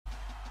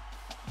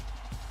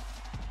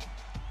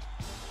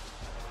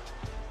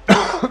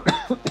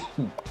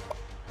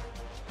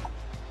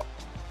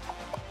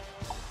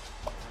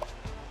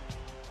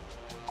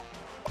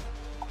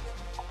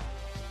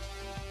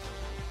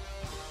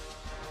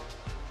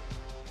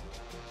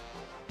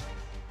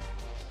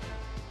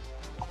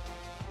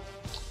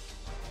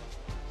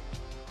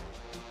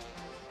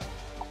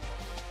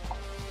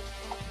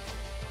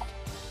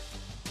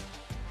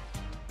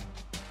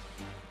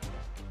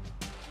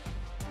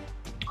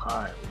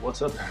Alright,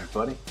 what's up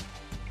everybody?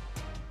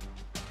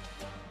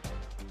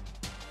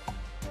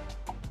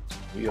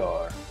 We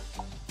are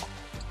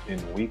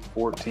in week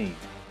 14,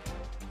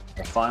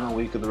 the final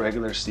week of the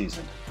regular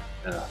season,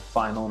 and a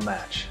final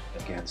match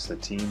against the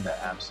team that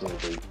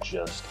absolutely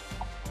just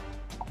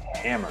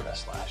hammered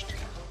us last year.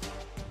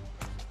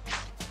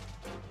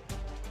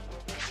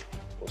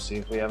 We'll see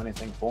if we have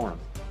anything for them.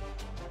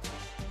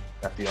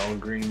 Got the all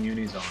green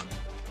unis on.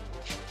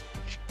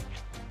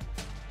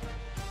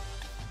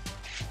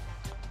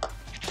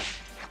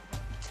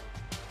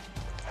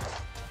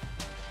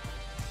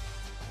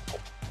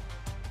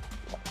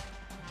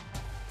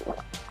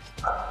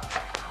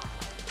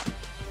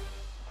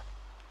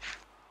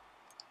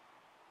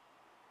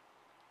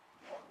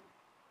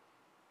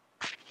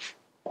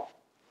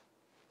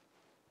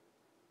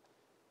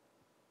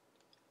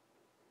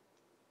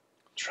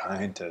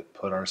 Trying to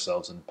put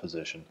ourselves in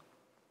position.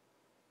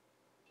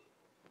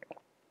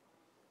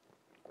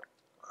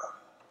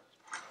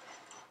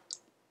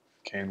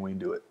 Can we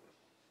do it?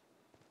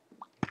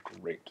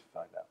 Great to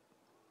find out.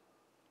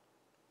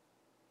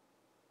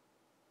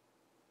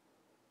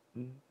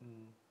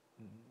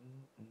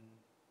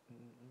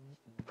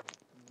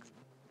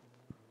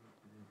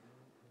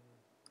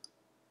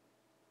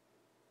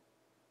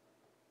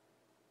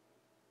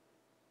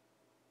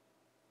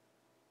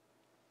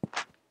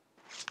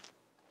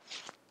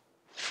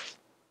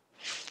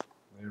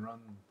 They run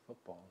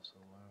football, so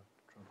a lot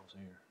of troubles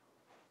here.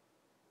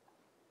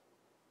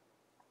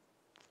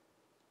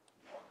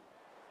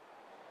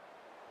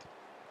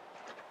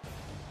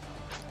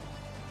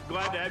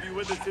 Glad to have you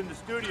with us in the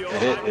studio.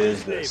 It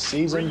is the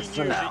season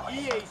finale.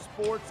 The EA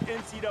Sports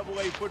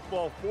NCAA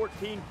Football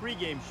 14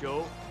 pregame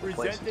show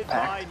presented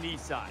by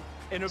Nissan.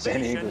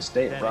 San Diego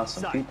State brought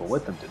some people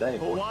with them today.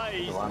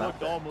 Hawaii's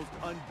looked almost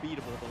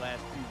unbeatable the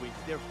last few weeks.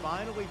 They're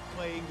finally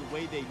playing the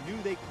way they knew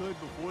they could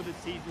before the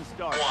season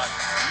started.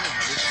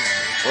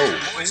 Whoa,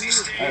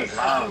 that is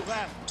loud.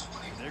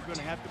 They're going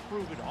to have to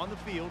prove it on the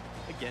field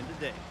again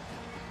today.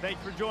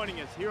 Thanks for joining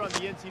us here on the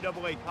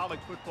NCAA College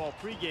Football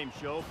pregame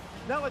show.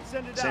 Now let's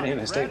send it out. San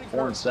Diego State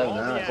 4-7.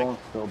 They're not going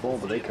for a bowl,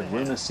 but they could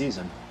win the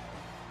season.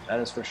 That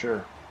is for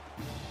sure.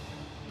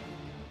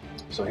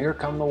 So here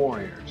come the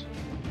Warriors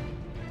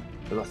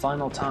for the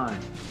final time.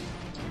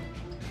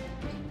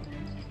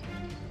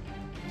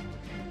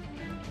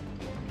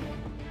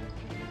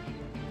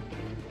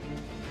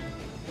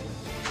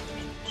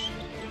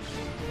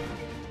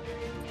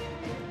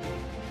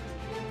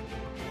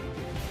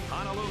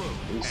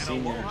 These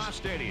seniors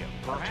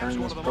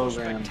turn this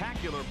program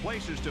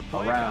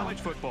around.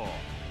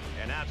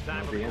 And now it's time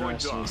It'll for be the coin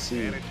interesting to toss,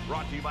 see and it's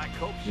brought to you by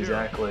Coke Zero.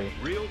 exactly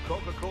Real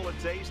Coca-Cola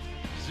taste,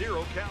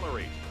 0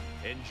 calories.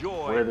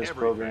 Enjoy where this everything.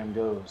 program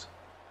goes.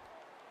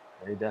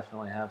 They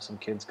definitely have some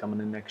kids coming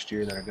in next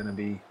year that are going to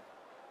be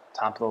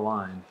top of the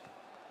line.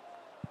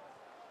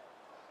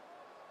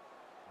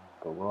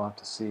 But we'll have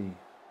to see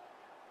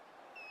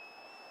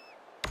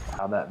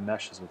how that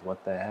meshes with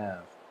what they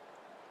have.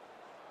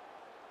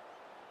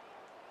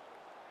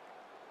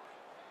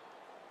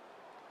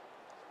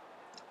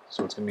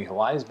 So it's going to be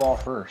Hawaii's ball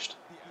first.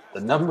 The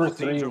number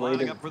 3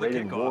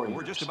 rated Warriors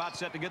We're just about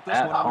set to get this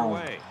at one home.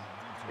 underway.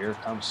 Here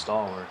comes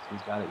Stallworth.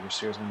 He's got it. You're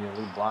seriously going to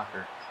be a lead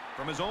blocker.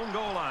 From his own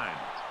goal line.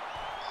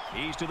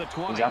 He's to the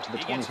 20. He's out to the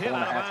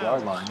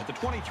 24.5-yard line. At the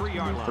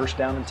 23-yard line. First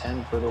down and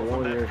 10 for the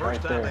Warriors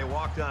right there. They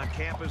walked on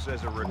campus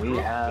as a recruit We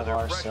have for their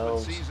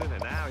ourselves season,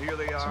 and now here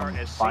they are some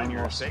as seniors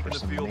finalists taking for the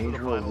some field for the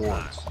major final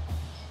awards. time.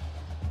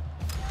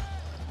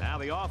 Now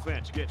the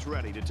offense gets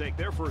ready to take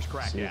their first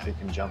crack See at if they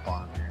can jump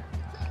on him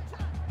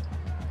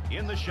here.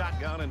 in the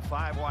shotgun and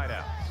 5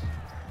 wideouts.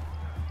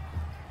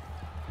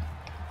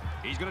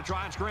 He's going to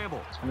try and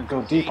scramble. He's going to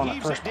go deep on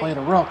the first play to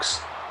Rooks.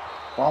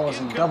 Ball was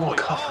in double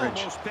coverage.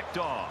 Almost picked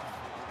off.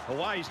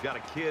 Hawaii's got a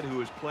kid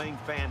who is playing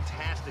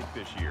fantastic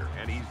this year,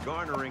 and he's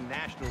garnering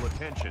national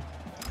attention.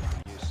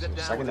 You sit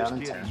down Second with down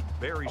this and kid, 10. he's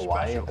very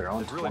Hawaii special. at their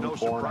own There's really no 24.5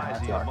 surprise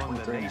he's yard, among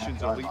the 23.5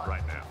 nation's yard elite line.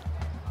 right now.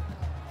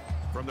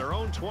 From their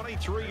own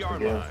 23-yard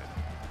Forgive. line.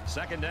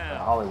 Second down.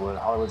 Hollywood.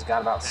 Hollywood's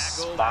got about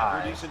Tackled 5.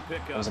 after a decent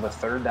pickup. It was a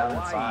third down and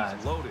Hawaii's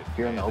 5 loaded.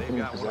 here in the And opening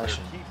they've got one of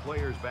possession. their key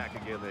players back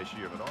again this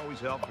year. But always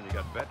helps when you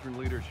got veteran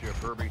leadership,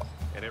 Herbie,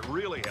 and it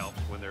really helps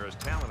when they're as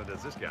talented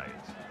as this guy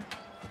is.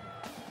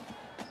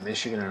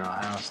 Michigan and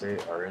Ohio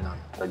State are in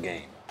the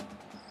game.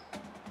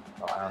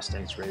 Ohio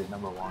State's rated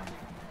number 1.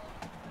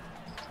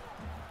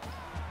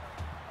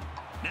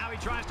 Now he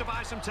tries to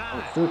buy some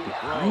time. Oh, threw it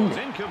behind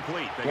him.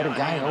 Incomplete. He had a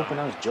guy open.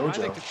 That was I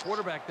JoJo. think the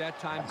quarterback that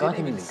time I thought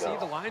he didn't even needed to see go.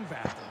 the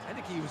linebacker. I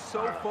think he was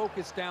so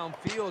focused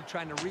downfield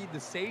trying to read the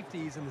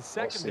safeties in the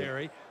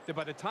secondary that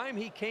by the time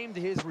he came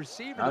to his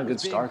receiver Not a that good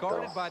was being start,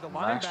 guarded though. by the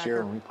Last linebacker,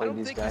 year when we I played don't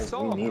these think he guys,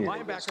 saw we him. The needed a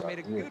good linebacker start. made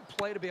a good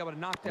play to be able to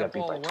knock We that got beat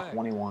ball by away.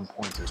 21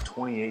 points. It was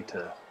 28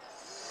 to...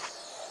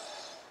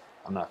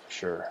 I'm not for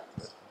sure.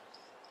 But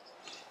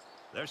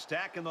They're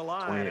stacking the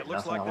line. It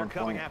looks like they're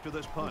coming after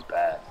this it punt. was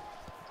bad.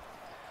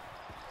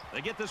 They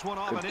get this one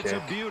off, Good and it's a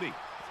kick. beauty.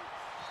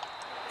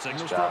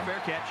 Signals Nice for a job. fair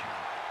catch.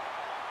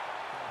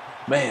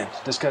 Man,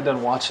 just got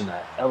done watching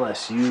that.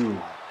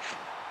 LSU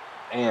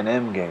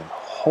A&M game.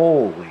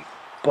 Holy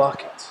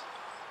buckets.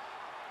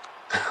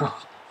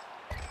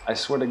 I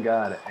swear to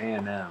God,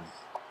 A&M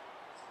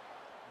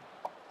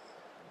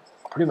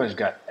pretty much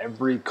got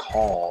every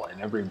call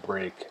and every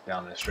break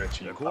down the stretch.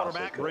 The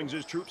quarterback brings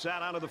his troops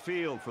out onto the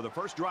field for the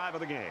first drive of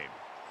the game.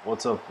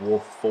 What's up,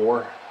 Wolf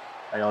 4?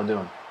 How y'all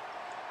doing?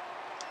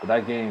 But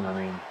that game, I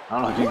mean, I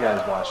don't know if you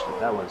guys watched it.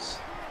 That was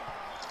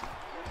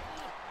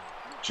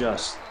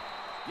just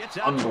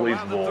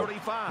unbelievable.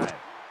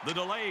 The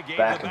delay gave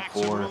back the and back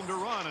some forth. room to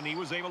run, and he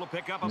was able to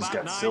pick up Just about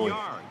got 9 silly.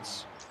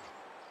 yards.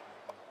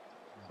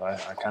 So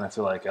I kind of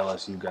feel like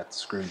LSU got the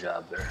screw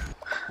job there.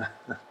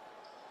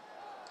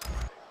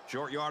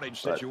 Short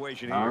yardage But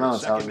situation I don't here. know.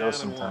 It's how it Second goes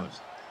down and 1. sometimes.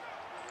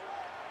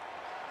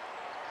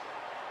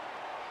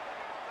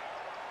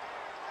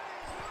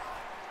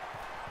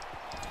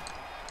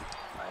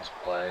 Nice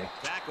play.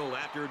 Tackled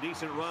after a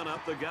decent run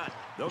up the gut.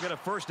 They'll get a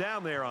first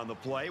down there on the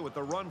play with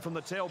the run from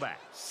the tailback.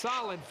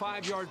 Solid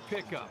 5-yard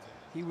pickup.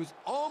 He was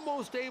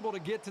almost able to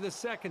get to the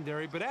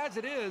secondary, but as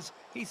it is,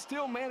 he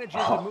still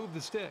manages to move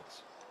the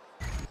sticks.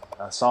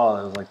 I saw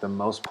it was like the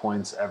most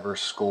points ever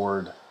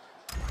scored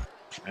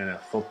in a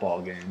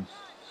football game.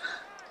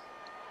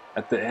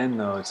 At the end,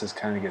 though, it just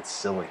kind of gets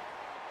silly.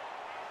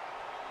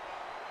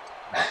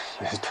 I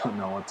just don't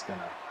know what's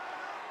gonna.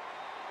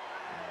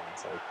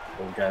 It's like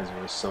those guys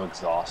are just so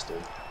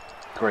exhausted.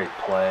 Great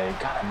play.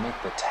 Gotta make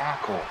the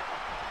tackle.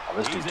 Oh,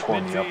 this dude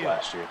tore me up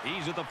last year.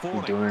 He's at the 40.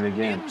 He's doing it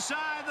again.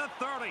 Inside the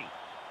 30.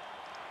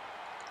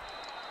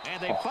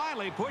 And they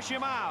finally push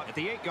him out at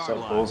the 8-yard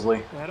line.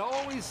 Mosley? That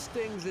always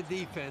stings the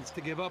defense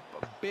to give up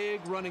a big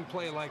running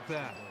play like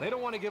that. They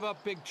don't want to give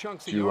up big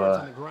chunks of yards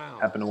on the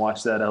ground. Happen to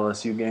watch that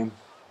LSU game?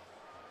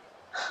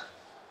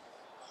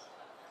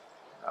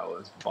 That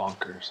was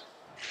bonkers.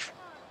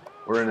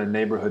 We're in a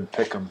neighborhood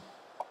pick'em,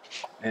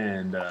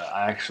 and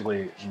I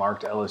actually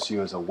marked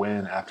LSU as a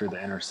win after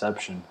the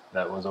interception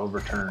that was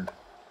overturned.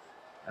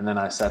 And then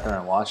I sat there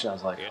and watched it. I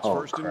was like, It's "Oh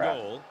first and crap!"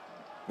 goal.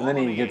 And then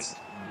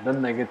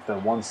then they get the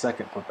 1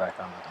 second put back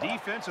on the clock.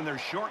 Defense and their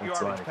short It's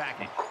yardage like,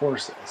 package. of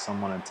course,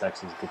 someone in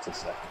Texas gets a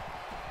second.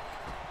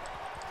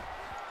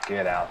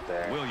 Get out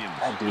there. Williams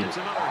That dude gets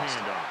is another fast.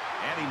 handoff.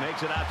 And he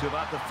makes it out to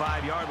about the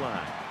 5-yard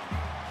line.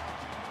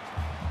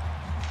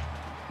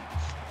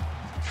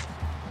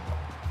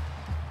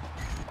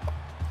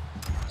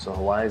 So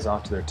Hawaii's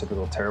off to their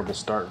typical terrible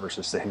start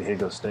versus San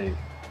Diego State.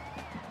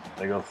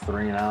 They go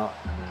 3 and out,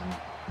 and then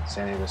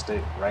San Diego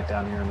State right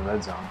down here in the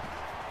red zone.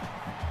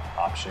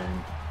 Option.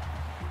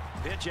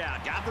 Pitch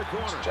out, got the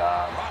corner. Nice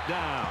job. Brought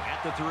down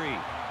at the 3.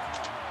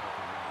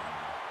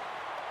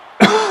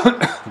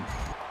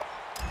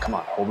 Come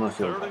on, holding the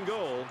field Third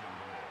goal. and goal.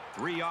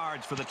 3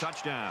 yards for the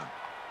touchdown.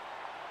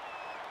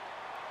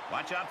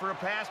 Watch out for a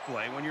pass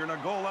play when you're in a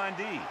goal line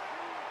D.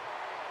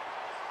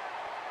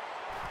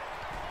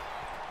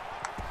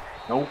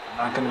 Nope,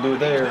 not going to do it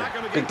there.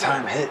 Big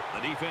time hit.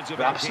 The defensive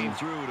end Drops came him.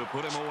 through to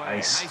put him away.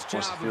 Nice. Nice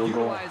Force job a of field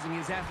goal. utilizing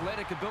his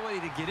athletic ability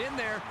to get in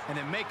there and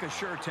then make a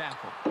sure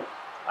tackle.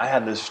 I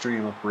had this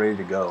stream up ready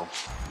to go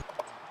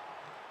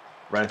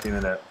right at the end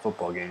of that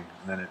football game,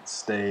 and then it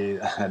stayed.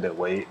 I had to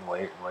wait and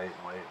wait and wait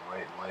and wait and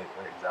wait and wait,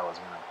 because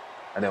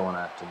I didn't want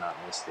to have to not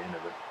miss the end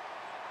of it.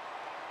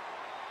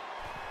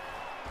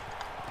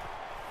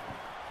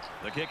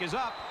 The kick is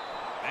up,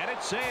 and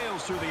it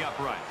sails through the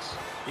uprights.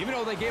 Even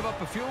though they gave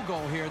up a field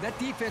goal here, that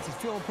defense is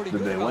feeling pretty Did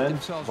good they about win?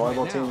 themselves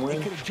Volleyball right team now. win?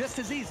 It could have just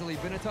as easily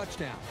been a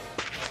touchdown.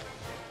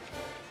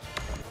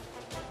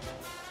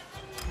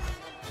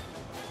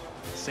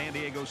 San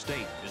Diego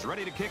State is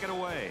ready to kick it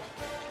away.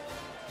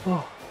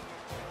 Oh.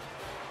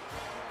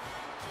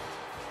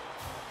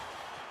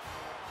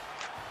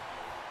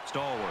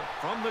 Stalwart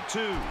from the 2,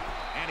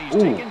 and he's Ooh.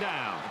 taken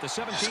down at the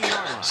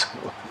 17-yard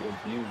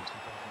line.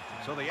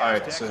 So the All right,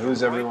 Aztecs so are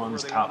who's right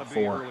everyone's where they top want to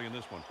be 4? early in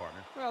this one,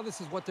 partner. Well,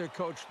 this is what their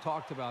coach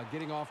talked about,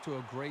 getting off to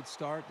a great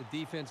start. The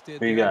defense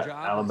did Who you their got?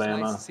 job. Alabama,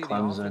 It's nice to see the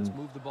offense Clemson,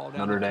 move the ball down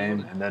Notre the field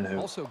Dame, and then who?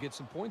 Also get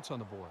some points on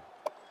the board.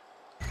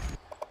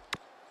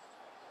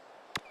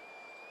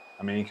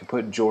 I mean, you could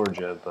put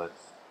Georgia, but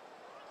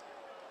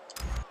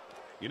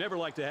You never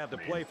like to have to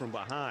play from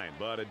behind,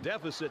 but a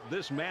deficit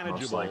this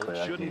manageable likely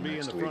that shouldn't game be in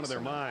next the front week, of their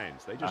so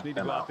minds. They just knock need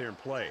to them go out out. there and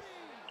play.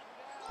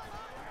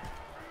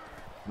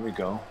 here we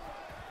go.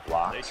 They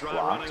Blocks, try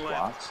blocks, running left.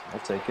 blocks. I'll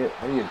take it.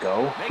 There you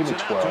go. Give Makes me it out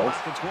to 12.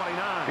 about the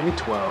 29. Give me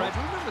 12. Brad,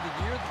 you remember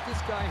the year that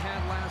this guy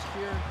had last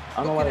year? I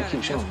don't know why Looking they at keep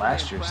him showing yesterday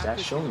last in year's stats.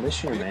 practice, Show him he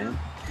this year, looked man. bigger,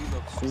 he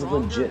looked He's a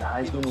stronger, legit he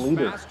Heisman looks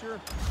leader. faster.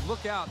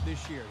 Look out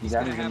this year. He's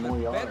going to adding have more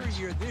a better yards.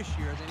 year this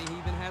year than he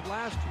even had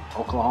last year.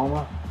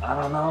 Oklahoma? I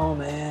don't know,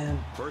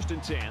 man. First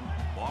and 10.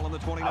 Ball on the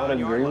 29-yard I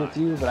would agree line. with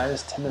you, but I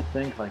just tend to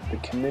think like the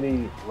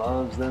committee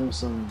loves them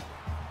some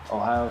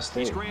Ohio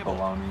State scrambled.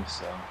 baloney,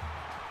 so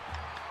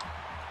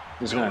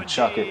he's gonna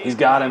chuck it. He's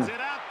got him. Lays it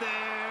out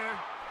there.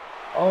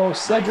 Oh,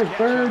 Cedric catch,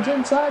 Burns Matt.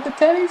 inside the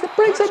 10. He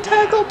breaks a Touchdown,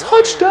 tackle. Warriors.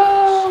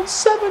 Touchdown!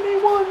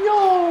 71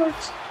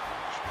 yards.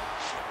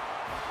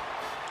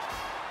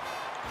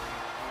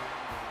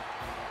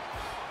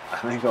 I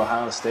think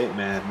Ohio State,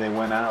 man, they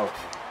went out.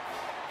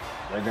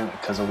 They're gonna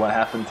because of what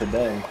happened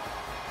today.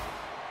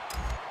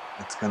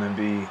 gonna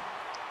be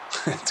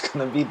it's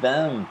gonna be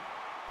them.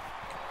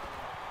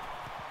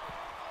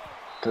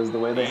 Because the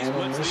way they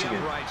handle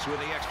Michigan. With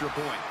the extra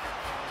point.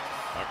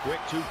 A quick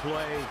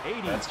two-play,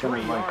 That's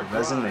going to like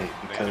resonate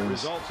because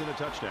results in a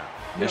touchdown.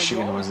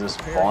 Michigan was this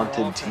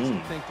vaunted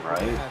team,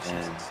 right?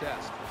 And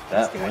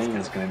that win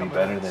is going to be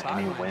better than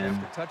any win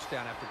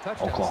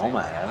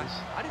Oklahoma has.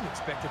 I didn't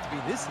expect it to be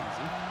this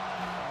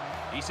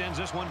easy. He sends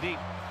this one deep.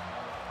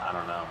 I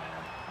don't know,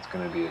 man. It's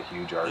going to be a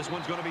huge argument. This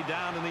one's going to be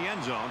down in the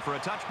end zone for a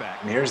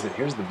touchback. And here's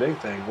the big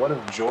thing. What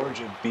if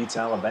Georgia beats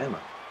Alabama?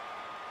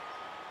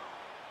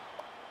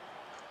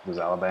 Does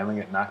Alabama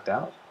get knocked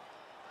out?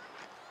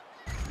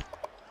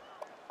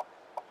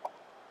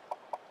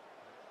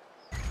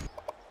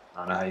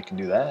 I don't know how you can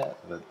do that,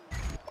 but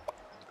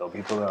there'll be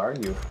people that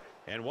argue.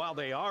 And while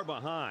they are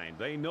behind,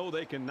 they know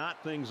they can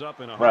knot things up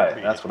in a right,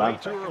 heartbeat. that's what I'm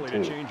too thinking, early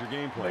too. To change your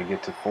game plan. They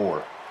get to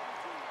 4.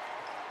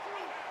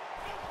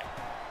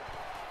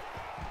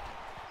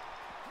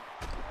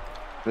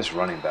 This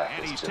running back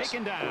and is he's just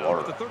taken down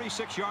glorious. at the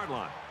 36-yard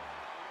line.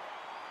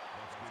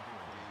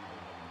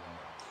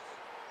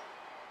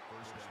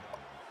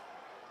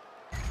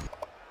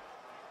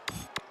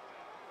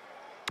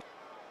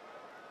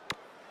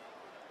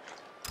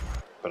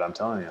 But I'm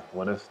telling you,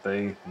 what if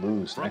they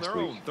lose From next their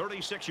week? own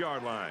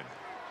 36-yard line.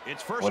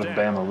 It's first What if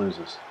down. Bama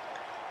loses?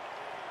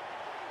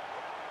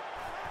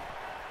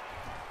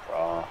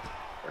 Oh,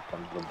 here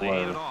comes the They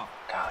hand blow. it off.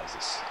 Guys,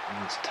 this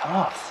is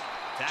tough.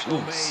 Tackle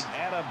Jeez. made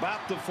at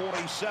about the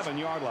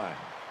 47-yard line.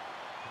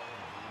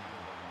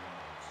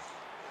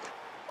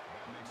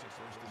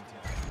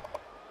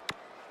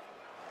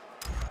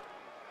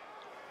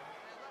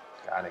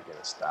 Gotta get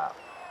a stop.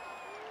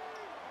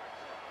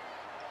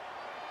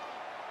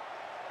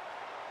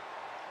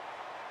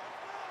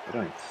 They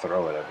don't even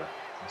throw it ever.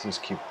 Let's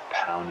just keep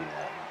pounding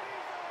at him.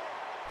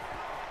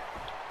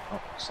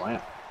 Oh,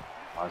 slam.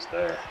 I was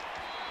there.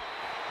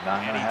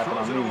 Not going to happen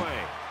on me.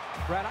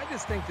 Brad, I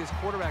just think this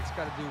quarterback's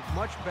got to do a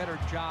much better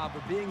job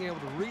of being able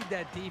to read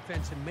that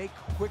defense and make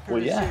quicker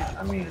decisions.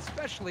 I mean,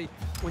 especially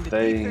when the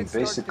they defense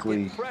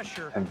basically starts to get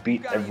pressure, have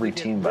beat every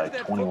team by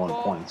 21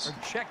 points. Or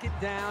check it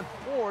down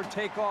or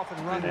take off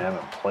and run. And they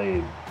haven't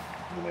played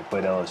when they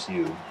played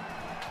LSU.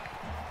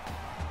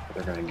 But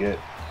they're going to get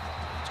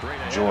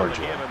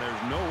Georgia. And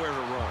there's nowhere to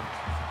run.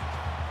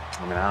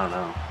 I mean, I don't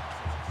know.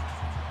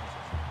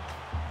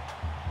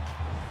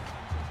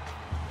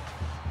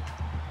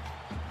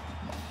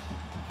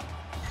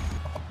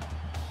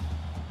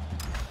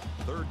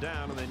 Third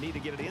down, and they need to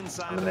get it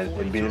inside. I mean,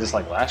 it'd be just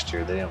like last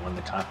year. They didn't win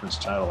the conference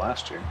title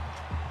last year.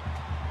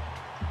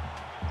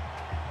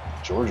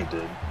 Georgia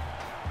did.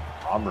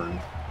 Auburn.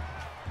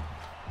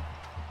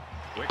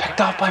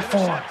 Picked off by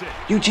 4.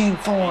 Eugene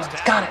Ford.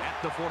 Got it.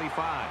 At the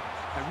 45.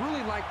 I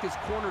really like this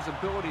corner's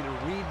ability to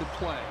read the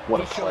play. What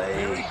a He showed play.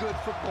 Very good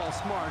football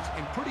smarts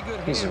and pretty good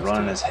He's hands.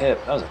 running his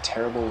hip. That was a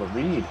terrible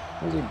read.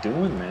 What is he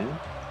doing, man?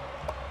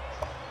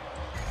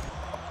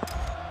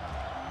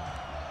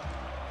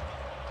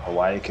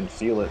 Hawaii can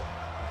feel it.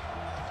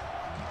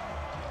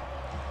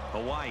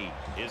 Hawaii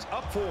is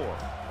up 4.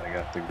 They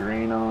got the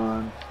green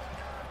on.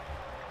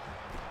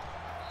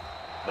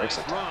 Nice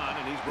run,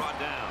 and he's brought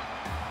down.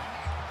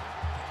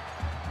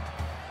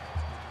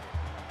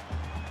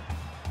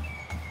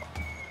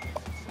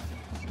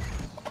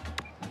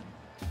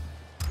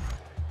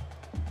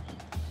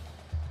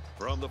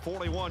 From the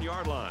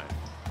 41-yard line,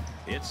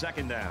 it's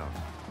second down.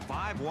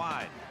 5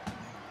 wide.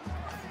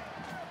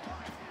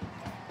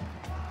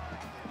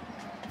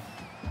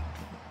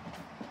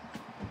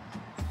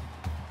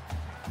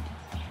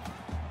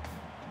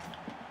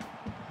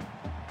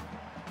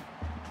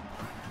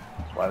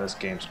 Why this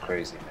game's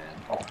crazy, man.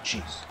 Oh,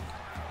 jeez.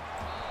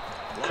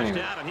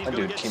 That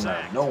dude came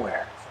out of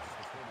nowhere.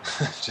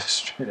 Just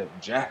straight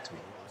up jacked me.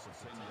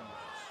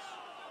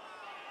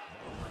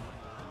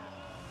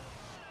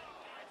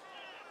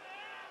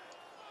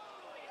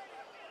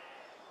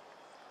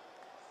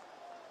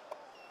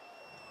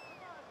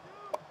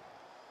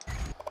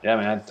 Yeah,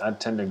 I mean, I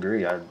tend to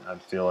agree. I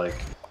feel like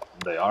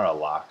they are a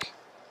lock.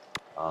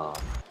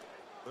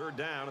 Third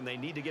down, and they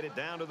need to get it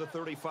down to the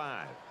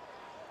 35.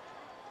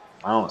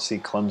 I don't see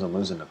Clemson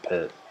losing to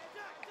Pitt.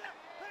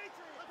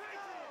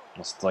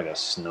 It's like a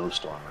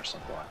snowstorm or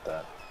something like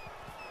that.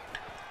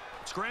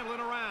 Scrambling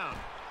around.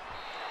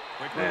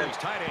 Quick release,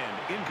 tight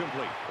end,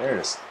 incomplete. They're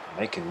just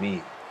making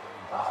me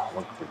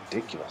look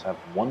ridiculous. I have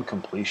 1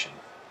 completion.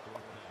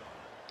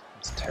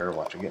 It's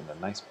terrible after getting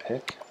a nice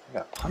pick. I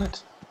got to punt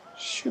it.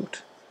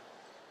 Shoot.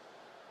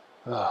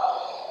 And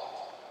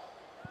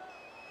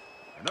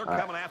they're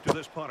coming after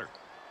this punter.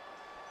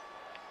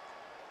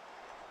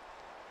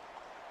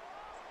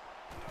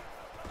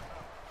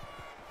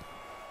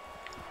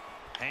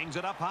 Hangs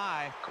it up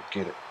high. Go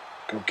get it.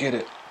 Go get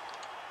it.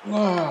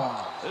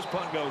 This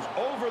punt goes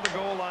over the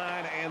goal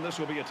line, and this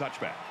will be a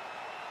touchback.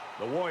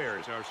 The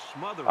Warriors are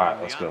smothering the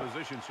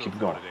opposition so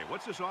far today.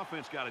 What's this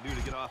offense got to do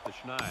to get off the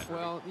schneid?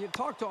 Well, you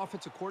talk to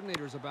offensive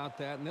coordinators about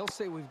that, and they'll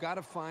say we've got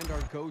to find our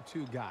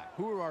go-to guy.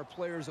 Who are our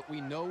players that we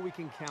know we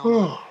can count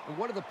on? And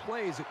what are the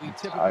plays that we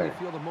typically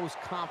feel the most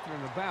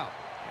confident about?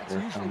 That's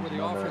usually where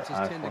the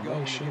offenses tend to go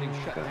when they're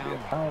getting shut down. Be a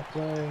power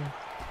play.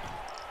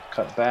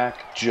 Cut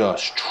back.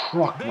 Just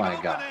truck my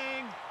guy.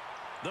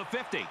 The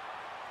 50.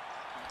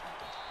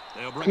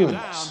 They'll bring it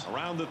down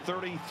around the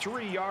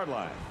 33-yard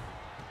line.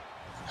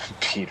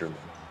 Peterman.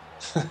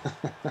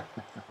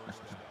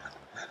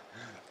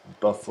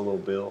 Buffalo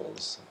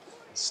Bills.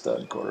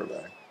 Stud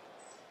quarterback.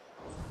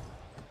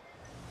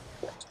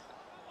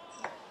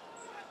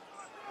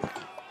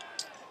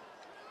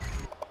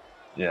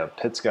 Yeah,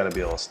 Pitt's got to be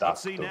able to stop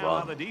the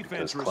run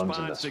because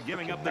Clemson just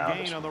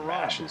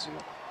mashes you.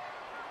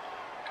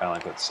 Kind of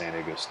like what San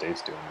Diego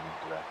State's doing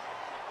today.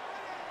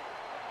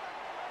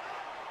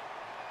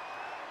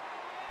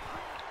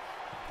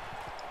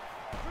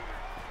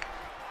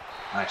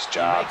 Nice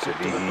job to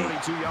be.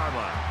 32-yard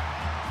line.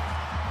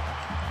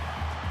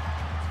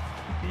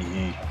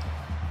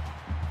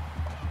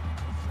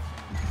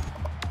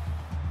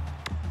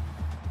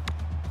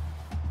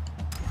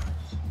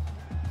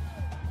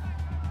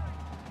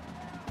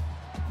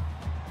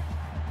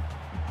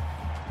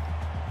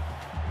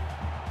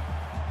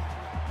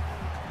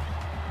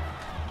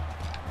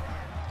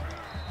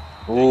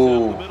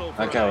 Ooh,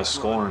 that guy was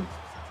scoring.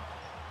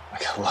 I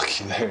got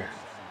lucky there.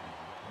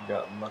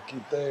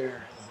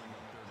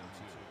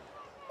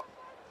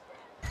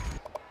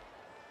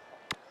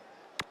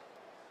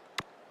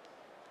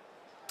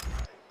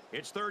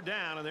 It's third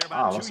down, and they're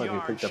about 2 yards looks like he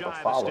picked up a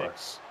shy follower. of the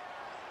sticks.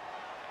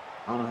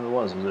 I don't know who it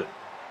was. Was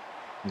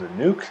it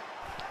Nuke?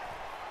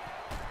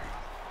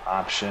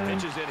 Option.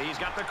 Pitches it. He's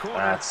got the corner.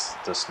 That's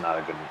just not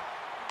a good.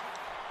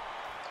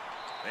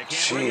 They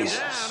can't bring him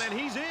down, and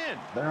he's in.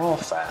 They're all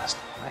fast.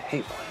 I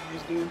hate playing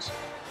these dudes.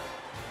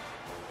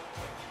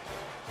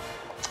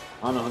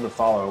 I don't know who the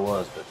follower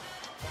was, but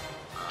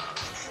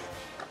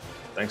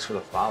thanks for the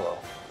follow.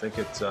 I think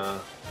it's is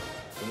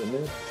it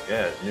Nuke?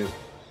 Yeah, it's Nuke.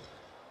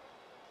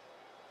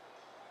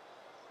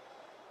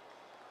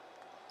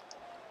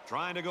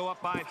 Trying to go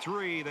up by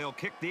 3. They'll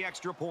kick the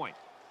extra point.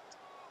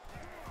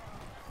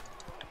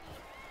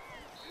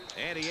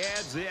 And he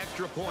adds the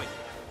extra point.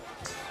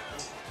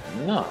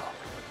 No.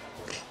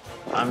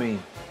 I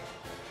mean,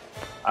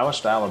 I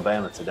watched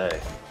Alabama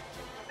today.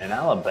 And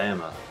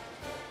Alabama,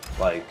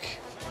 like,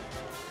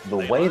 the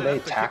way they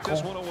tackle,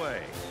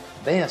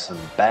 they have some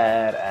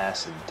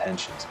badass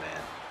intentions,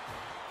 man.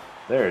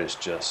 There is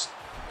just...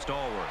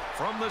 Stalwart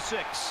from the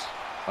 6.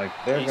 Like,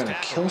 they're going to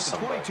kill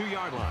somebody.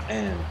 22-yard line.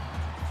 And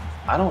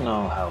I don't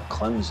know how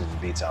Clemson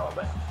beats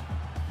Alabama.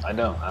 I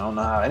don't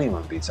know how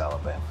anyone beats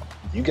Alabama.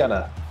 You just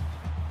gotta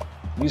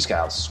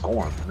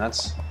outscore them. And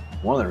that's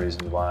one of the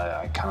reasons why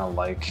I kind of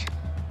like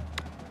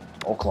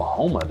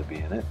Oklahoma to be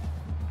in it.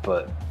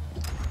 But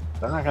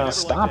they're not going to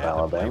stop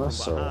Alabama,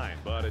 so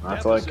I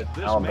feel like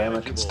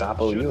Alabama can stop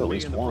OU at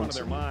least once.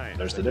 And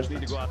there's the difference.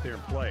 Need to go out there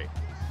and play.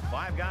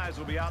 5 guys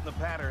will be out in the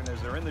pattern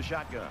as they're in the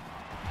shotgun.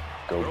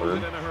 Go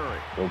Bird.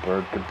 Go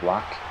Bird. Good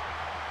block.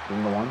 Give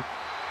him the one.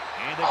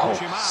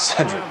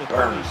 Cedric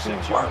Burns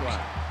didn't work.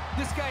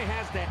 This guy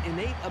has that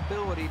innate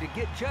ability to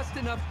get just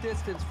enough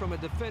distance from a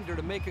defender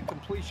to make a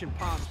completion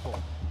possible.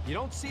 You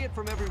don't see it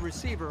from every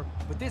receiver,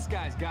 but this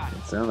guy's got it.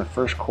 It's in the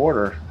first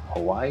quarter.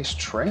 Hawaii's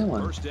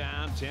trailing. First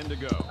down, 10 to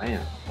go.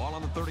 Man, ball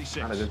on the 36.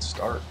 Not a good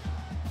start.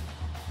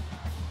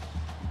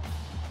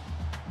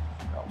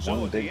 Got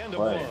one big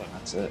play.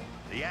 That's it.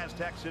 The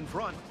Aztecs in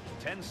front,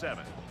 10-7.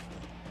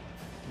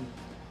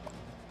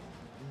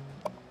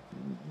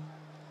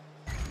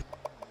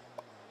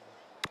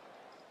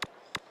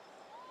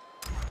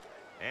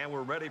 And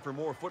we're ready for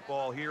more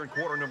football here in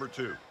quarter number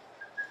 2.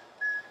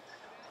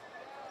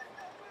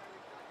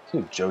 I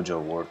think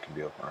JoJo Ward could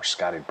be open, or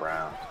Scotty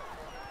Brown.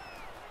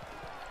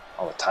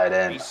 Oh, the tight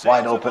end,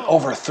 wide open,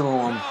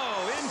 overthrew him.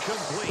 Oh,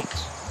 incomplete.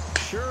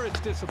 Sure, it's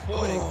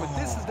disappointing, but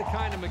this is the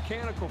kind of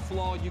mechanical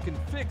flaw you can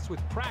fix with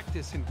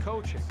practice and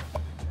coaching.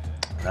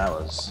 That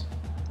was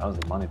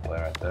the money play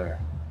right there.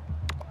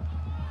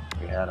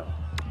 We had him.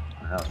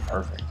 That was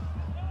perfect.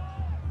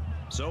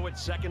 So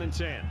it's 2nd and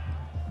 10.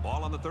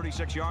 Ball on the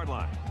 36-yard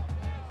line.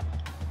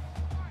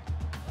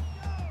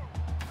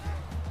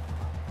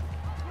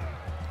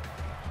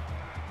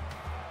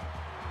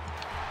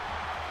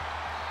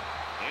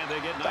 And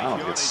they get nice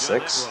yardage on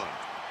 6. that run.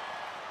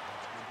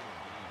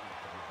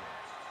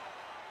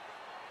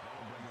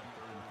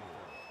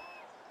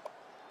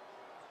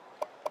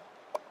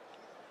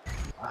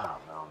 I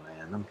don't know,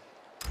 man.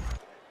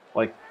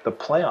 Like, the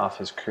playoff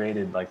has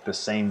created, like, the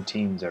same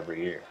teams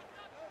every year.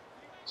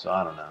 So,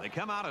 I don't know. They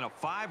come out in a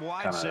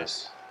 5-wide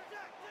set.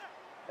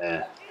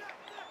 Eh.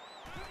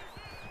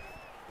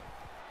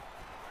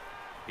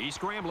 He's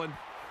scrambling.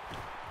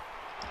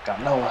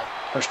 Got Noah.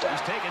 First down.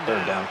 He's taken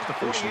Third down. at the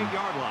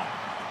 48-yard line.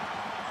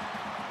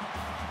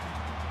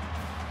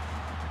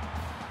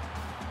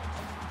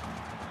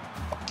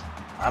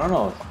 I don't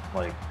know.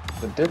 Like,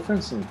 the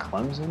difference in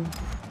Clemson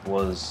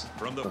was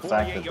the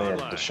fact that they had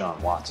Deshaun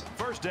Watson.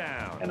 First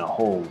down. And a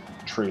whole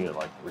tree of,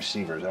 like,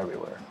 receivers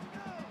everywhere.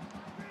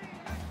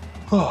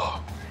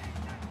 Oh.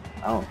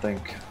 I don't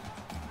think...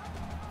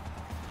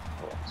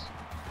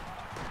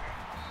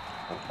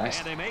 Nice.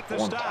 And they make the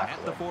stop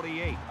at the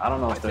 48. I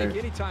don't know if I think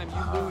anytime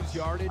you lose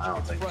yardage,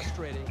 it's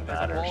frustrating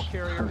as a ball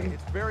carrier.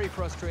 It's very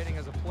frustrating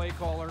as a play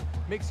caller.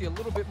 Makes you a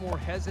little bit more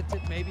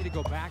hesitant maybe to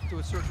go back to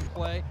a certain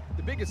play.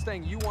 The biggest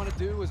thing you want to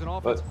do as an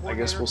offensive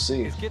coordinator, I guess we'll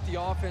see, is get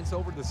the offense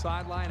over to the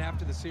sideline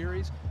after the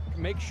series,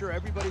 make sure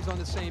everybody's on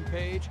the same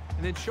page,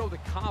 and then show the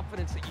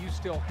confidence that you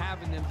still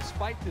have in them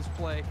despite this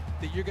play,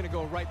 that you're going to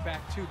go right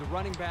back to the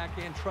running back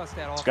and trust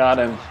that offense. Got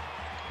him.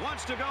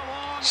 Wants to go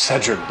long.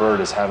 Cedric Bird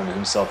is having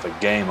himself a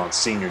game on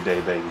senior day,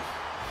 baby.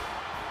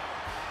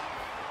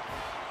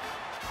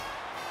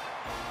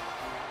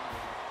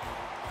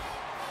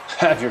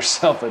 Have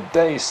yourself a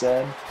day,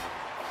 Ced.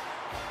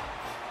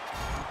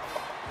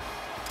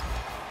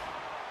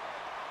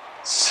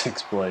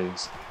 6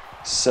 plays,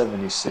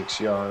 76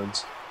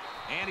 yards.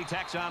 And he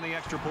tacks on the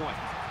extra point.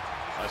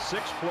 A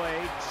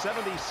 6-play,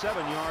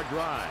 77-yard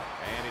drive.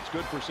 And it's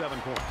good for 7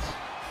 points.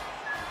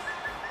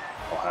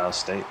 Ohio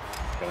State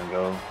gonna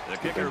go The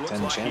to kicker Big looks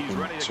Ten like he's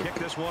ready to championship. kick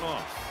this one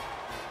off.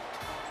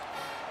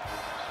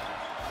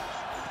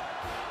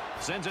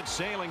 Sends it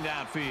sailing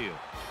downfield.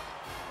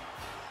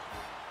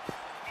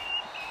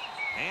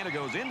 And it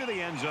goes into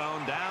the end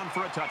zone, down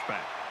for a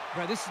touchback.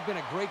 Right, this has been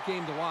a great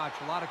game to watch.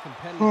 A lot of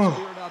competitive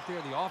spirit out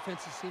there. The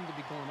offenses seem to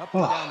be going up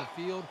and down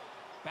the field.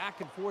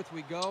 Back and forth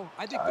we go.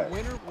 I think the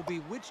winner will be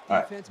which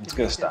defense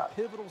can make that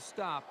pivotal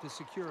stop to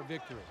secure a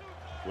victory.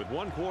 With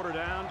 1 quarter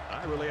down,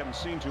 I really haven't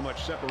seen too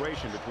much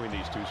separation between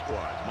these two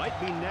squads. Might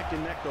be neck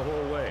and neck the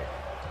whole way.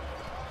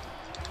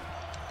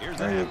 Here's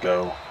there you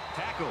go.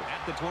 Tackle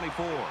at the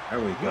 24. There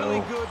we go. Really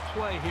good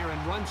play here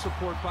and run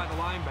support by the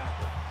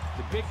linebacker.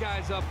 The big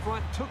guys up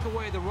front took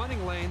away the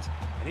running lanes,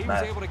 and he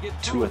was able to get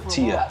through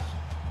for a loss.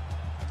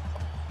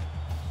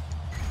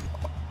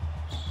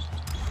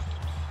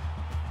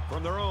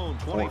 From their own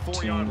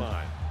 24-yard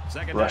line.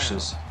 Second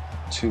rushes,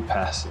 down. 2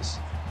 passes.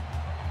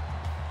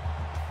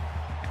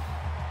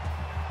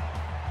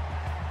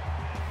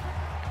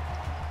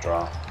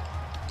 Draw.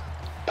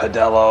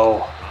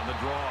 Padello. On the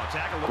draw.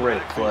 Tackle.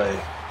 Great play.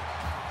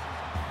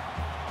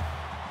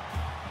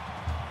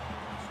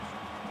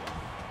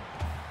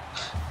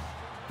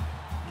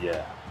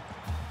 Yeah.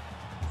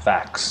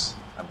 Facts.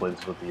 I believe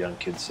that's what the young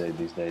kids say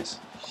these days.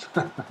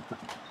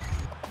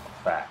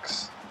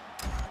 Facts.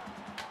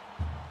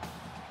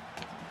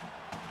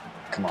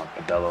 Come on,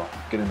 Padello.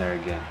 Get in there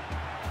again.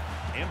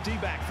 Empty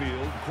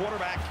backfield.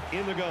 Quarterback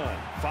in the gun.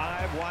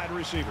 5 wide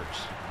receivers.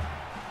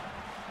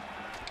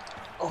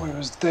 Oh, he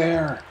was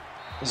there.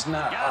 He's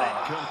not.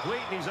 Got it.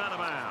 Complete, and he's out of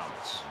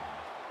bounds.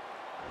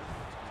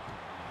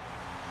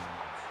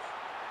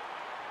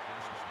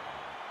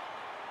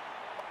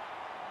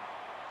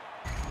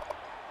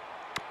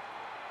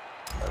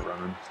 They're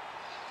running.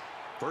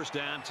 First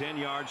down, 10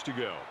 yards to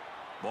go.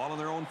 Ball on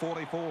their own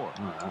 44.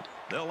 Right.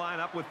 They'll line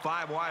up with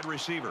 5 wide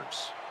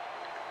receivers.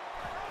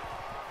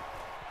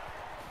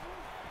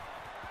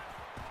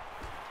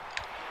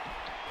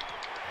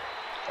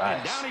 Nice.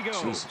 And down he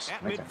goes. Jesus,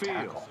 at make a midfield.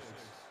 tackle.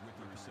 With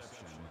the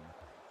reception,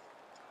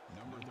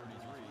 number 33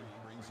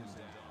 brings him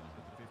down at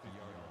the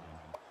 50-yard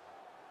line.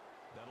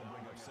 That'll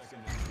bring up 2nd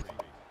and 3.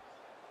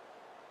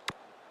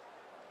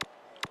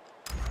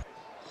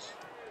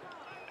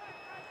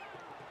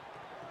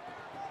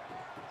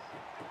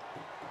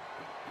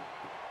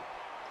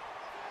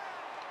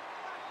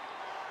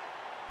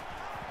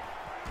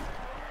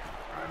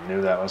 I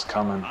knew that was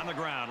coming. On the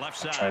ground, left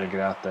side. Try to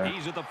get out there.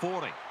 He's at the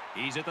 40.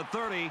 He's at the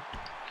 30.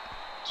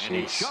 And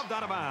he's shoved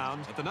out of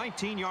bounds at the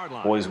 19-yard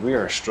line. Boys, we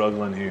are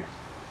struggling here.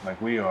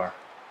 Like we are.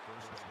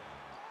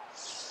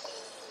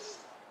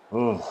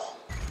 Ooh.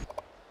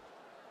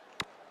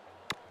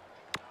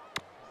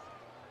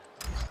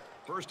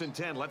 First and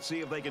 10. Let's see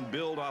if they can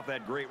build off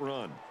that great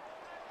run.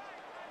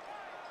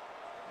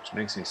 Which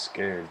makes me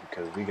scared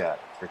because we got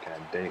freaking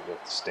a date with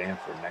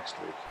Stanford next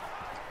week.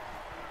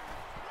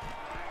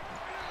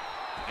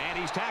 And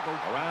he's tackled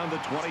around the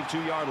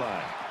 22-yard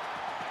line.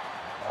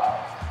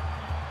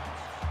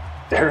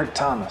 Derek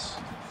Thomas.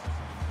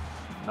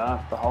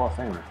 Not the Hall of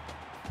Famer.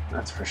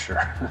 That's for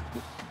sure.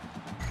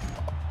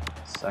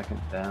 2nd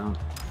down.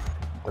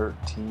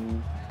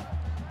 13.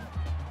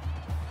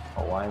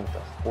 Hawaii with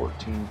a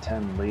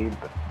 14-10 lead,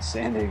 but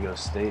San Diego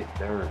State,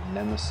 their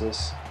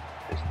nemesis,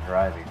 is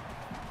driving.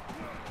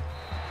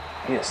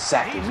 He is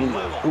sacked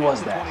immediately. Who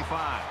was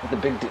that? With the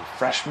big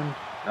freshman?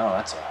 No,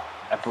 that's a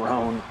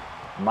Eperone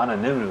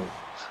Mananunu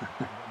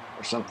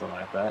or something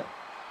like that.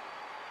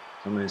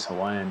 Some of these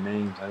Hawaiian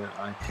names,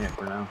 I can't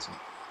pronounce them.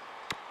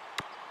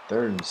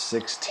 3rd and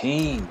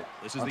 16.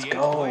 This is Let's the 8th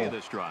go. play of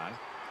this drive.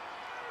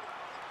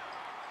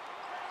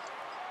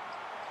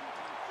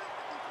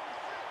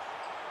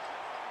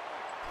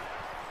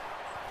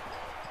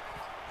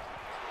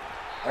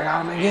 I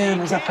got him again.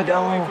 Is that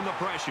Padello?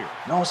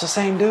 No, it's the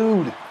same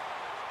dude.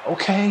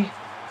 Okay.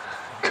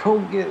 Go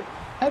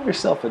have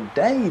yourself a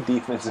day,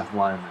 defensive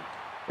lineman.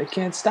 They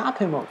can't stop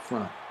him up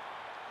front.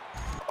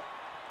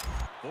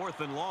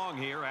 4th and long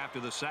here after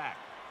the sack.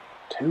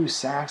 2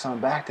 sacks on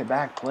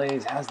back-to-back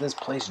plays. Has this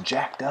place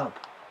jacked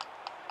up.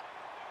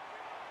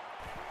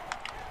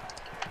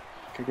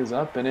 Kick is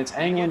up, and it's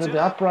angling to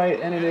the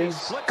upright, and it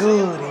is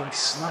good. He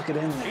snuck it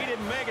in there. He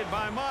didn't make it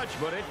by much,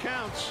 but it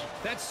counts.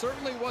 That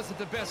certainly wasn't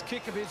the best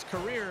kick of his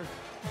career,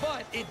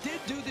 but it did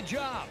do the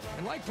job.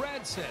 And like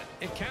Brad said,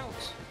 it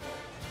counts.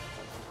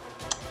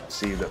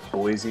 See that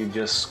Boise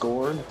just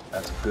scored.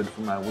 That's good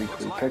for my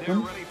weekly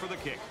pick'em.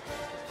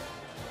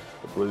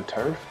 The blue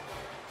turf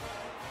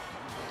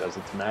does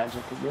its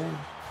magic again.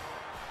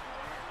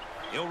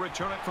 He'll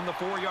return it from the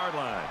 4-yard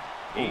line.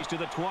 He's to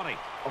the 20.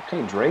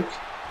 Okay, Drake.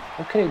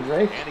 Okay,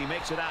 Drake. And he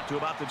makes it out to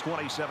about the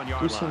 27-yard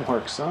line. Do some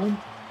work, son.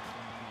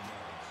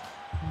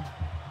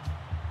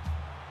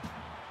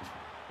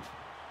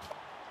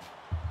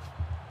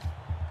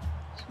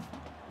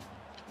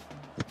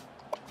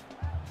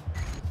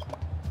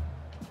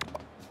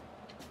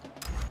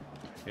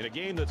 In a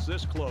game that's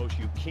this close,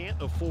 you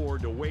can't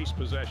afford to waste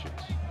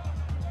possessions.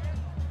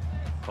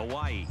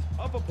 Hawaii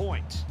up a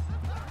point.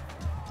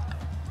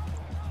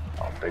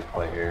 Oh, big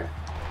play here.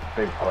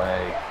 Big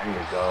play. There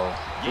you go.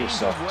 Get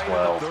yourself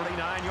 12.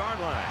 39-yard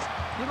line.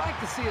 You like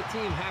to see a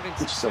team having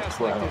success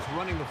like this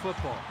running the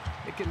football.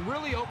 It can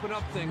really open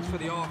up things for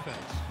the offense.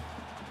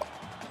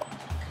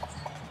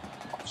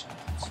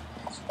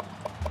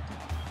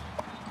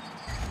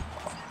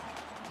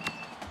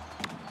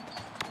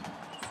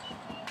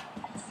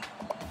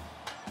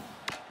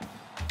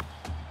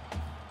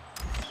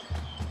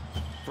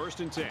 First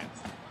and 10.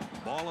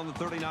 Ball on the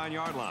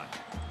 39-yard line.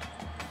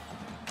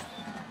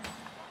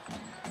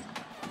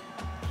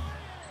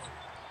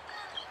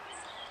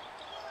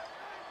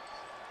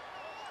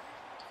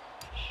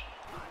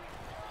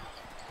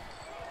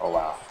 Oh,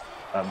 wow.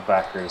 That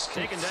backer just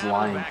came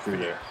flying through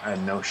there. I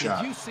had no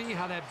shot. Did you see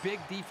how that big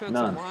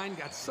defensive line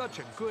got such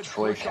a good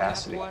Troy push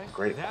Cassidy, on that play?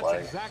 great That's play.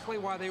 Exactly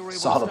why they were able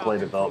Saw to the stop play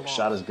him develop, for a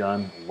shot loss. his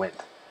gun, went.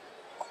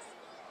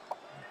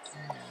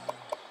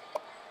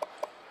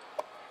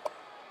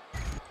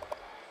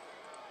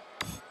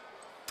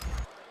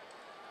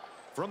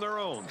 From their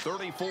own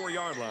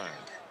 34-yard line.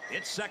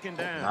 It's second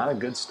down. Not a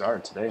good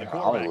start today The for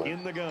quarterback Hollywood.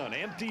 in the gun.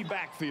 Empty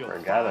backfield. For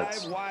a guy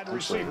that's 5 wide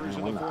potentially receivers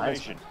in won the the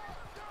formation.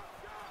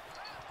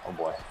 Heisman. Oh,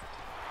 boy.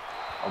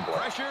 Oh, boy.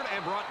 Pressured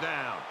and brought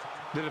down.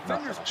 The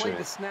defenders played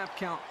the snap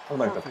count I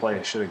like the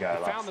play. Should have got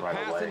it They off found the right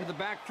path away. into the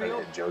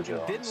backfield Hit JoJo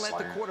and didn't let the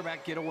slant.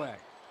 quarterback get away.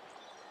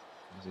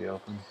 Is he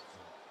open?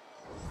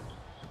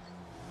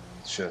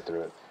 Should have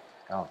threw it.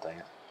 Oh, dang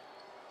it.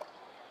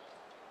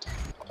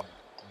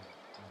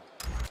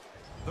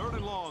 Third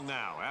and long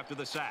now after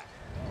the sack.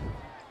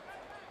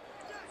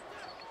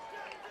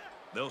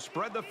 They'll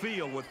spread the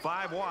field with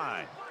 5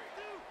 wide.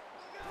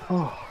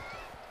 Oh.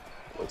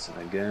 Blitzing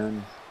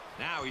again.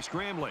 Now he's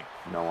scrambling.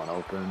 No one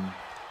open.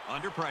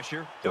 Under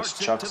pressure. Just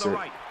Darts chucks to the it.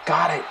 right.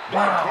 Got it.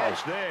 Wow.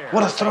 Catch there.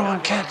 What a throw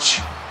and catch.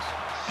 And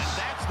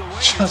that's the way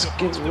Just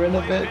gets rid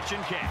of it. pitch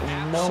and catch.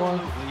 And no one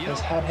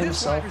has had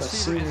himself a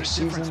senior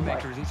season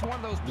like He's one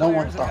of those no one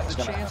players that thought has was a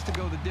going to chance happen.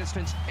 to go the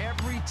distance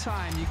every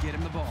time you get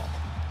him the ball.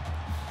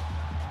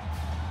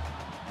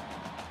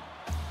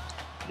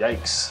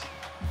 Yikes.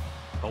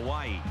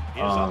 Hawaii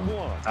is up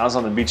 1. I was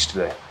on the beach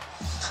today.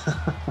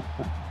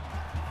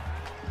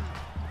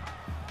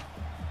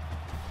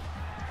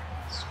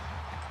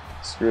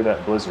 Screw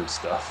that blizzard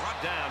stuff.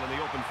 Brought down in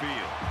the open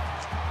field.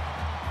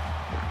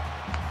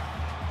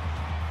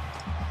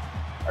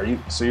 Are you?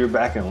 So you're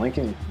back in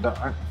Lincoln?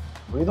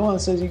 Were you the one that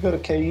says you go to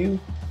KU?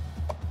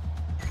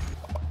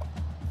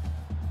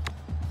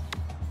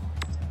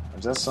 Or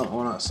is that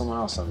someone else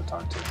I'm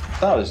talking to? I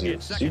thought it was you.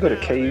 So you go to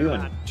KU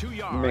and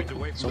you make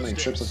so many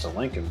trips up to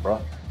Lincoln, bro.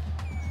 You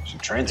should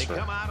They transfer.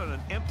 come out in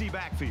an empty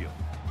backfield.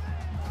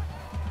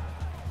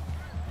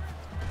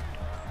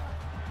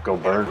 Go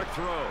Bird. Quick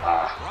throw.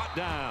 Brought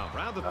down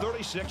around the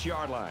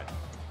 36-yard line.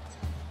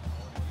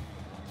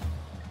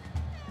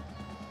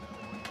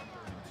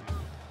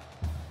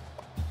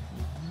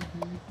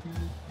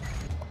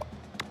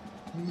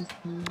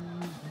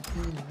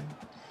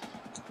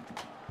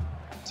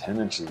 Ten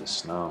inches of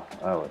snow.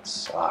 That would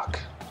suck.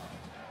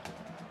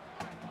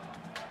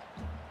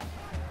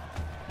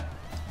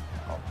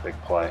 Oh, big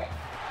play.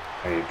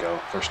 There you go.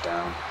 First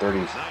down.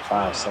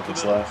 35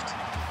 seconds left.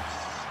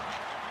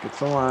 Get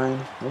the line.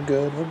 We're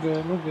good. We're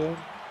good. We're good.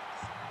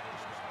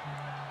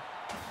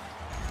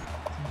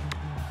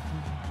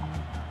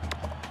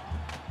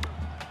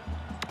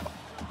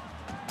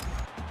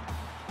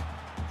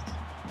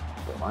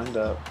 Get lined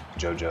up.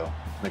 JoJo.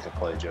 Make a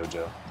play,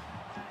 JoJo.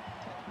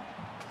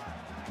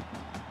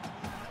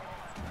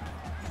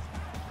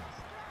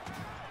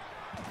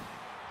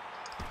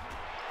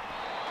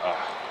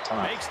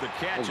 Makes the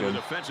catch, and the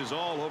defense is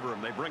all over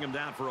him. They bring him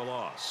down for a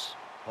loss.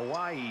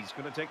 Hawaii's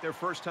going to take their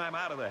first time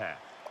out of the hat.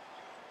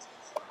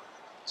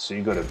 So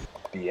you go to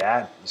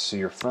so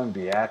you're from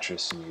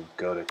Beatrice and you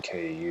go to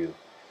KU.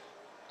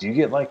 Do you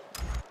get like,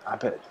 I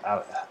bet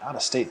out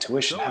of state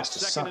tuition has to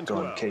suck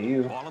going to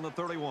KU. Ball on the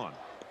 31.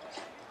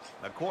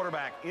 The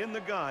quarterback in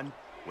the gun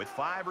with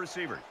 5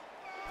 receivers.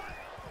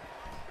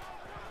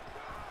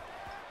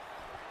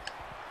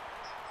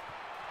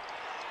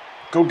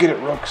 Go get it,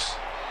 Rooks.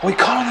 Oh, he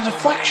caught on the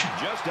deflection.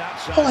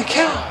 Holy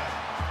cow.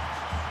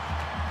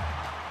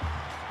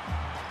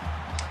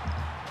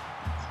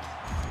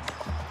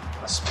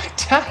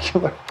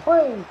 spectacular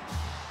play.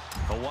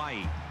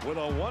 Hawaii with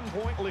a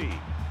 1-point lead.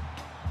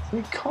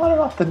 He caught it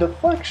off the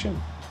deflection.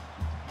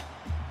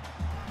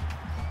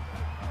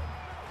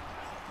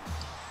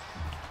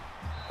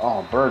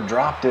 Oh, Bird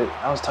dropped it.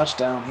 That was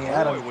touchdown. He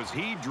had him. Boy, was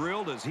he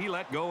drilled as he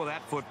let go of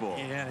that football.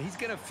 Yeah, he's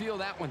going to feel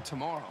that one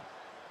tomorrow.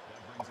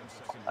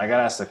 I got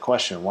to ask the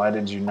question, why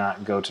did you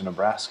not go to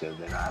Nebraska? Did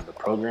they not have the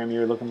program you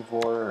were looking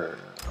for, or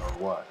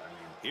what? I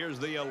mean, here's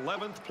the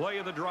 11th play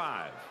of the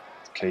drive.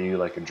 KU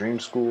like a dream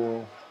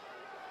school.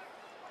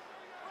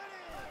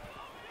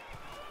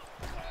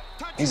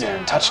 He's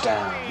in.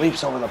 Touchdown.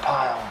 Leaps over the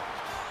pile.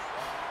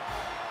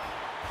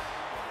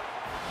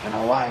 And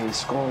Hawaii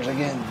scores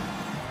again.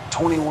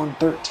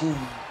 21-13.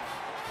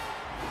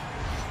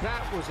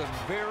 That was a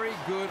very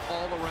good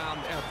all-around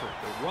effort.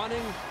 The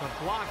running,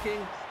 the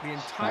blocking, the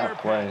entire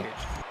play.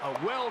 package.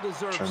 A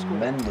well-deserved score.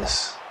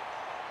 Tremendous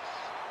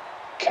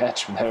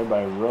catch there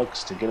by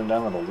Rooks to get him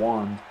down to the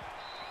 1.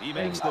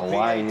 And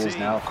Hawaii is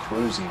now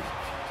cruising.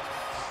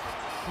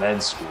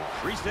 Med school.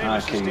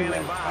 Not KU Med.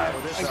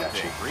 I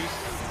got you.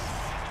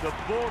 The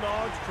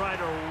Bulldogs try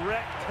to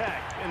wreck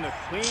Tech in the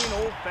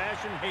clean,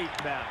 old-fashioned hate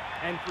battle.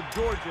 And for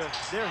Georgia,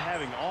 they're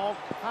having all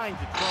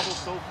kinds of trouble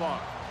so far.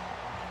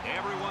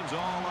 Everyone's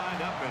all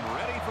lined up and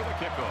ready for the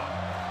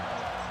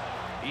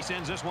kickoff. He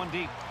sends this one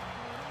deep.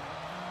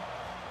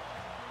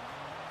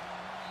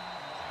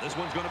 This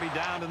one's going to be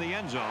down in the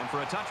end zone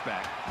for a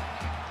touchback.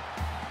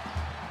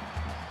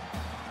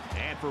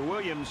 And for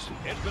Williams,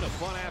 it's been a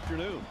fun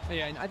afternoon.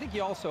 Yeah, and I think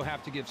you also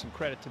have to give some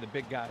credit to the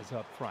big guys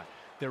up front.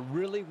 They're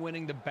really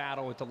winning the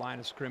battle at the line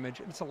of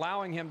scrimmage. It's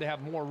allowing him to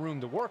have more room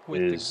to work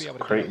with. Is to be able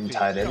to Creighton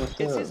tied in with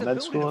the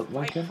med school at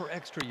Lincoln? For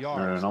extra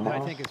yards,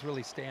 Omaha? I think is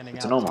really standing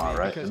it's out. It's in Omaha,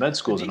 right? The med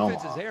school's in Omaha. The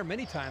defense is there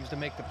many times to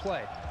make the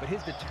play, but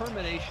his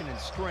determination and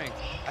strength,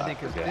 I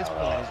think, at this point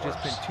has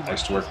just been too much. I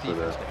used to work for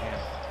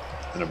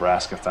the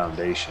Nebraska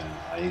Foundation.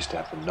 I used to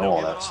have to know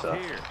all that stuff.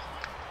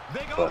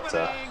 But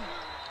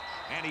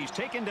and he's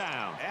taken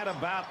down at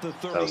about the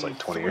 30. That was like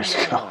 20 years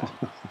ago.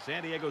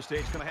 San Diego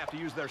State's going to have to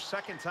use their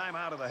second time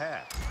out of the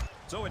half.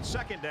 So it's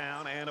second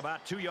down and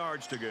about 2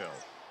 yards to go.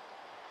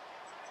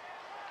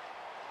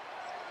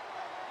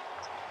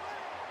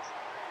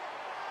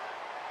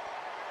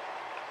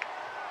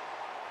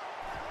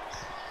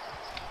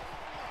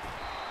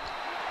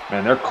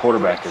 Man, their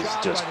quarterback is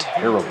just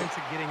terrible.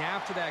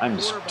 I'm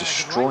just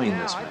destroying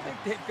this man. I think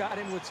they've got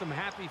him with some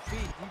happy feet.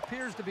 He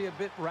appears to be a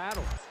bit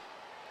rattled.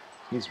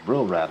 He's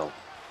real rattled.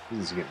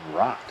 He's getting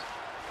rocked.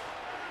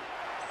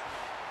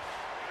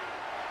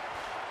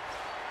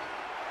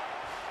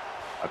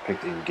 I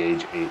picked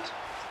engage 8.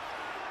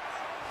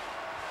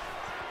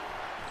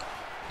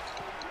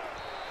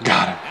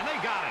 Got him. And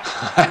they got him.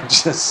 I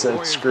just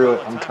said, screw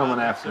it. I'm coming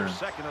after him.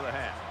 Second of the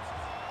half.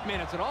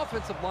 Man, as an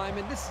offensive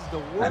lineman, this is the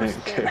worst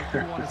thing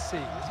you want to see.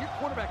 Is your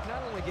quarterback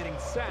not only getting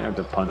sacked,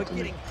 but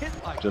getting hit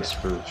like just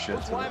that. for the shit.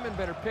 Those linemen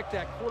better pick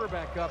that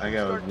quarterback up and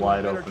start doing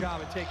a better open.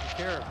 job of taking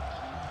care of him.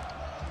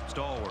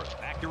 Stallworth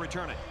back to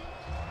return it.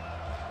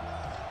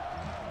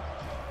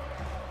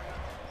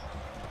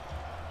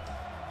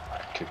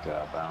 I kicked it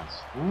out of bounds.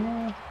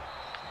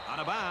 Out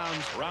of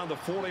bounds around the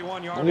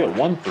 41-yard line. We'll get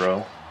one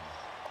throw.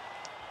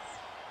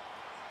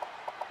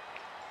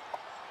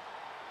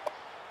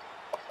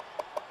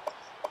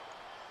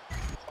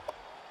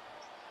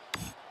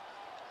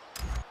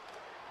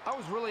 I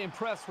was really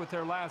impressed with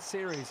their last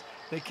series.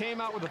 They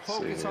came out with a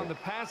focus on the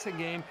passing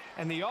game,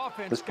 and the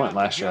offense. This point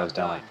last year I was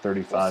down like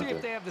 35 we'll see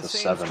if they have the to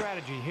same 7.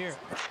 strategy here.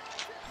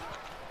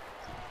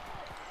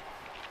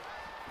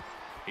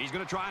 He's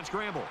going to try and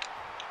scramble.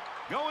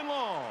 Going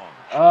long.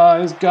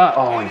 He's got.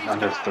 Oh, he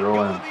underthrew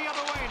him. The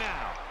other way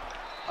now.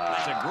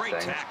 That's a great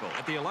tackle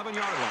at the 11-yard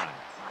line.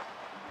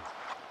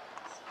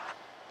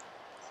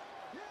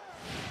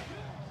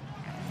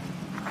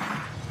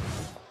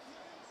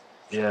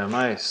 Yeah,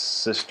 my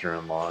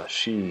sister-in-law,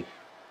 she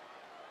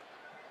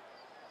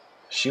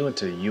went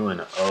to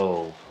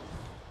UNO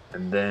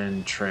and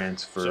then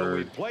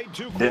transferred. So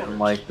didn't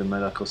like the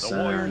medical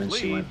center, and then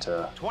she went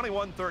to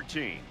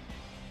 21-13.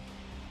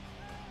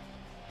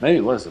 Maybe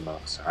it was the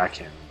medical center. I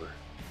can't remember.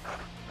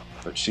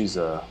 But she's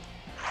a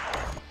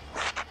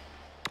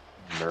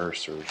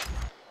nurse or.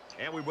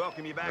 And we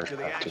welcome you back to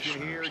the action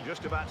here,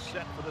 just about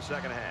set for the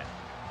second half.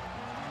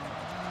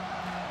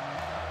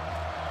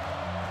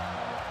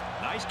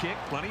 Nice kick,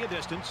 plenty of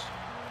distance.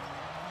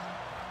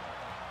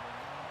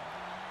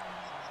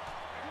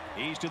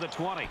 He's to the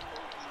 20.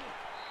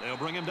 They'll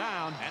bring him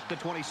down at the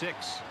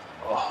 26.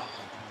 Oh,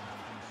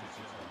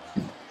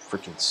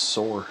 freaking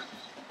sore.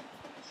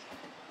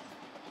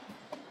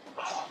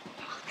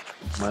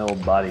 My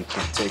old body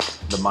can't take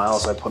the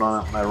miles I put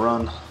on it when I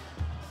run.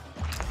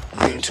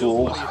 I'm getting too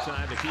old. Plenty of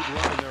time to keep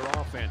running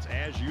their offense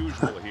as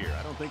usual here.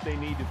 I don't think they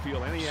need to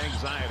feel any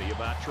anxiety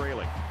about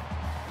trailing.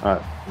 All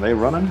right, are they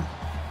running?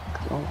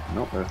 Oh,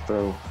 no, they're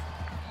throw.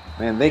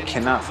 Man, they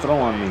cannot throw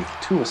on me.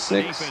 2 of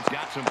 6.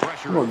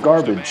 More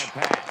garbage.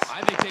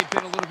 I think they've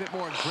been a little bit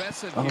more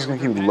aggressive. I'm just going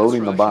to keep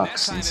loading the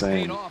box and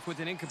saying, all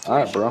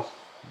right, bro,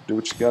 do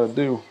what you got to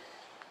do.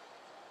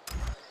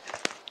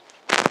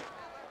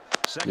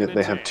 Yet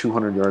they have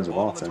 200 yards of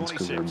offense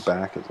because their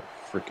back is a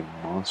freaking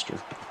monster.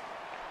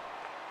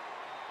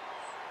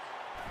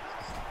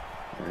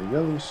 There he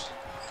goes.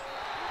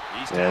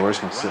 Yeah, we're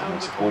just going to sit in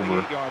this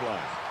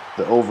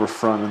the over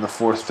front in the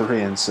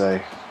 4-3 and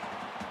say,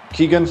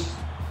 Keegan,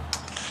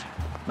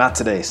 not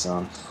today,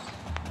 son.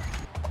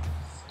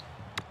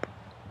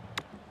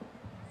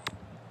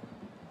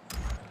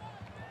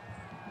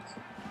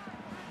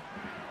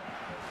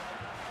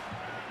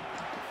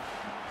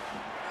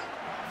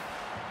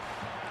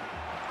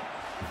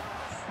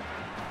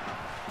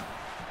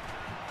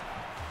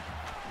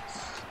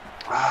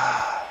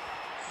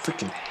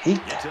 Freaking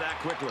hate that.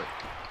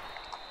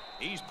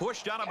 He's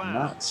pushed out of bounds.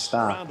 Cannot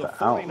stop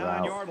the out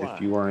route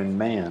if you are in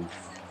man.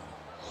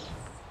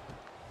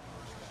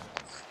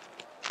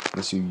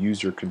 Unless you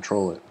use or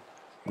control it,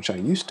 which I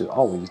used to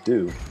always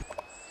do.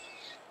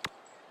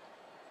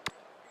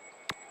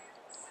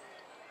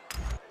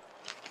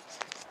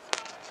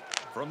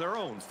 From their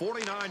own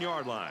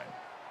 49-yard line.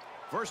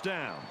 First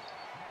down.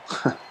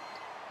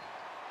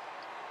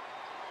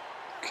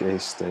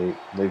 K-State.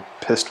 They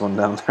pissed one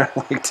down there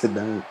like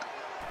tonight.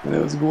 And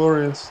it was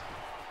glorious.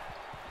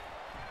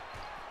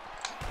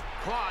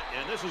 Caught,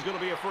 and this is going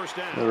to be a first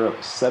down. They were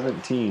up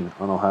 17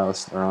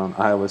 on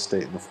Iowa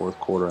State in the fourth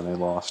quarter, and they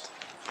lost.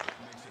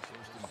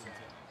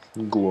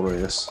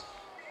 Glorious.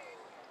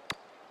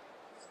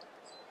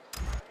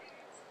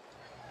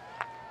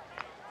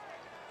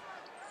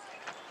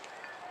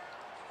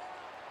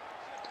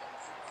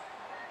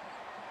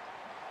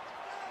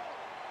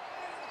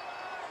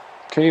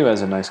 KU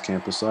has a nice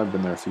campus, so I've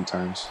been there a few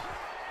times.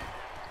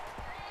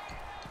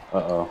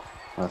 Uh-oh,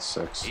 that's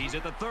 6. He's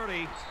at the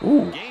 30.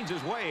 Ooh. Gains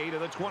his way to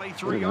the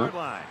 23-yard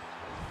line.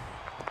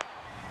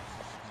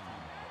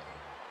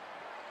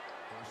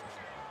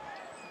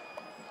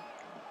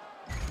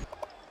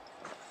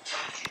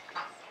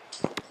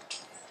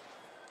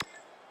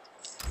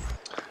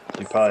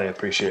 You probably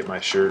appreciate my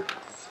shirt.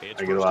 I used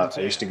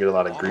to get a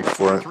lot of grief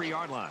for it.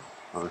 I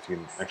don't know if you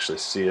can actually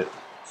see it,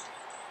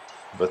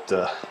 but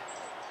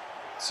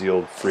it's the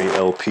old free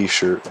LP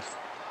shirt.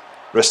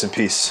 Rest in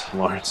peace,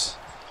 Lawrence.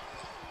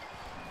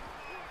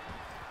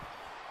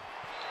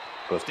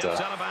 But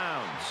steps out of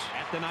bounds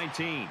at the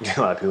 19. A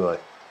lot of people are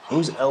like,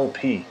 who's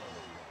LP?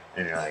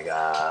 And you're like,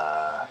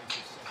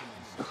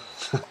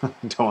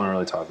 don't want to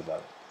really talk about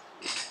it.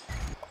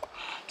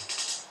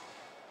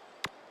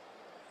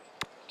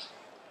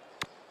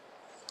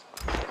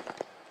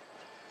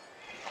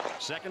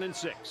 Second and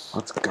 6.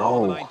 Let's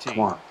go. Come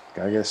on.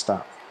 Gotta get a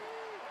stop.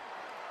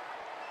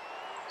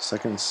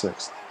 Second and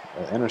 6.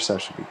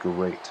 Interception would be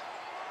great.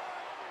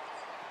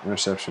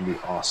 Interception would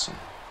be awesome.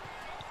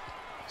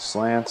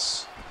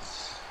 Slants.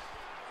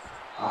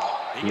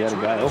 Oh, he had a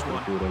guy open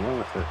if he would have went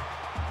with it.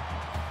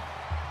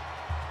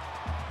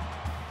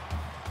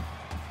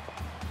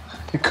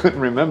 He couldn't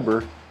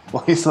remember.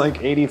 Well, he's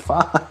like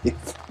 85.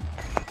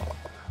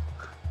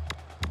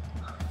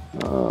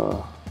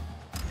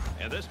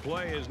 And this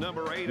play is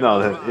number 8. No,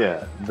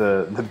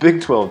 the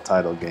Big 12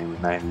 title game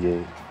in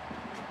 '98.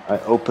 I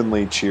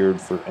openly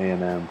cheered for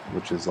A&M,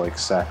 which is like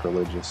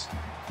sacrilegious.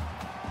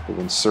 But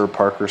when Sir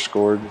Parker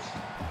scored,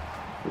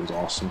 it was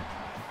awesome.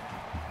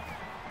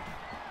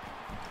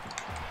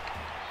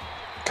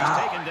 God.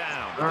 He's taken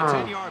down at the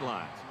 10-yard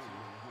line.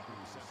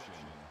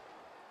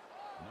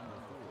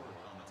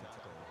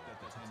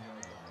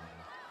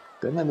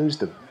 Didn't they lose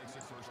the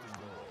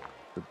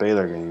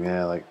Baylor game?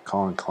 Yeah, like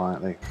Colin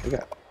Klein. They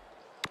got.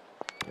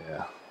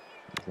 Yeah.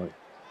 Like,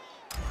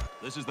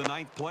 this is the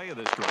 9th play of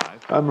this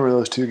drive. I remember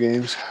those 2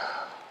 games.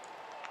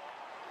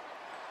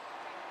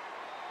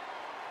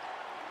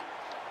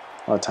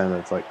 A lot of times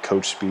it's like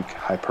coach speak,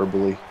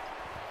 hyperbole.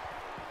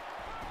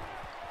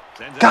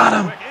 Got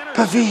him!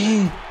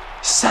 Pavihi!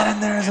 Sat in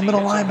there as a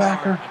middle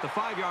linebacker. At the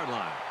 5-yard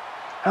line.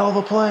 Hell of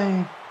a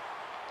play.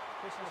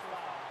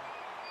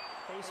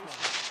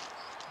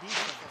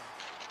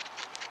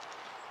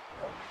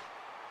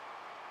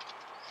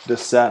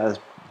 Just sat as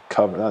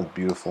cover. That was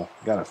beautiful.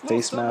 Got a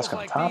face mask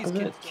on top of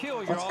it.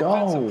 Let's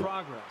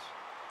go.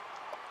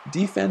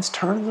 Defense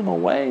turns them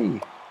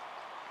away.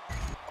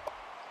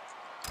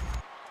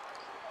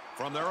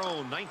 From their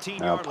own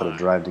 19-yard now put a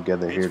drive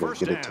together here to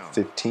get it to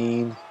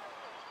 15.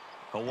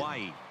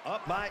 Hawaii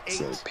up by 8.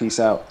 So peace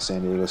out,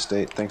 San Diego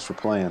State. Thanks for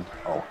playing.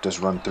 Oh, just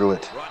run through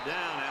it. Brought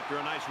down after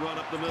a nice run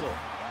up the middle.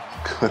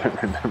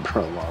 Couldn't remember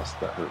a loss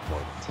that hurt more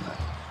than tonight.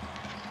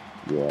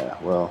 Yeah,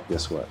 well,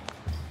 guess what?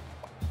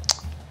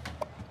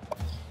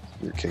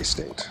 You're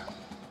K-State.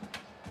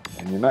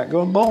 And you're not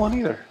going bowling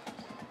either.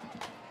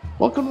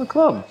 Welcome to the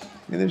club.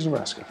 Neither is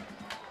Nebraska.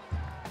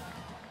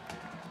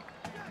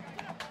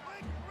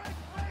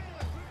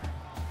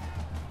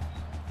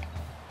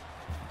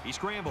 He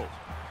scrambled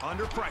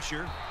under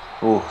pressure.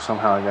 Oh,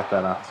 somehow I got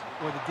that off.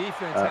 Well, the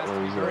defense that has to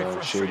be very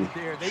frustrated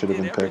there. They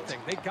did everything.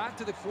 They got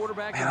to the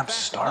quarterback. Man, I'm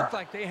starved. It looked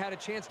like they had a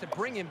chance to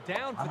bring him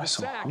down for the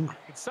sack. And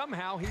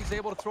somehow he's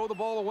able to throw the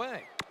ball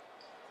away.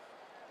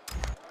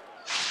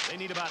 They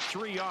need about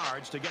 3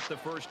 yards to get the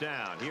first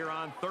down here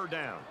on 3rd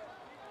down.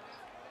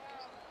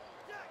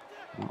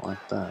 I don't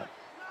like that.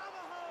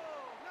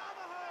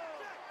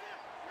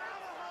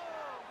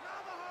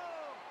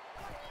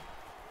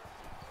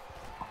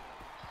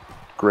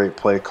 Great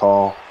play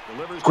call.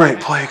 Great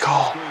play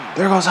call.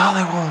 There goes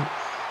Hollywood.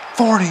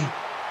 40,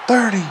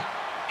 30.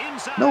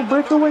 No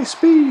breakaway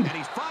speed. And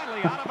he's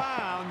finally out of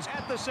bounds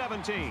at the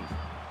 17.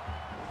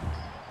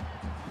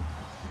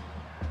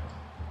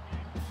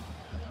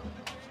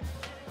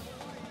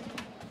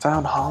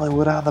 Found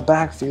Hollywood out of the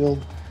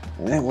backfield,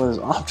 and it was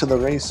off to the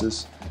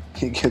races.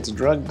 He gets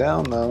drugged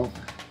down, though,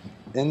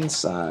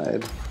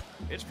 inside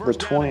the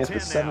 20 at the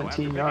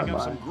 17-yard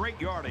line. Some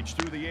great yardage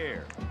through the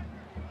air.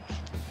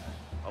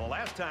 Well, the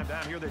last time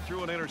down here they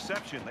threw an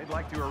interception. They'd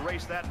like to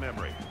erase that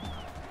memory.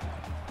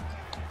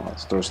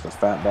 Let's throw to the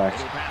fat back.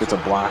 Gets a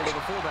block.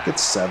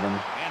 Gets 7.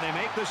 And they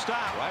make the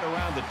stop right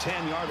around the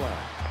 10-yard line.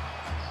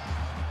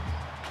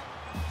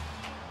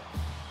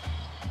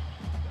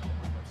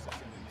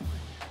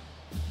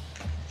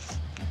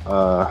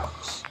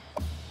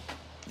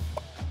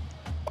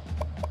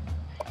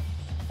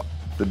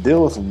 The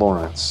deal with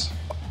Lawrence.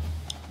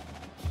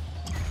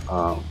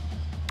 I've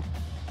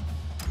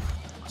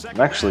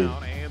actually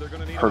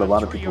heard a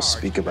lot of people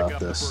speak about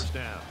this.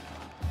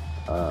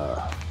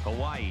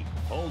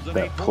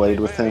 That played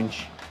with him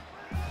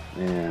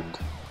and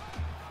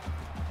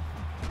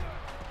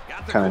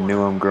kind of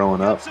knew him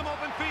growing up.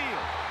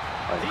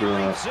 Like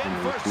growing up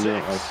in the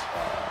field, like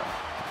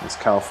his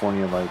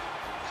California like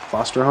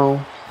foster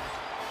home.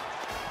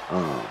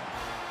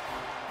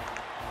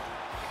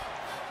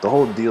 The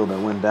whole deal that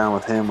went down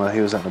with him while he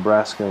was at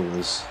Nebraska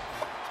was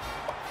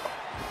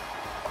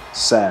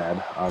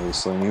sad,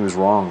 obviously, and he was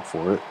wrong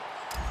for it.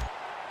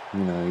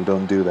 You know, you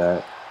don't do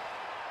that.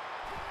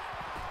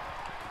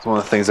 It's one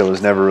of the things that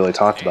was never really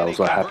talked about was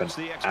what happened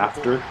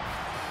after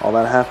all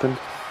that happened.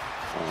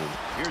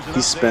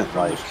 He spent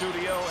like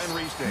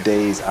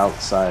days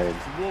outside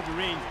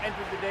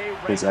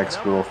his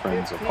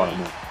ex-girlfriend's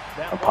apartment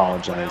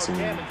apologizing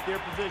and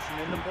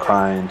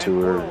crying to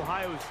her.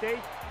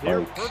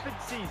 Like,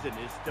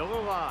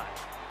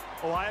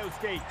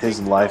 his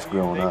life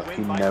growing up,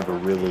 he never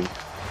really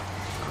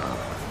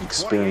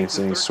experienced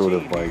any sort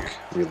of like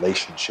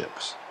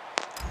relationships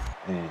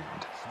and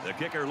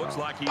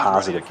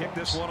positive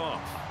ones.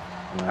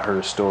 And I heard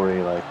a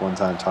story like one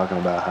time talking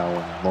about how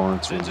when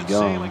Lawrence was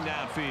young,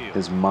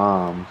 his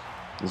mom,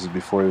 this is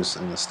before he was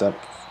in the step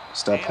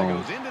home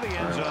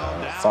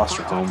or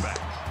foster home,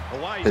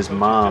 his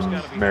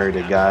mom married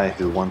a guy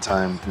who one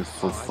time,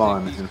 for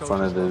fun, in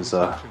front of his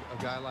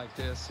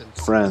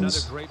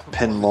friends,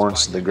 pinned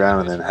Lawrence to the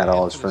ground and then had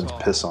all his friends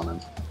piss on him.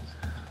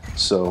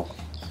 So,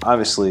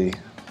 obviously,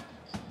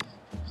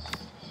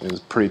 it was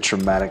a pretty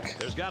traumatic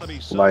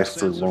life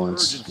for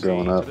Lawrence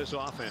growing up. But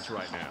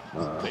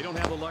I'll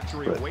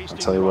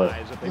tell you what,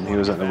 when he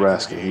was at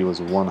Nebraska, he was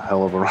one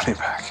hell of a running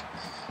back.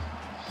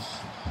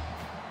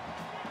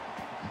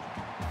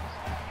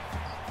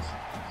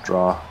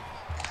 Draw.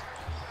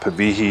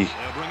 Pavihi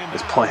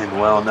is playing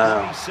well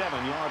now.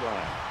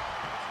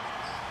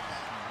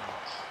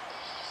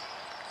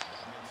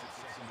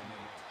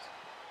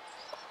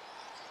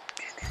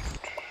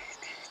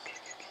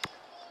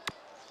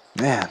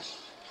 Man,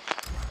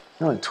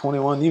 you're only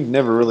 21. You've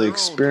never really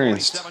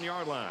experienced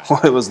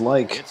what it was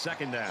like.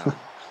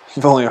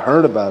 You've only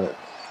heard about it.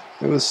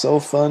 It was so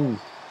fun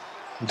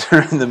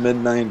during the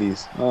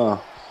mid-90s.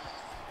 Oh,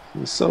 it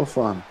was so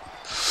fun.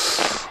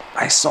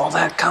 I saw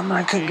that coming.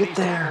 I couldn't get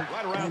there.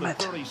 Damn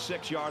it.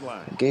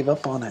 I gave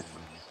up on it.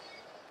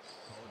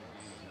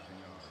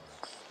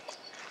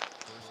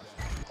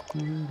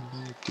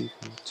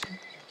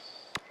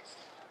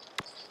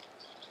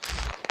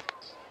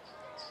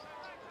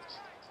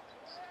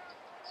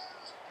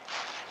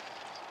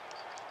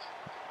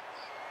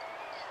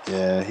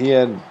 Yeah, he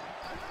had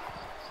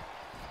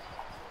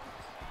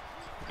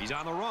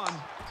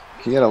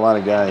a lot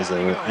of guys that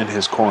were in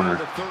his corner.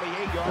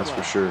 That's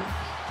for sure.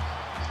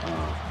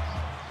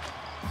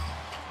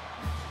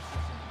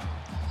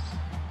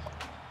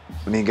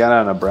 When he got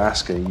out of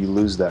Nebraska, you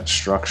lose that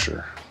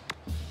structure,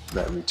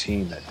 that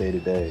routine, that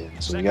day-to-day.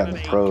 And so when he got in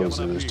the pros,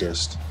 it was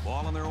just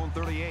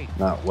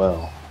not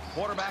well.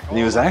 And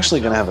he was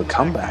actually going to have a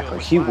comeback.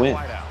 Like, he went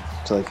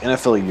to like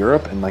NFL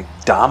Europe and like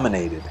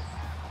dominated.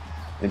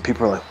 And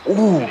people are like,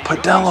 "Ooh,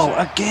 Padello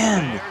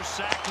again!"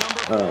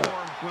 He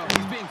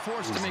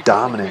was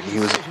dominant. He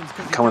was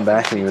coming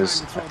back, and he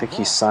was. I think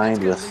he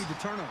signed with.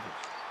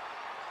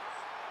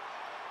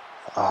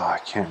 Oh, I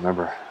can't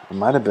remember. It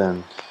might have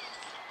been.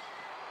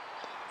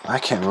 I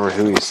can't remember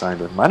who he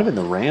signed with. It might have been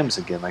the Rams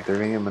again. Like they're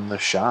giving him the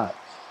shot,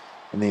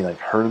 and then he like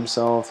hurt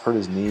himself, hurt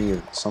his knee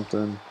or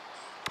something,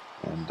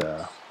 and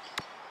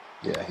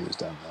yeah, he was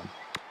done then.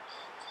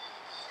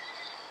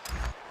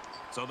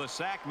 So the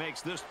sack makes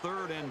this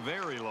 3rd and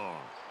very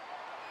long.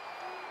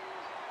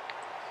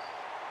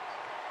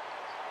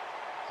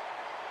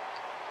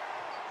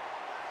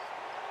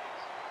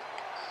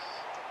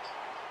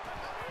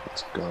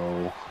 Let's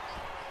go.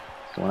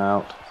 Going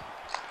out.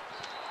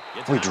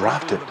 Oh, he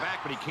dropped it.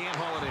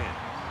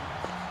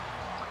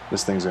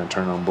 This thing's going to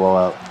turn on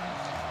blowout.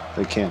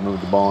 They can't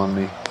move the ball on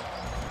me.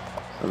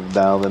 I've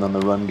dialed in on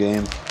the run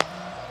game.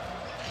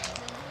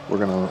 We're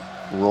going to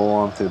roll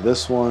on through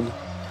this one.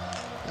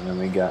 And then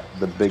we got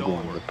the big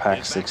one, the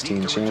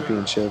Pac-16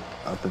 championship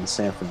up in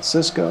San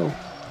Francisco.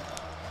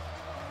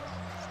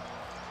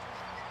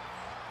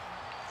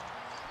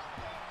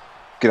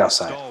 Get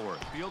outside.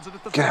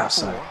 Get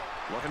outside.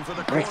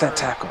 Break that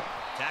tackle.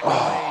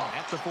 Oh.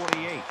 At the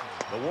 48.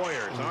 The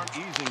Warriors aren't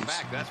easing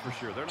back, that's for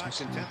sure. They're not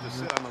content to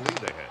sit on the lead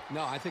they had.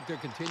 No, I think they're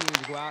continuing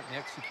to go out and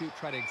execute,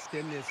 try to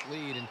extend this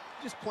lead, and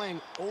just playing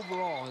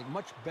overall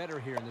much better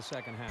here in the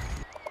second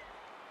half.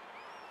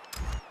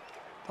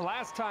 The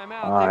last time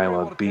out,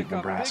 Iowa beat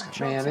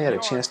Nebraska. Man, they had a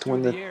chance to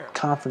win the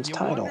conference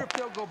title.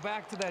 Go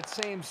back to that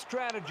same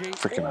strategy,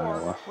 freaking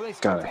Iowa.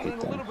 Gotta hate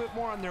them.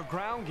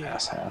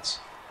 Asshats.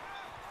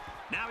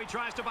 Now he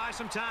tries to buy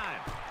some time.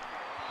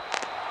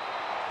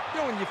 You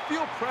know, when you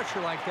feel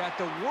pressure like that,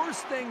 the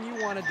worst thing you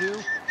want to do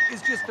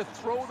is just to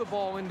throw the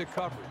ball into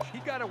coverage. He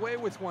got away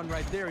with one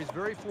right there. He's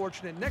very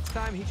fortunate. Next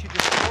time, he should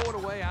just throw it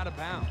away out of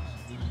bounds.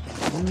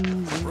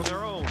 From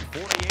their own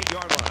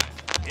 48-yard line,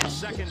 it's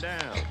second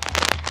down.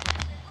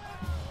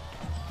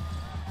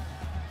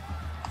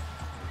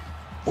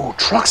 Oh,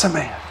 trucks a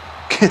man.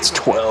 Gets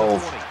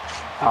 12.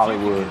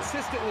 Hollywood. If you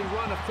consistently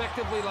run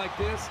effectively like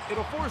this,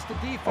 it'll force the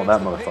defense that to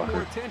pay more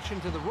motherfucker.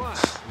 attention to the run,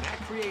 and that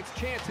creates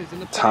chances in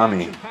the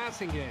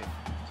passing game.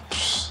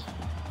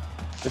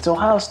 It's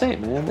Ohio State,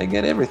 man. They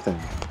get everything.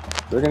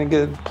 They're gonna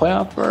get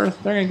playoff berth.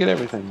 They're gonna get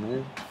everything,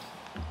 man.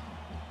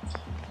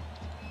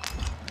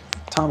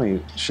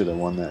 Tommy should have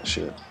won that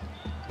shit.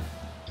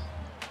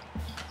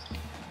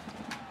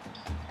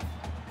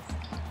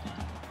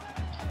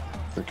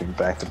 Freaking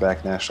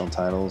back-to-back national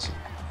titles.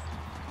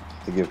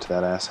 They give it to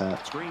that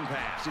asshat. Screen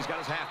pass. He's got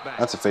his halfback.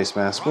 That's a face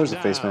mask. Where's the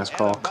face mask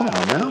call? Come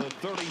on now.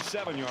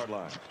 37-yard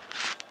line.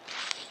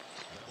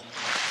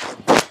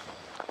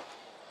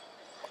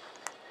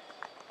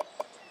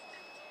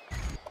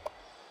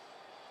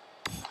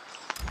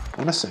 I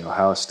want to say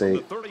Ohio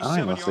State. I don't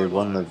even know if they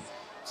won the.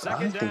 I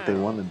don't think they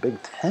won the Big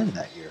Ten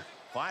that year.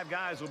 5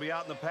 guys will be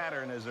out in the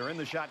pattern as they're in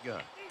the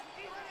shotgun.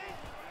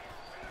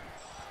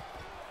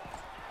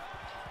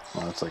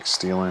 Oh, it's like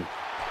stealing.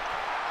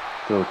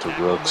 Throw it to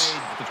Rooks.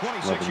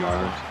 11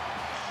 yards.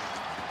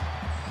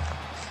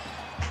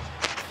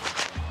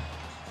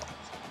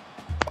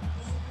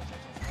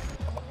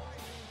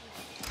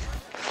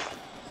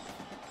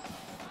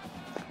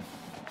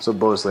 So,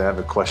 Bosley, I have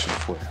a question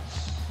for you.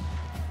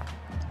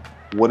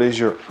 What is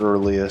your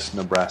earliest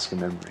Nebraska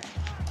memory?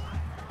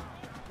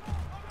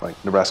 Like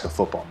Nebraska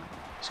football memory,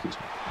 excuse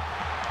me.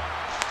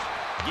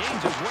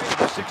 The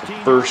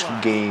first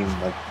game,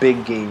 like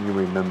big game you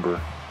remember.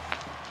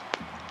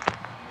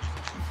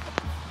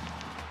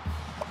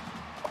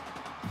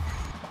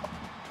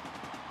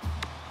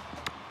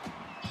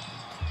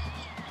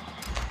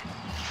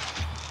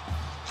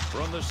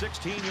 From the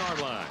 16-yard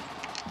line.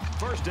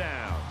 First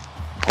down.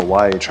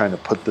 Hawaii trying to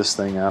put this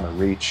thing out of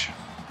reach.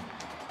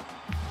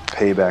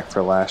 Payback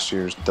for last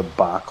year's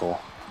debacle.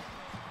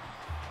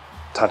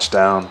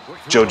 Touchdown.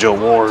 JoJo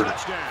Ward.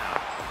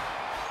 Touchdown.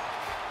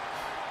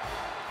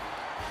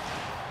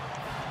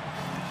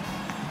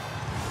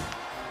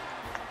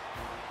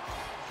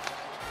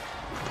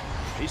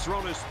 He's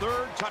thrown his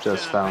third touchdown.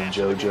 Just found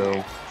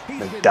JoJo.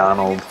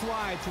 McDonald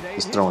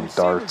is throwing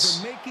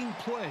darts. Making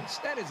plays.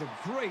 That is a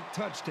great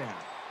touchdown.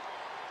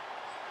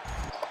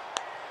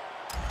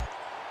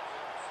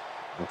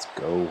 Let's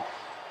go.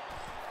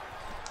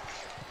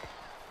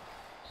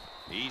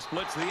 He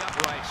splits the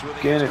uprights with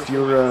Again, if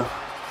you're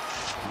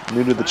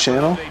new to the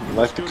channel, you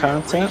like the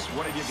content,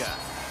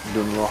 I'm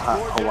doing a little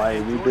Hawaii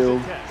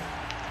rebuild.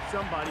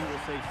 Somebody will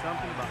say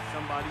something about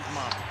somebody's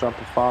mom. Drop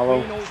a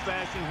follow. Plain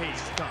old-fashioned hate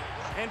stuff.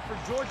 And for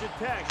Georgia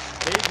Tech,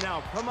 they've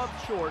now come up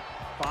short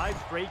 5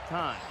 straight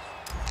times.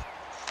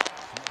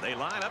 They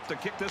line up to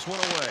kick this one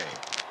away.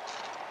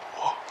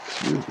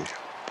 Excuse me.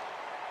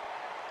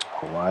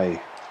 Hawaii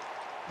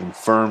in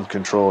firm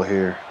control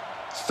here.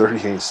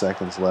 38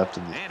 seconds left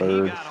in the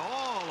third.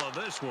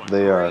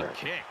 They are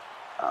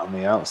on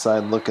the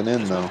outside looking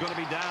in, though.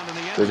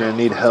 They're going to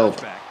need help.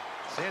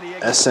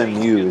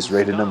 SMU is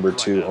rated number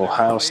 2.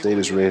 Ohio State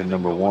is rated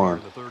number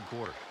 1.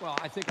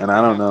 And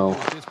I don't know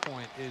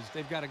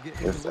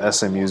if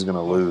SMU is going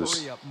to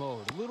lose.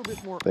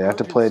 They have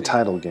to play a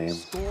title game.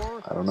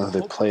 I don't know who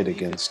they played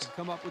against.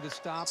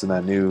 It's in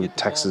that new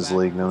Texas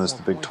league known as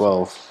the Big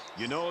 12.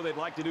 You know they'd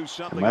like to do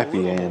something it might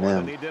be A&M.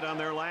 than they did on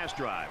their last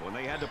drive when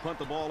they had to punt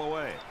the ball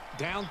away.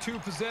 Down 2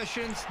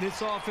 possessions,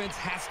 this offense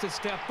has to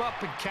step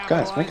up and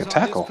capitalize. Guys, make a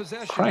tackle.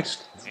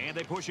 Christ. And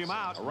they push him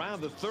out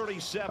around the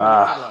 37-yard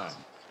line.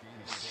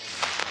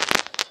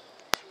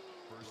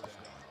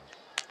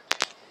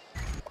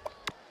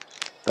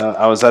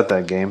 I was at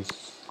that game.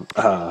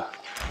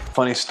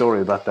 Funny story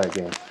about that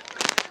game.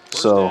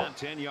 So,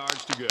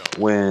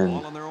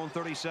 when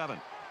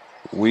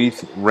we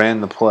ran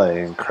the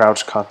play and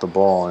Crouch caught the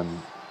ball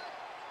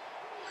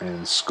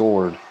and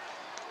scored,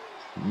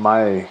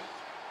 my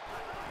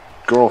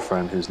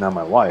girlfriend, who's now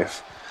my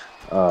wife,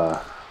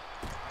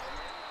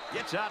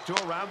 gets out to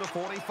around the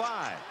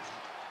 45.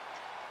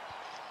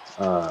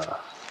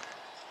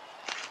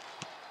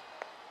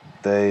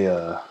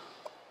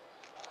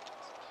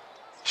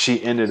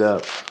 she ended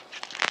up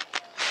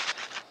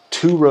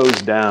 2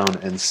 rows down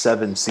and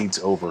 7 seats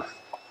over.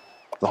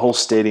 The whole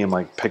stadium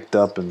like picked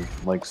up and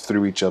like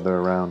threw each other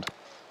around.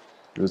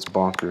 It was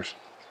bonkers.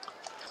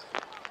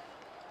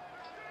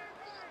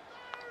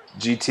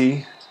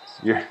 GT,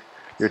 your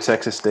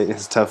Texas State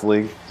is a tough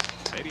league.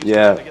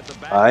 Yeah,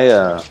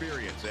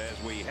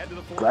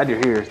 glad you're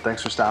here.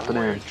 Thanks for stopping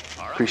in.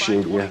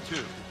 Appreciate you.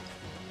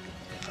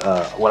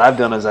 What I've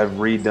done is I've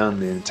redone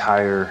the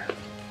entire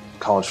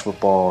college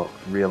football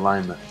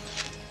realignment,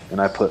 and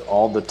I put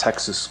all the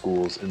Texas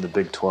schools in the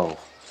Big 12,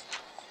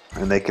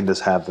 and they can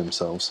just have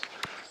themselves.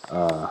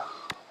 But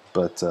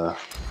it's got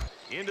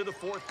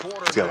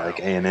like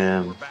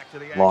A&M,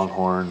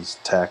 Longhorns,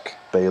 Tech,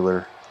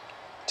 Baylor,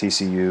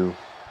 TCU,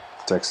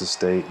 Texas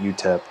State,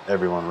 UTEP,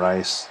 everyone,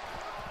 Rice.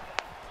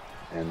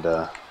 And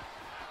I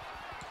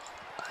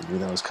knew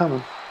that was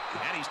coming.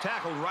 And he's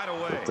tackled right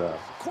away. But,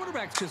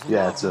 Quarterbacks just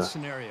yeah, love it's this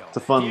scenario. a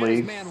fun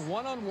league. Man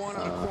one-on-one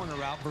on a corner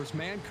route versus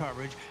man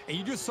coverage, and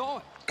you just saw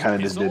it. Kind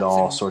of just did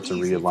all sorts of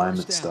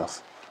realignment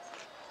stuff.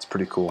 It's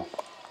pretty cool.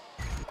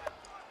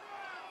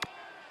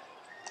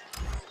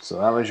 So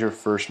that was your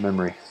first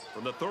memory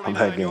of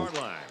that game.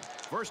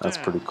 That's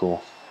pretty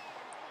cool.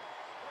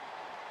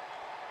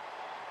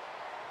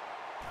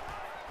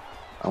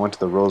 I went to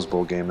the Rose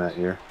Bowl game that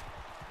year.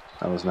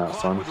 That was not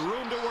fun.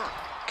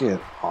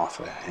 Get off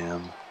of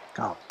him.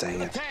 God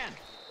dang it.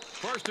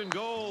 First and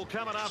goal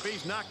coming up.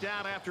 He's knocked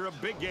out after a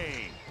big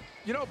game.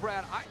 You know,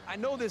 Brad, I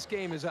know this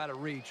game is out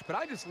of reach, but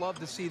I just love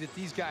to see that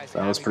these guys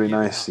That was pretty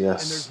nice,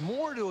 yes. And there's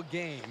more to a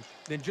game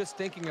than just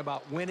thinking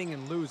about winning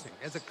and losing.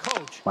 As a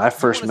coach, my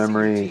first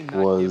memory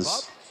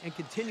was and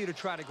continue to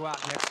try to go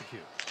out and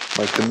execute.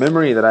 Like the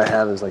memory that I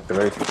have is like the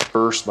very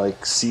first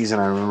like season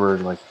I remember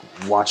like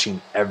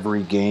watching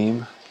every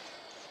game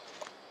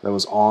that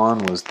was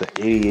on was the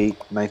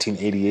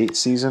 1988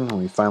 season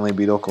when we finally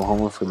beat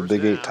Oklahoma for the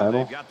Big 8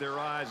 title. Got their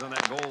eyes on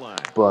that goal line.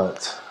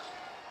 But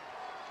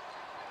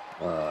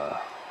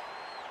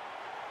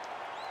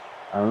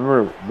I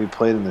remember we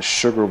played in the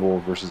Sugar Bowl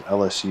versus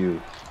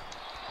LSU,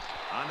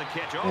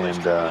 and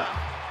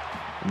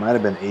it might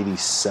have been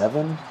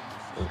 87.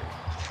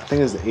 I think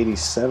it was the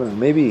 87,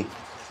 maybe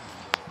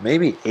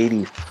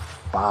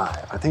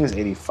 85. I think it was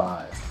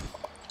 85.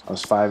 I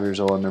was 5 years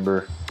old. I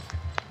remember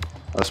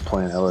us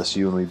playing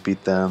LSU and we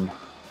beat them.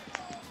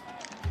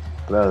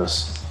 But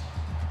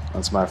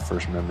that's my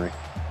first memory.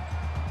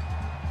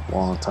 A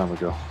long time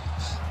ago.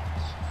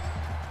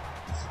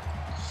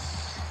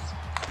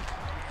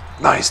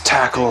 Nice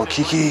tackle,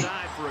 Kiki.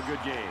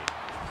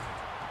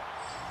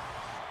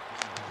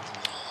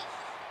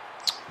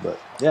 But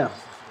yeah,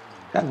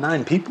 got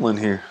 9 people in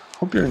here.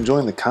 Hope you're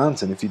enjoying the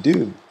content. If you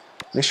do,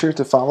 make sure to hit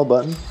the follow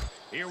button.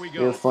 We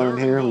have fun in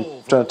here.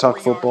 We try to talk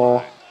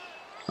football.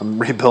 I'm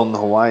rebuilding the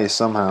Hawaii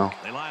somehow.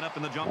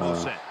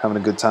 Having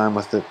a good time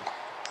with it.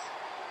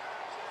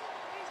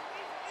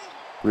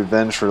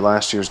 Revenge for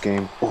last year's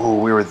game. Oh,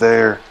 we were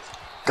there.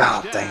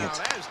 God dang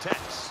it.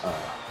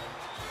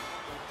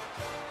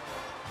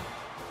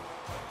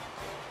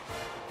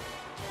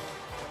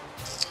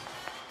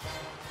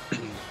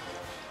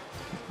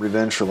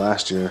 Revenge for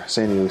last year.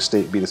 San Diego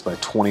State beat us by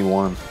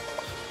 21.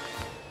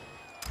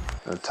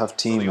 They're a tough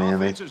team, man.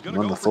 They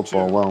run the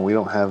football well. We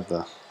don't have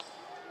the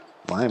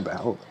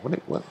linebacker.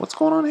 What's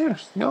going on here?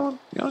 Y'all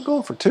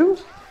going for 2?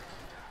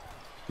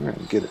 We're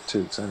going to get it,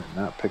 too, because I did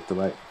not pick the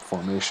right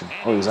formation.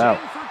 Oh, he's out.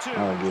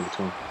 I'll give it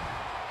to him.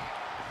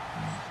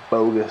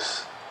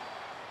 Bogus.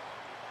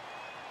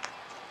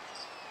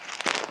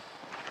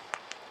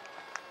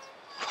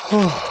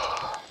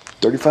 Oh,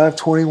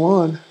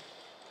 35-21.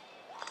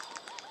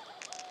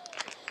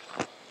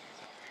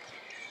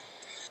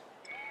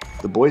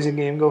 The Boise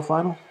game go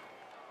final?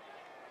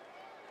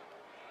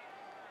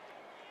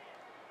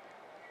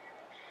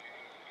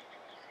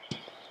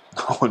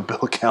 Oh, when Bill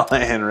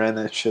Callahan ran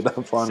that shit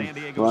up on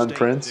Ron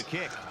Prince.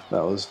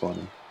 That was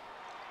funny.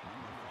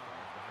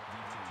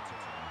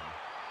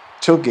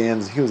 Joe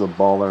Gans, he was a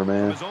baller,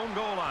 man.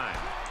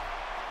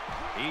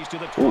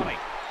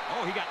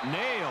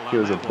 He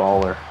was a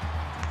baller.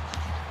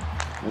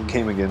 That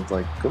game against,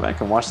 like, go back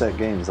and watch that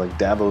game. It's like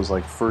Dabo's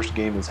like first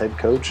game as head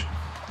coach.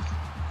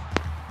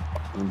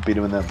 And beat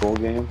him in that bowl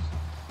game.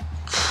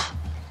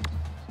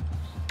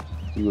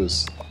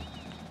 The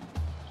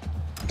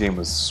game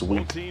was sweet.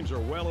 Both teams are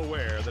well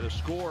aware that a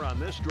score on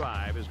this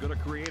drive is going to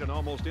create an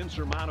almost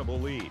insurmountable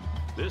lead.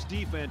 This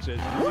defense has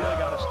really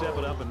got to step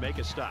it up and make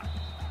a stop.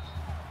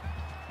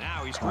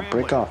 Now he's scrambling.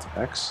 Break off,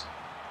 X.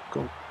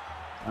 Go.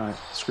 All right,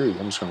 screw you.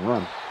 I'm just going to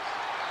run.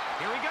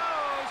 Here he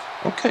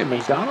goes. Okay,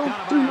 McDonald.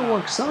 Do your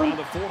work, son.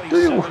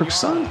 Do your work,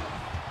 son.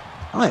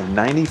 I have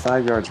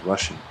 95 yards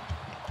rushing.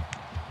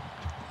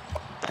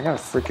 I got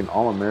a freaking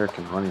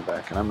All-American running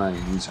back, and I'm not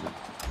even using him.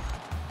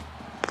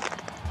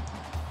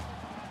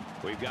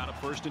 We've got a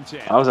 1st and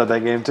 10. I was at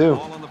that game, too.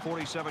 Ball on the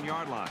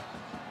 47-yard line.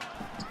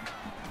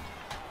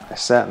 I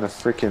sat in the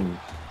freaking,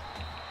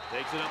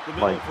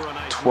 like,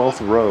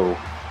 12th row,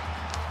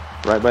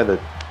 right by the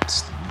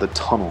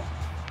tunnel.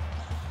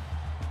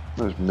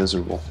 It was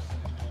miserable.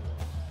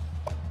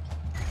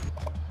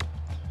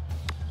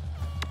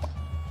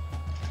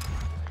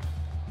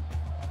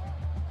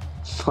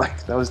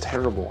 Like, that was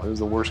terrible. It was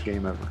the worst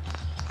game ever.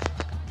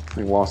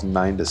 We lost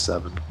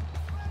 9-7.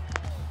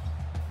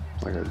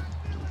 Like a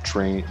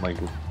train, like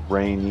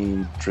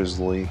rainy,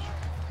 drizzly.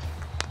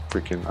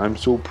 Freaking, I'm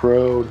so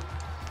proud.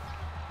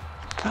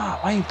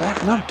 God, why are you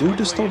backing up, dude?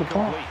 Just throw the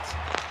ball.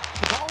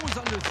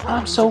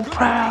 I'm so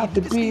proud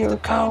to be your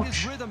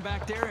coach.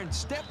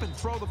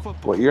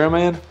 What year am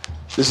I in?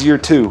 This is year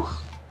 2.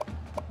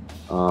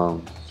 I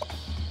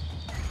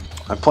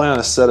play on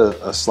a set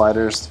of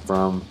sliders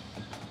from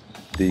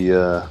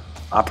the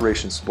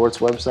Operation Sports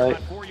website.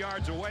 4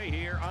 yards away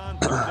here on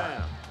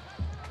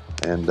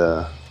and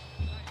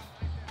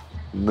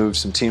moved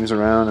some teams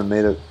around and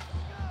made it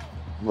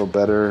a little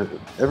better.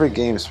 Every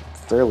game's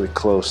fairly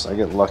close. I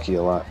get lucky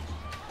a lot.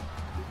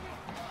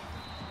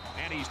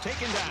 And he's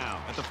taken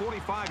down at the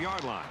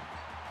 45-yard line.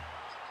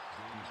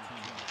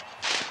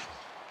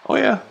 Oh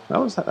yeah,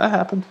 that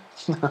happened.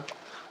 I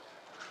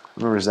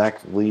remember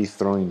Zach Lee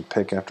throwing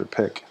pick after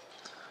pick.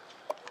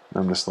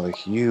 And I'm just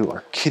like, you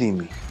are kidding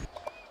me.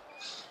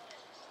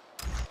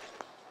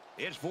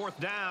 It's 4th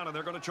down, and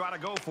they're going to try to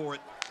go for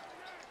it.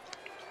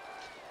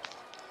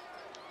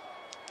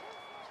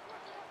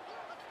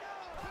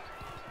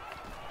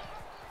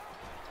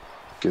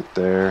 Get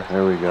there.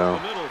 There we go.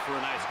 The middle for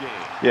a nice game.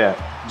 Yeah,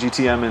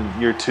 GTM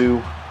in year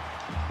 2.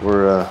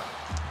 We're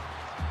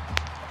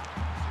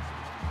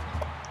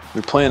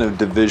playing a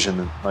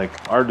division.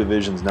 Like, our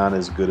division's not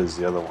as good as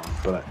the other one.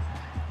 But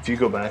if you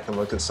go back and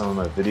look at some of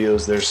my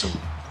videos, there's some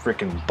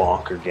freaking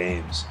bonker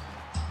games.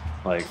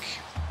 Like,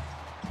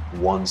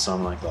 won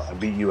some, like I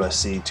beat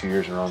USC 2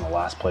 years in a row on the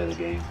last play of the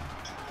game.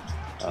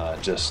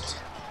 Just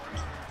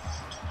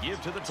give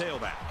to the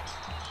tailback.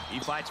 He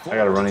fights. I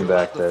got a running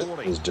back that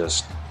is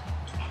just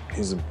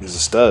he's a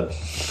stud.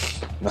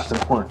 Nothing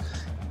more.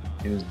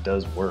 He just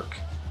does work.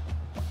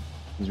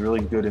 He's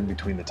really good in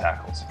between the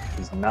tackles.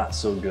 He's not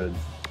so good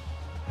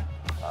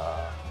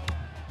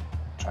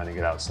trying to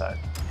get outside.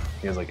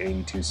 He has like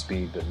 82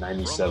 speed, but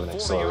 97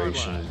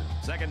 acceleration.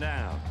 2nd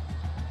down.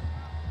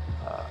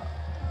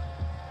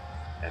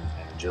 And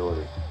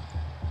agility.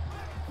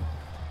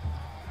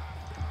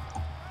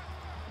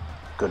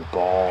 Good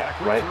ball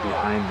right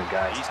behind the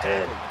guy's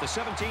head.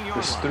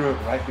 Just threw it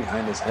right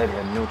behind his head. He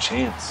had no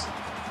chance.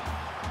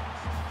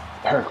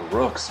 Eric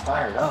Rooks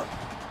fired up.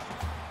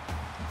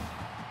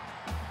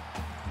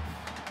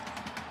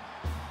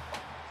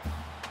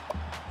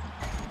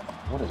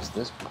 What is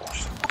this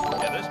bullshit?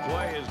 And this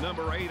play is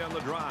number 8 on the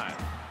drive.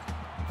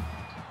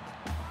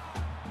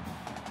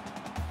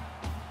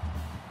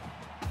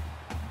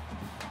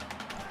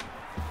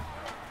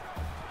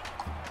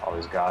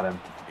 Always got him.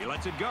 He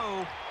lets it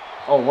go.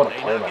 Oh, what a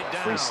play by a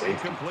free safety.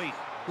 Incomplete.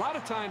 A lot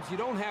of times you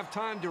don't have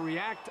time to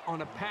react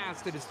on a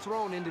pass that is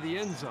thrown into the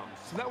end zone.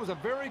 So that was a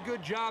very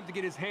good job to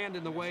get his hand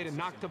in the way to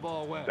knock the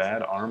ball away.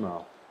 Bad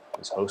Armo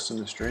is hosting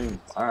the stream.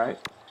 All right.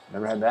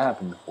 Never had that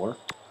happen before.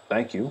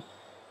 Thank you.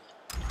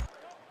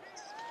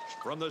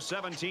 From the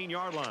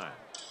 17-yard line.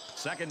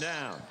 2nd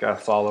down. Got a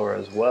follower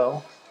as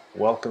well.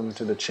 Welcome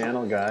to the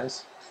channel,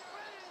 guys.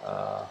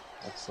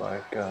 Looks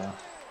like... oh,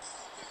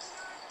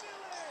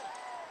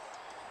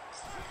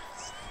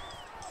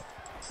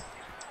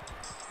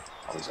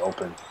 he's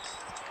open.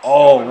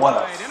 Oh,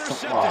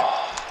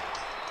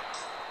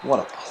 what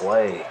a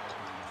play.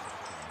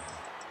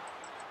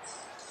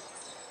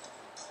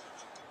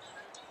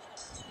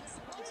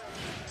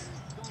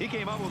 He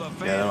came up with a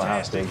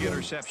fantastic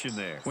interception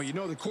there. Well, you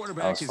know the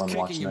quarterback is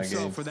kicking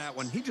himself for that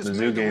one. He just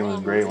Mizzou game was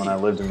great when I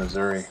lived in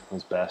Missouri.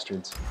 Those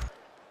bastards.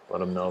 Let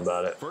them know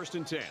about it. 1st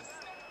and 10.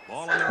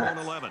 Ball on their own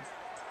 11.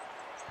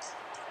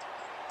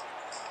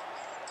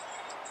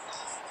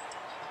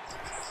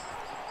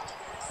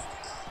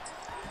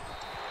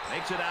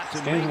 Makes it out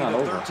to maybe the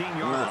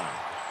 13-yard line.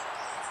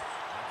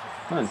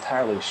 I'm not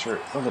entirely sure.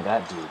 Look at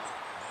that dude.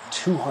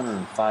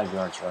 205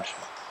 yards rushing.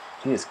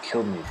 He has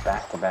killed me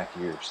back-to-back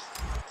years.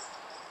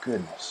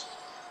 Goodness.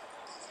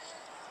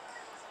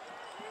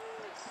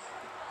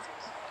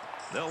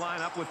 They'll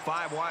line up with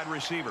 5 wide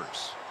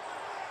receivers.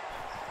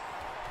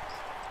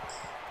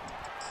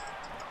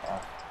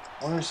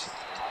 Where's he?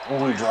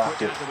 Oh, he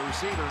dropped it. To the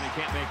receiver and he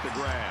can't make the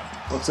grab.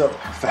 What's up,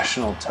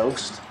 Professional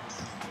Toast?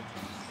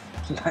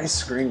 Nice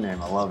screen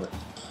name. I love it.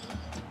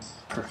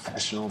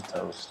 Professional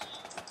Toast.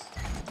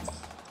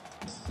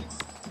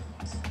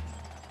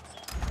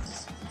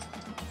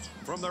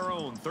 From their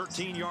own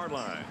 13-yard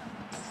line.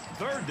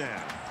 3rd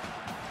down.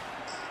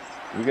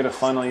 We get a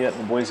final yet in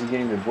the Boise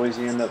game? Did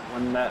Boise end up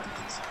winning that?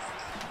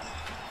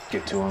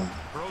 Get to him.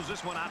 Throws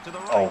this one out to the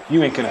right. Oh,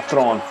 you ain't gonna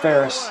throw on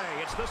Ferris.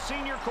 It's the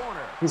senior corner.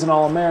 He's an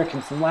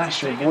All-American from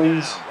last year,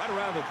 boys. Right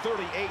around the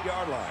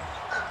 38-yard line.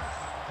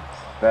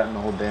 That and the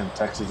whole damn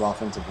Texas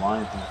offensive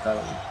line.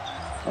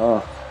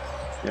 Oh,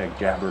 yeah,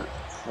 Gabbert.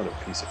 What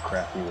a piece of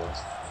crap he was.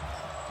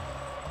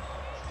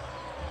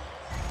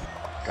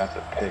 Got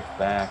the pick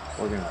back.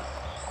 We're gonna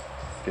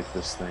get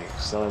this thing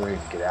accelerated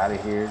and get out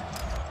of here.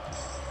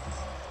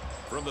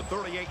 From the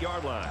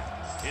 38-yard line.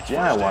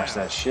 Yeah, I watched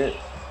that shit.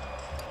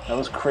 That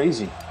was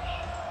crazy.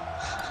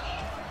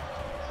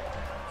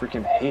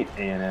 Freaking hate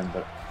A&M,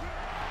 but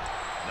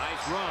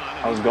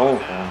I was going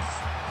for him.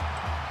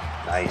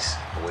 Nice,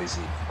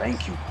 Boise.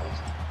 Thank you,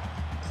 Boise.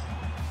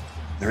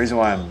 The reason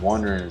why I'm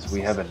wondering is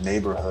we have a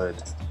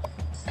neighborhood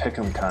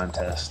pick'em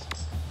contest,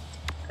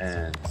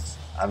 and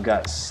I've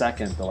got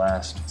second the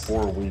last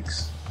 4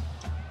 weeks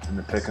in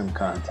the pick'em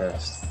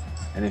contest.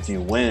 And if you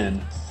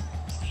win,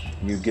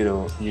 we have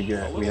a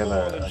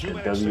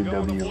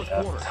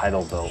WWF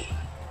title belt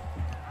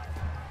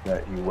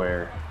that you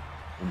wear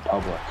in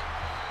public.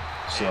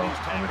 So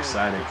I'm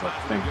excited because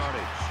I think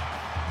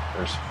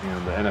there's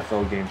the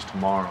NFL games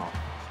tomorrow,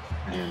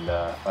 and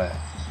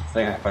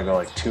if I go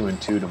like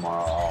 2-2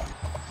 tomorrow,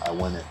 I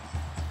win it.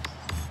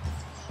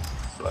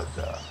 But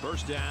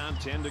first down,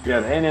 10 to go. Yeah,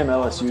 the A&M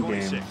LSU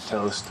game,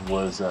 Toast,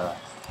 was that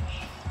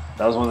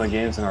was one of the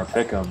games in our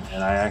pick'em,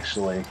 and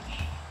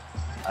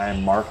I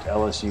marked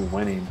LSU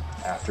winning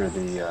after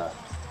the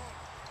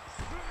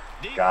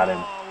got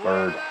him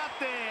bird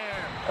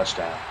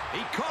touchdown.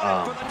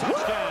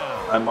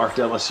 I marked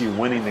LSU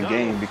winning the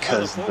game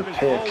because of the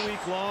pick,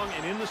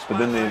 but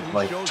then they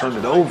turned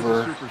it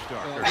over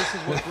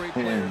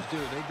and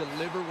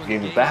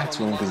gave it back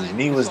to him because his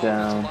knee was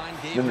down.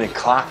 Then they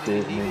clocked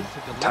it and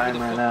the time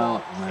ran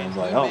out, and I was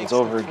like, oh, it's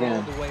over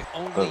again.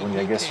 But when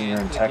you're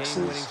in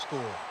Texas,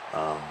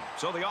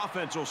 so the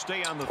offense will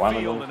stay on the why am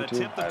I field going and for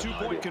two? attempt the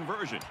two-point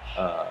conversion.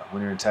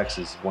 When you're in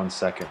Texas, 1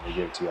 second they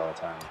give it to you all the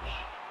time.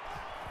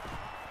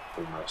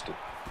 Boom roasted.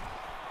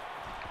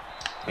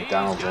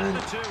 McDonald's in.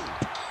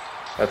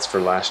 That's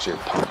for last year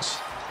punts.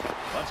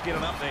 Let's get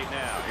an update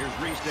now. Here's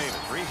Reese Davis.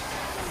 Reese.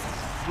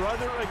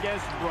 Brother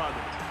against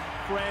brother.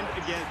 Friend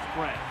against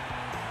friend.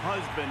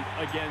 Husband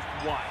against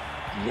wife.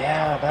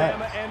 Yeah, that.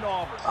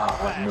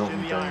 That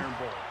Milton thing.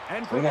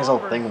 What do you guys all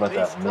think about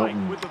that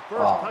Milton?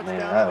 Oh man,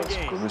 that was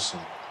gruesome.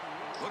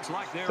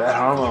 That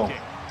Harmo,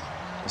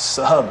 the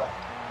sub.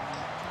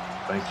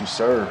 Thank you,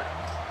 sir.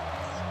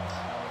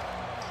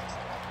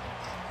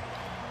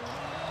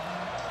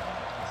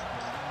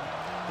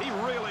 He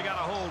really got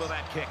a hold of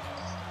that kick.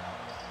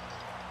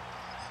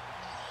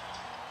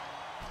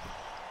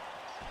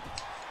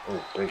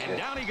 Oh, big hit. And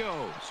down he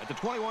goes at the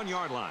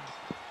 21-yard line.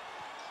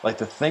 Like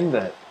the thing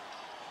that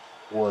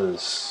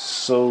was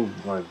so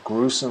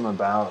gruesome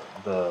about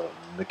the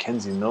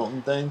Mackenzie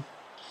Milton thing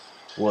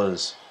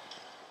was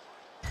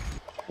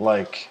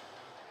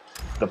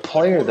the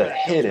player that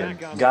hit him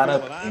got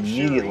up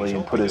immediately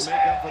and put his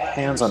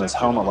hands on his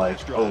helmet like,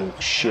 oh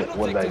shit,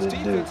 what did I just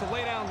do?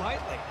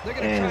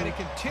 And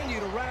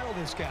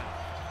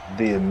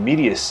the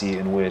immediacy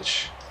in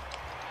which,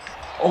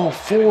 oh,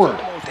 Ford,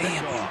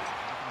 damn it.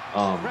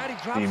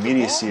 The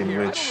immediacy in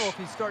which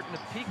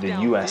the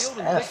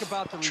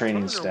USF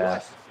training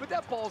staff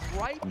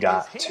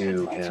got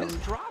to him,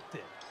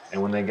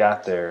 and when they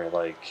got there,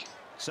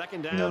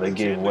 they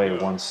gave away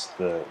once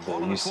the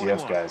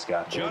UCF guys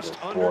got there.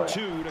 But boy,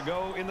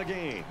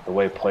 the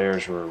way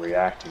players were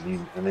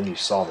reacting, and then you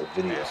saw the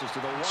video.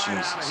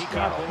 Jesus,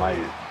 God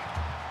Almighty,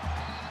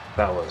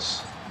 that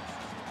was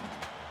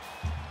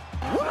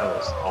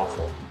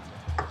awful.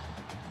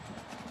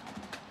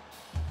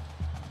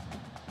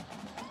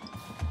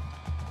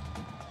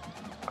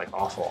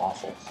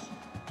 Awful.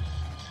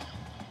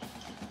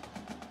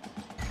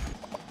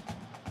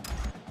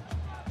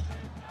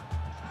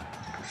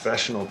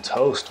 Professional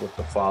Toast with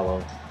the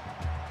follow.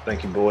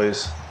 Thank you,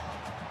 boys.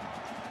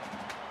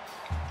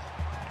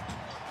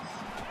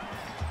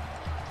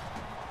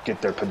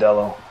 Get there,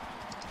 Padello.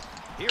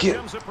 Here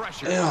comes the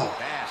pressure.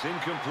 Pass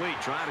incomplete,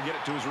 trying to get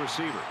it to his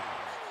receiver.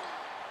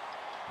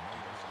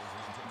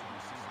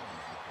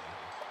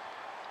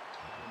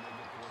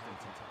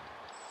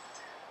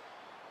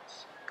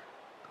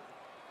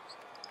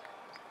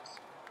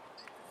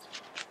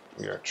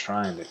 We are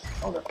trying to.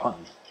 Oh, they're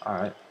punting. All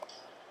right.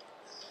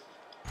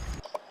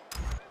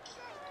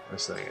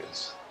 This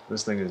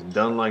thing is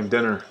done like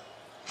dinner.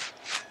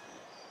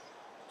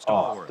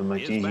 Oh, the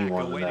McGehee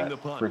one in that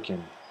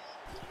freaking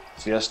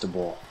Fiesta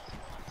Bowl.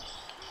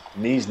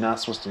 Knee's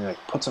not supposed to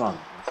puts it on.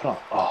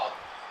 Oh,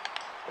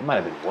 it might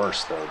have been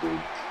worse though,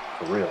 dude.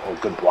 For real. Oh,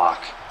 good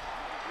block.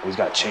 Oh, he's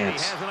got a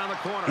chance.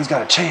 He's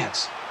got a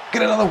chance.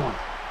 Get another one.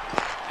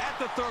 At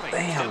the 30.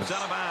 Damn. Out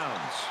of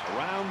bounds.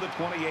 Around the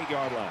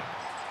 28-yard line.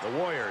 The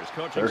Warriors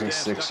coaching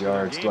 36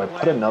 yards. Do I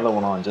put another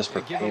one on just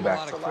for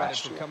payback for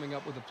last year? Coming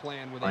up with a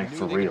plan where like they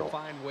for knew real. They could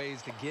find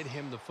ways to get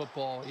him the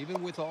football,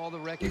 even with all the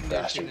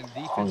recognition and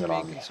hung defense it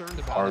on being me concerned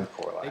about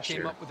hardcore it. They last came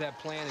year. up with that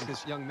plan, and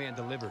this young man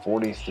delivered.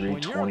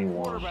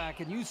 43-21.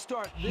 And you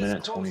start this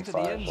Minute close to the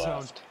 25 end zone,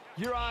 left.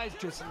 your eyes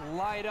just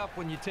light up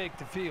when you take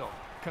the field.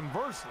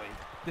 Conversely,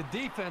 the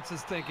defense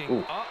is thinking,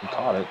 Ooh, he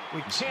caught it.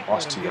 We Just can't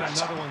lost let 2 him get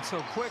yards. another one so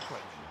quickly.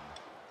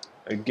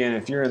 Again,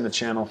 if you're in the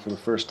channel for the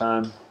first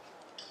time,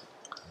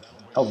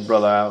 help a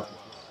brother out.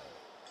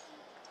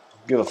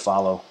 Give a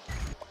follow.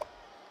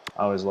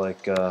 I always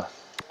like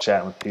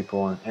chatting with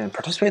people and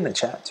participate in the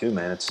chat too,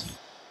 man. It's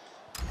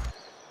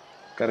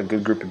got a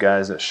good group of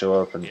guys that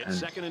show up and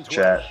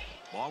chat,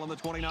 Ball on the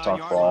 29-yard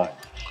talk ball. line.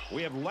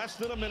 We have less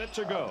than a minute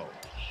to go.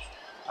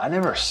 I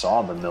never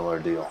saw the Miller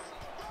deal.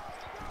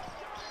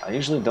 I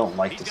usually don't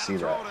like to see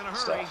that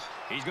stuff.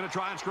 He's going to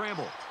try and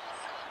scramble.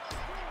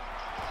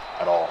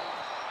 At all.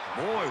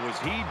 Boy, was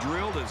he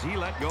drilled as he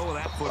let go of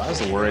that football. I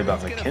was worried about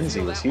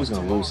McKenzie was he was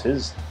going to lose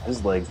his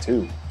leg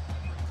too.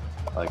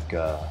 Like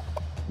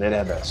they'd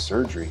had that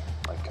surgery,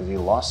 like because he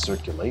lost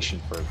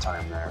circulation for a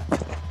time there.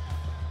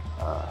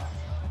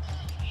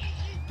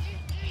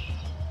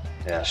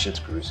 Yeah, shit's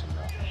gruesome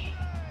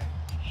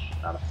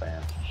though. Not a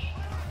fan.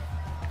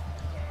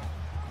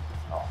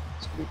 Oh,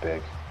 it's gonna be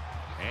big.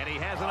 And he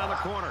has another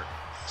corner.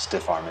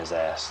 Stiff arm his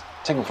ass.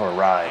 Take him for a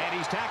ride. And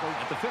he's tackled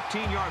at the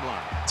 15-yard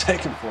line.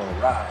 Take him for a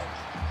ride.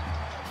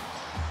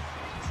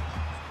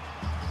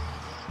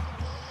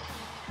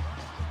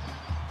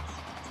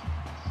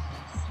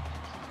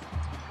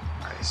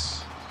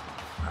 Nice.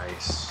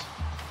 Nice.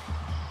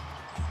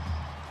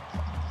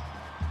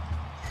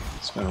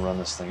 It's gonna run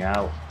this thing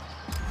out.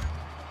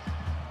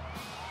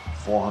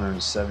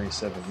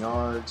 477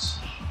 yards.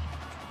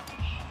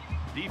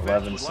 Defense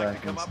 11 would like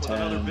to come seconds, up with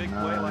 10, another big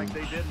 9. play like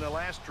they did in the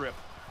last trip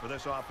for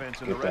this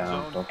offense in the Get red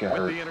down. zone. Don't get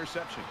with hurt. the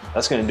interception.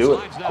 That's going to do it.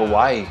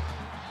 Hawaii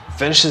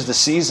finishes the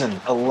season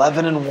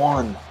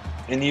 11-1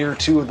 in year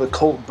 2 of the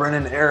Colt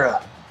Brennan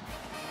era.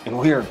 And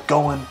we are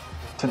going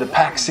to the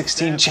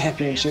Pac-16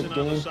 championship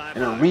game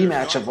in a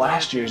rematch of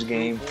last year's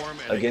game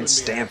against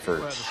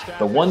Stanford.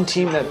 The one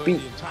team that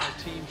beat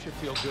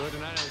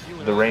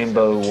the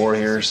Rainbow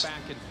Warriors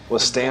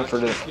was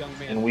Stanford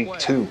in week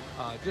 2.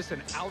 Just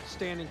an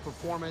outstanding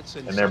performance,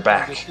 and they're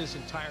back.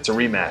 It's a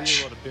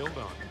rematch.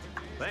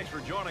 Thanks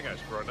for joining us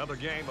for another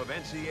game of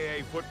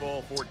NCAA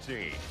Football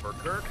 14. For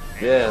Kirk,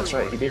 yeah, that's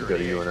right. He did go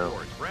to UNO.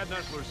 Brad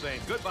Nessler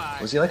saying goodbye.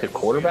 Was he like a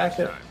quarterback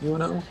at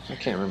UNO? I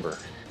can't remember.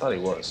 I thought he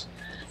was.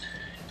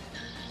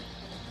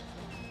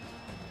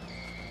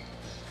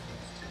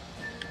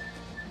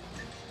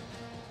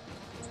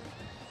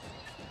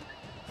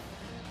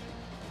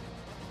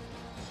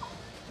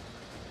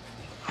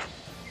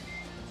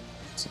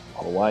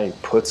 Hawaii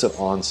puts it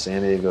on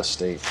San Diego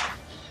State.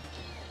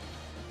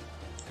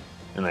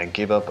 And I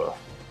give up a...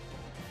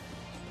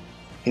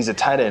 He's a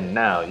tight end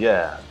now,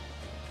 yeah.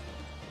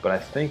 But I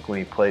think when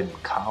he played in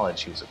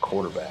college, he was a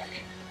quarterback.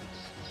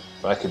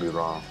 But I could be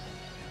wrong.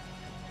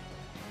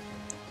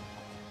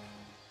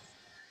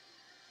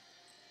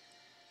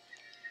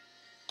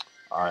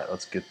 All right,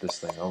 let's get this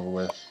thing over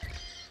with.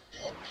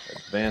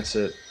 Advance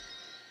it.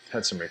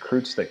 Had some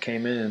recruits that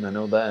came in, I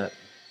know that.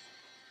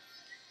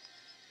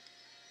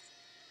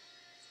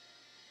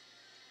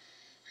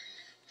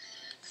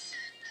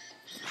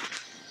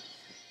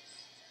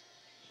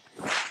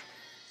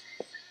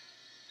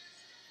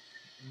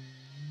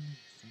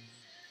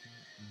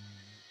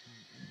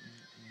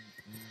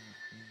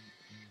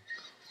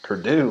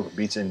 Purdue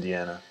beats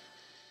Indiana.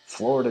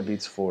 Florida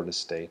beats Florida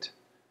State.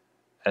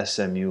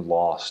 SMU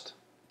lost.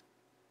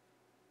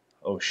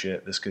 Oh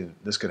shit! This could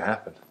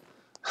happen.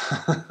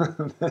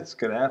 This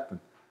could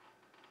happen.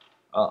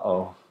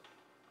 Uh-oh.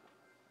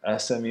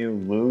 SMU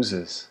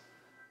loses.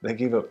 They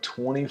gave up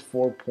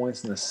 24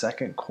 points in the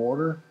second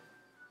quarter.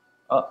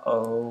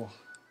 Uh-oh.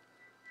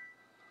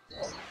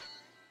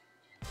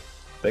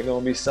 They're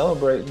gonna be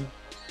celebrating.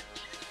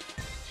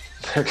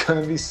 They're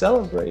gonna be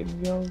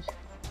celebrating, yo.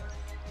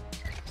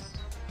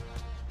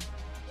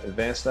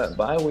 Advance that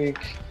bye week.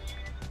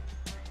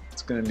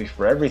 It's going to be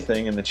for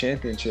everything in the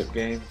championship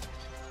game.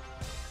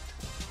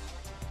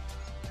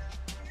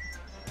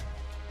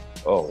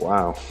 Oh,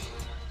 wow.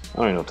 I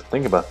don't even know what to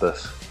think about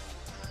this.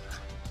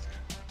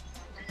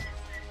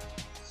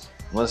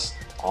 Unless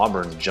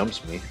Auburn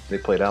jumps me. They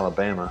played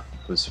Alabama.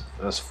 It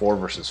was 4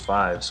 versus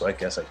 5, so I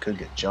guess I could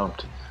get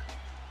jumped.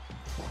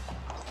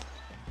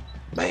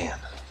 Man.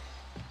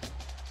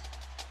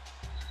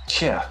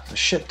 Yeah, a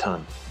shit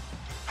ton.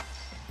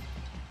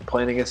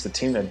 Playing against the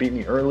team that beat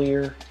me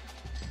earlier,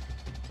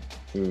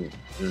 who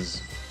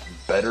is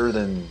better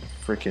than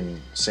freaking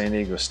San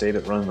Diego State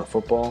at running the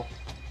football.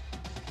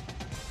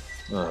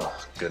 Oh,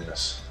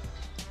 goodness.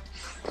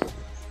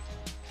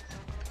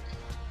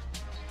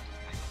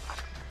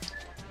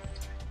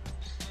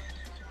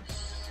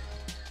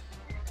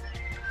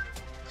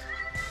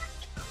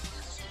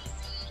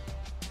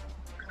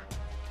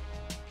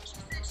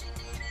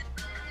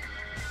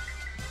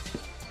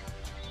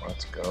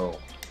 Let's go.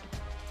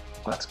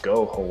 Let's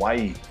go,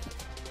 Hawaii.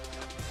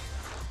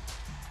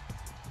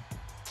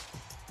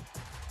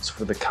 So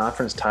for the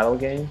conference title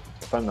game,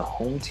 if I'm the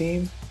home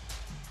team,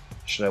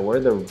 should I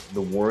wear the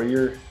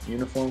Warrior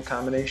uniform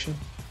combination?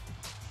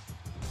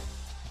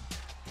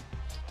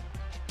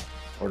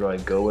 Or do I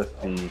go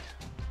with the,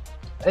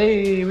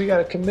 hey, we got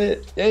to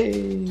commit,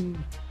 hey.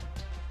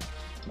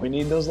 We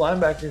need those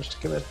linebackers to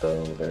commit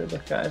though. They're the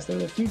guys, they're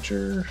the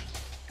future.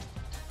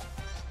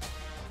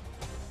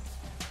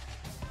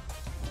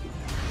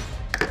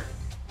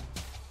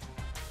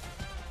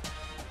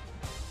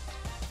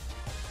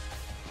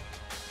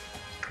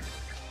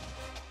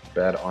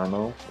 Bad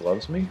Armo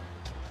loves me.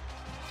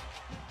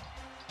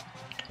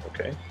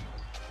 Okay.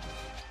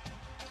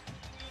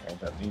 I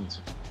don't know what that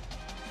means.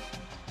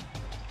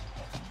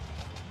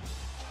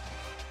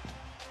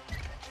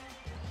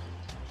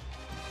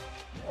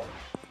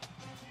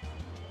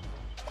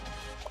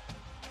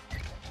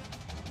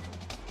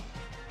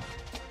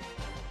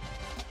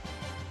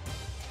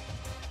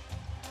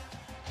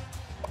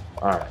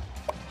 All right.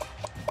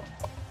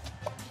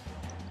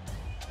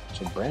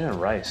 So Brandon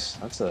Rice,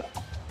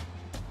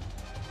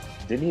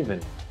 didn't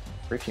even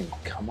freaking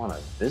come on a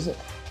visit.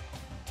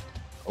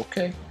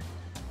 Okay.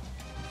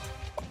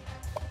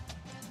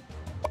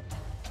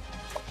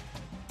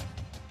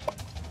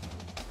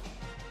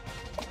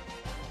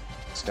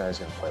 This guy's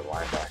gonna play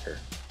linebacker.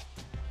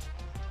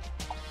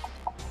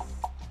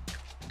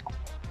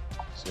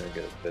 He's gonna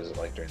get a visit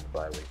like during the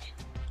bye week.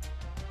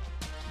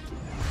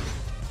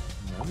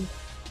 No.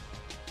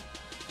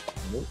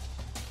 Nope.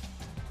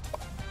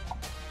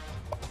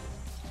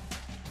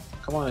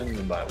 Come on in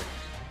the bye week.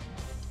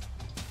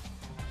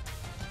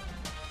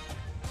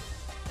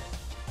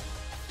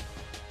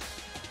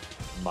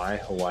 My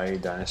Hawaii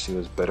dynasty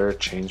was better.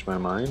 Changed my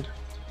mind.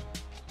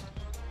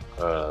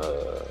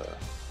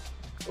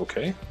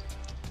 Okay.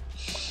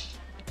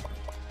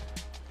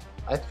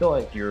 I feel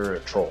like you're a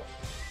troll.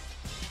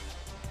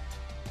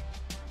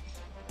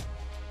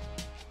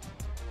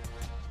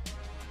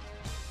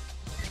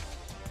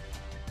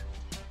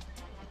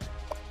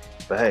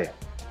 But hey,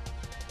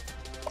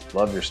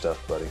 love your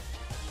stuff, buddy.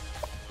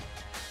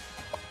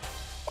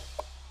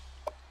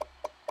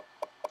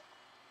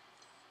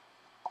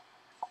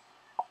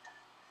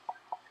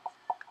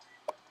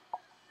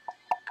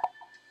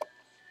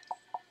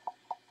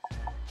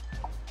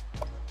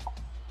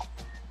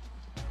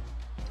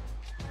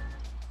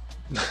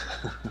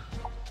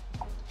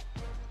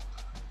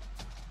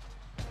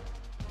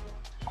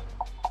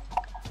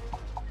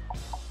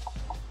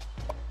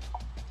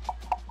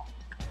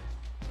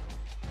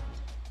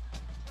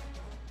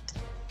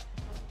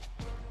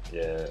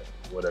 Yeah,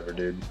 whatever,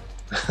 dude.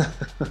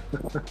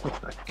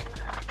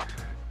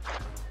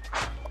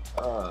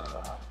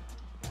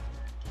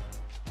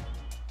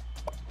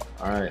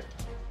 Alright.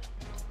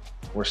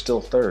 We're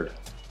still third.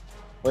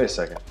 Wait a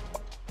second.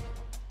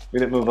 We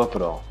didn't move up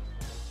at all.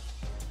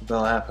 What the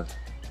hell happened?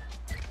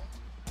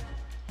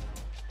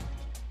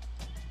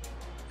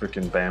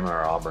 Freaking Bama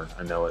or Auburn.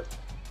 I know it.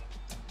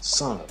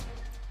 Son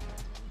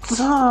of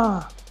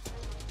a...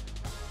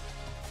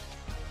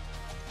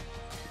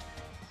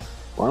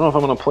 Well, I don't know if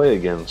I'm going to play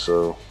again,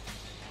 so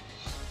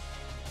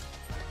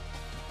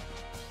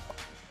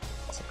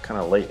it's kind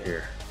of late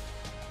here.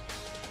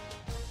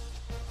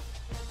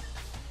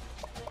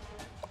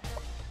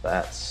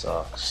 That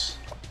sucks.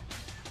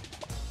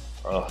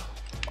 Ugh.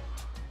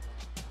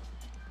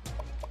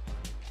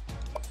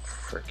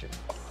 Frickin'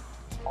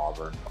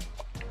 Auburn.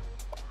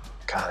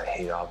 God, I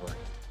hate Auburn.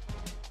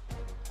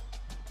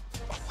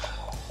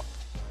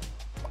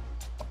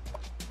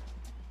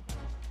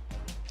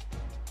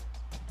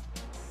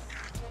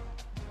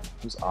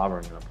 Who's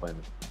Auburn gonna play?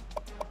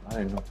 I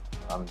don't know.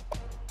 I'm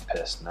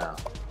pissed now.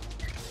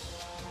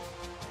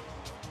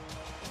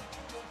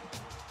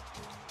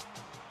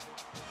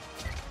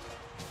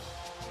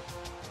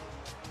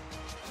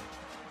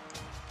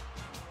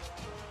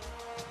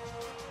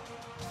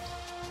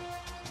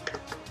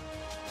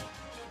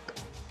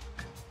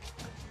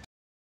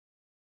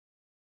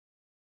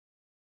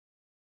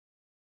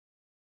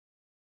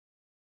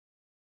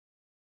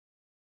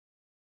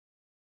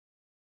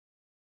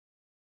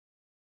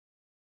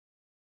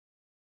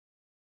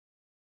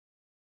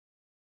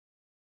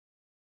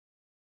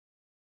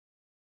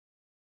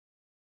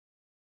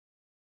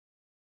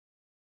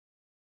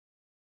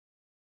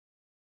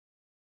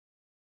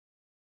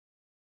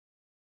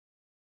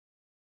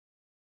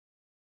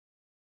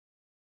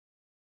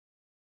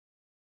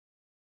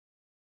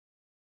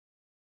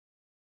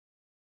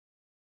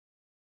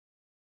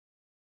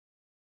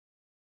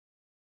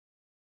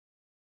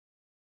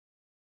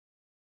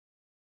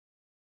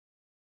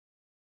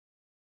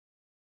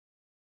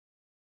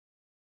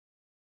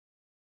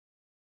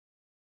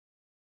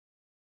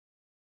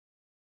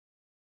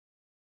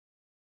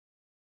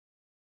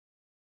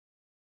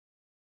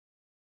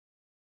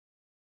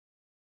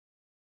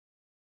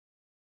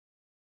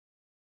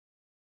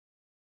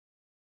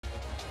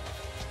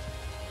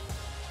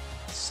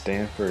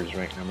 Stanford is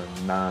ranked number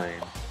 9.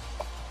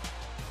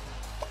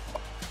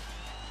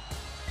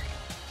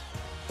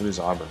 Who does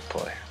Auburn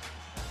play?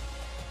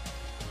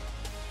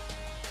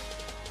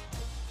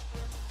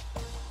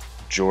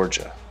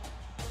 Georgia.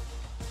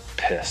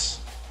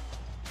 Piss.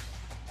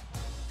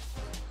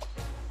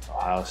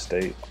 Ohio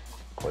State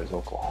plays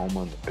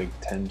Oklahoma in the Big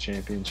Ten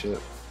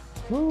championship.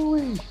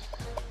 Woo-wee.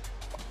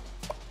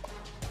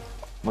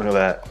 Look at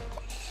that.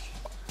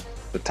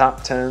 The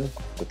top 10,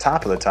 the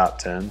top of the top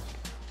 10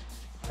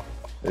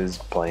 is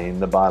playing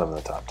the bottom of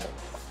the top 10.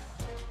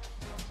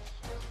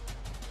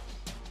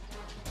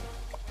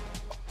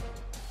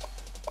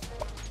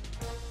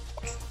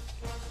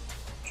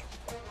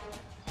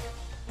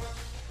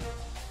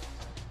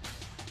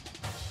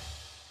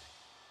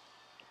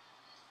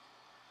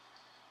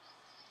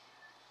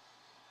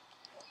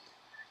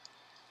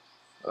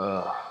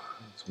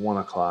 It's 1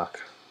 o'clock.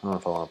 I don't know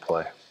if I want to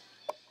play.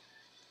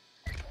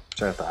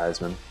 Check out the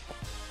Heisman.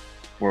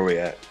 Where are we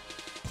at?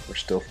 We're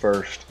still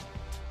first.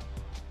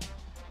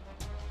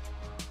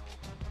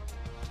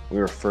 We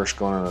were first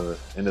going into the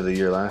end of the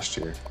year last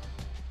year.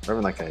 We're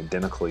having like an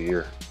identical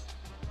year.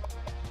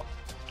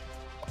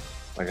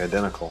 Like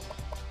identical.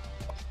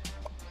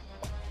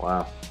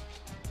 Wow.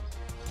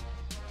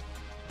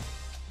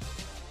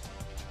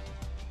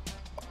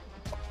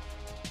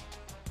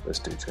 This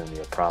dude's gonna be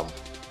a problem.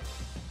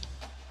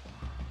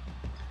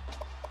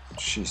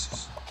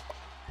 Jesus.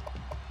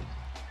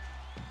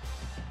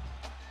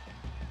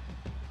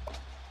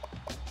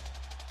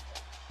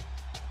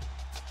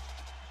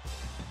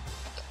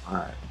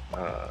 Alright.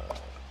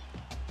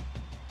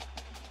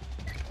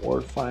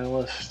 Award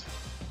finalist.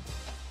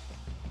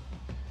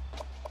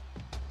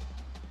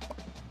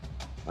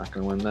 Not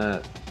gonna win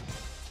that.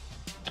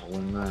 I'll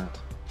win that.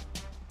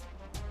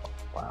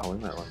 Wow, we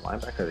might win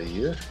linebacker of the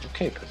year.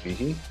 Okay,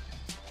 Pavihi.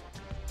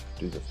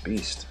 Dude's a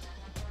beast.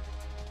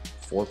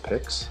 4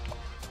 picks.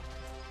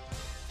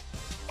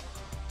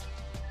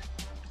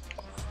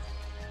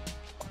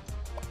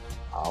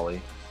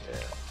 Ollie. Yeah.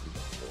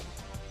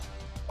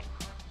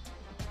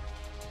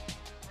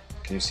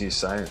 Can you see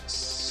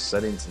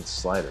settings and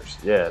sliders?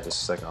 Yeah,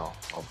 just a second.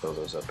 I'll throw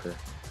those up here.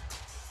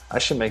 I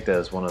should make that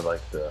as one of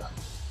like the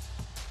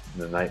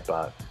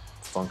Nightbot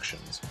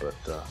functions, but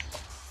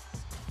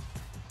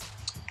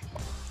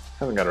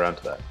haven't got around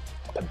to that.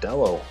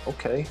 Padello,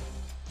 okay.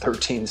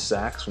 13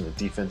 sacks from the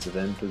defensive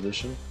end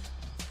position.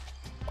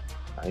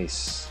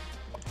 Nice.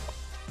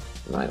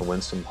 We might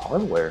win some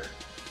hardware.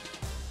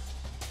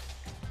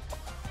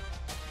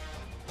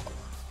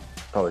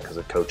 Probably because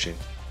of coaching.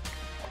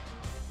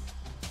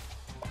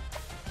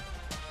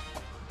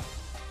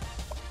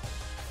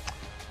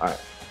 All right.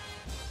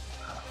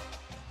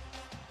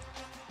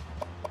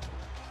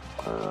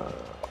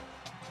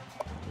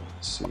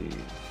 Let's see.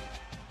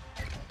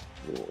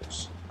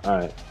 Rules. All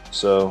right.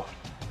 So,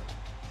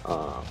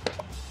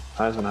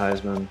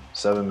 Heisman,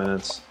 7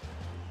 minutes.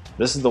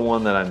 This is the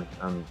one that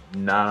I'm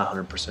not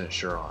 100%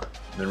 sure on.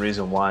 And the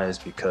reason why is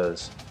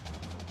because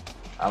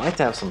I like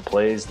to have some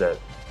plays that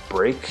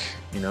break,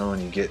 you know,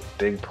 and you get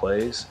big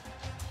plays.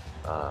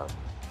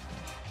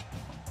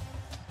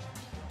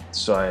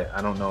 So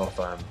I don't know if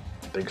I'm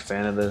a big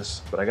fan of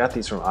this, but I got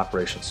these from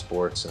Operation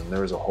Sports, and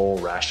there was a whole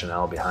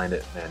rationale behind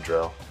it,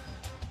 Mandrell,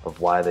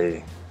 of why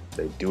they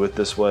do it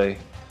this way.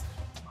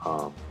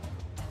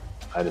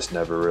 I just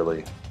never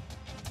really.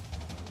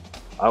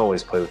 I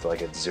always play with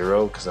like at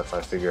 0 because if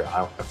I figure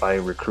out if I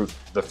recruit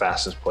the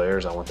fastest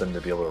players, I want them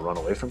to be able to run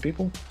away from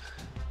people.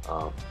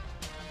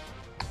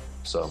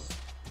 So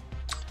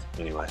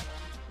anyway,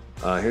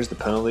 here's the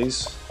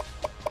penalties.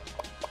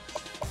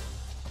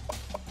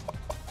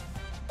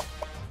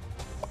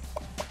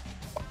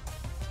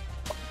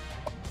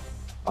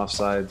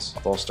 Offsides,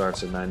 false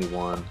starts at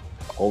 91,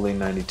 holding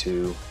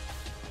 92,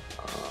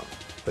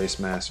 face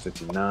mask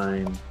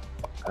 59,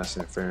 pass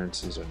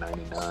interferences are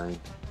 99.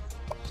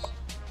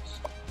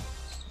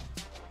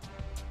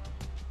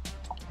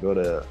 Go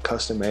to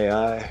custom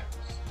AI.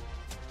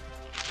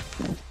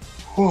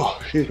 Oh,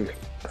 excuse me.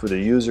 For the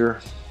user,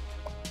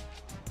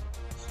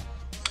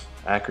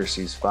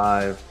 accuracy is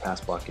 5, pass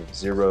blocking is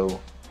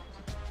 0,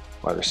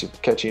 wide receiver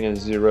catching is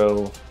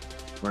 0,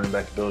 running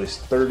back ability is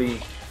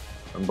 30,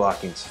 run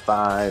blocking is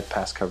 5,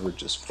 pass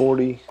coverage is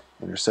 40,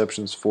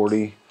 interceptions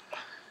 40,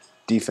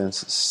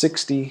 defense is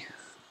 60,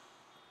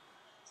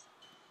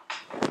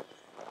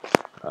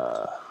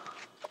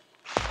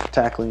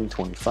 tackling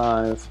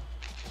 25.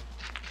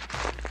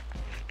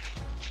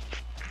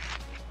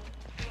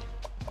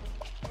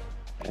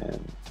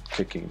 And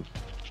kicking,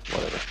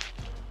 whatever.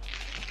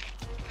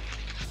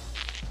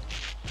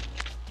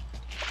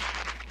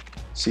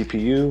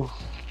 CPU.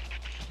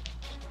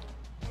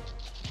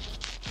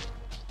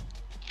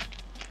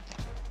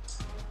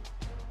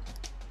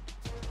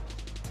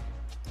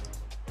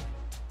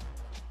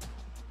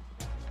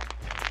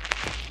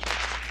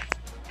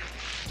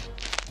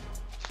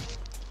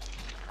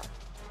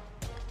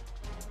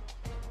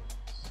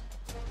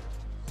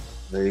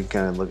 There you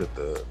kind of look at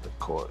the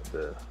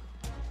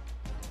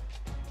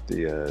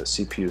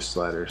CPU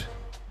sliders.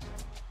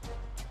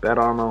 Bad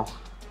armor.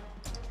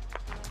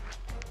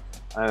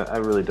 I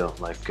really don't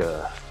like,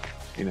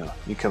 you know,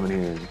 you come in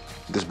here and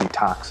just be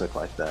toxic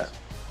like that.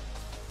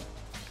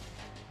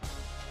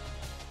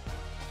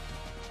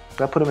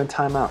 I put him in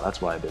timeout,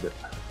 that's why I did it.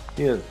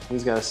 Yeah,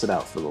 he's got to sit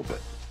out for a little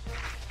bit.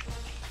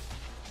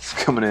 He's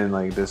coming in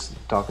like this,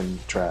 talking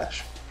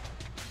trash.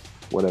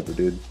 Whatever,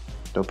 dude.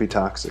 Don't be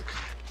toxic.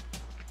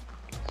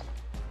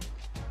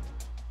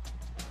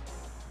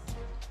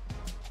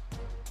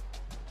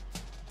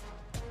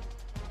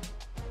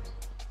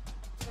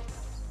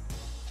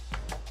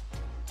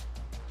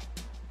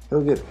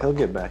 He'll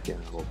get back in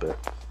a little bit.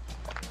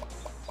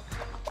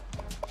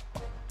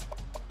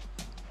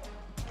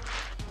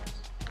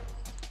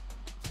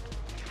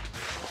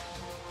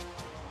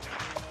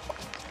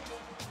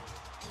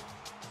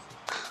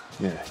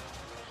 Yeah,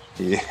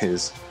 he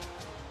is.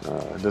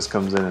 Just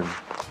comes in and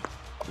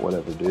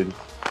whatever, dude.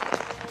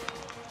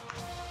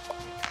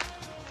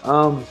 I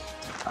don't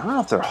know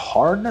if they're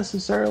hard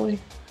necessarily.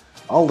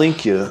 I'll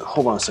link you.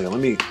 Hold on a second.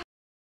 Let me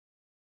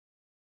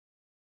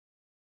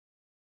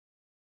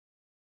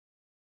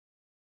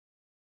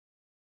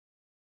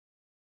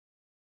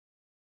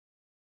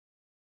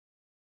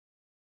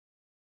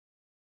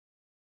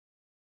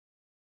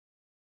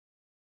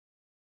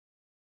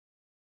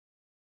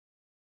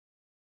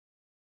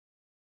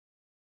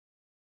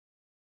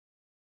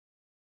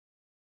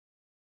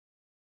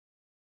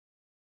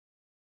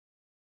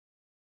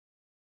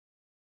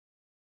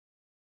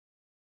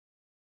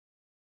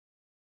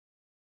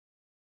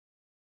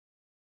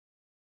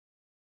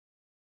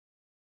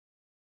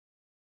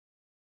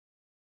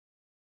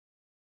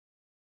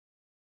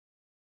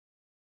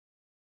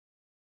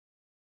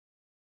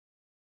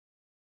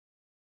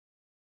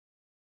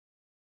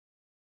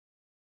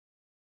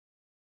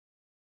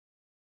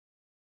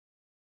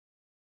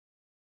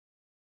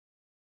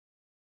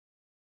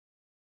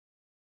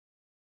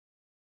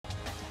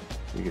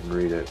You can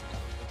read it.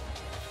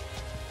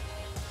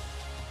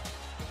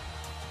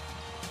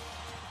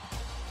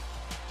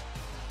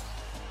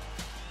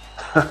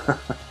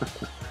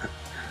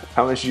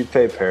 How much did you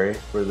pay, Perry,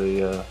 for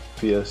the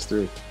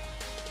PS3?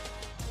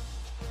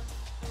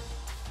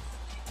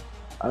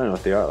 I don't know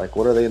what they are. Like,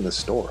 what are they in the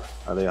store?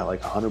 Are they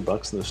like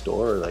 $100 in the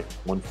store, or like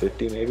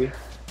 $150 maybe?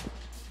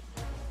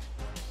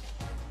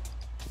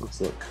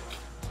 Let's look.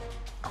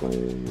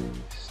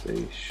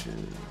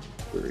 PlayStation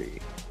 3.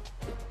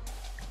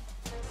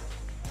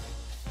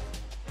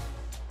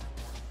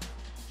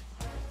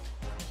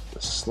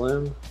 The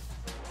Slim.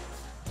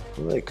 What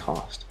do they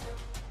cost?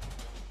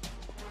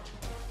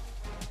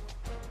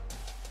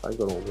 If I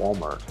go to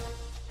Walmart,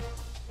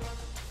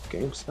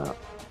 GameStop.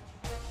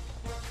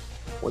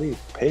 What do you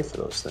pay for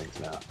those things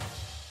now?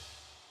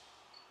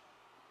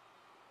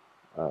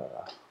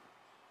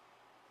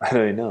 I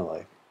don't even know.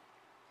 Like,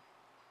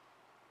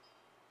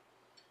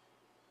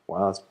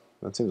 wow,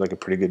 that seems like a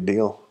pretty good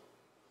deal.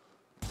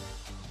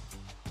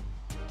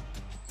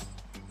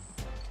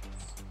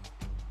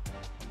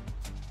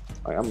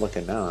 Like, I'm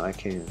looking now and I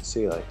can't even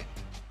see, like,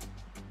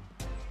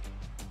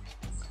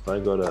 if I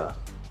go to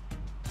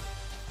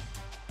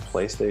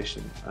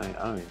PlayStation, I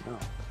don't even know.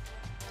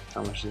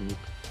 How much did you pay?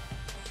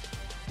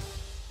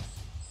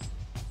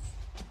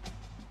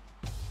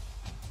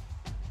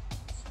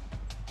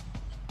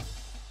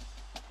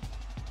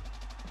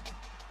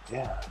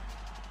 Yeah.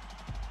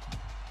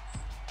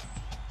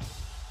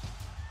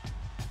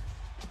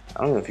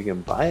 I don't know if you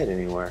can buy it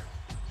anywhere.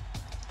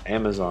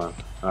 Amazon.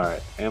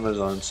 Alright,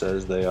 Amazon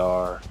says they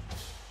are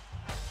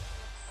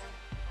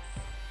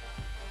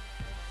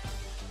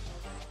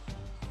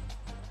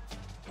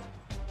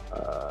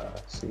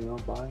see all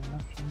buying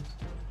options.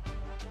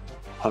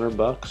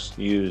 $100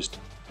 used.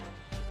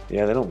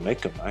 Yeah, they don't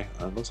make them.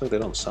 It looks like they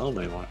don't sell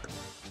them anymore.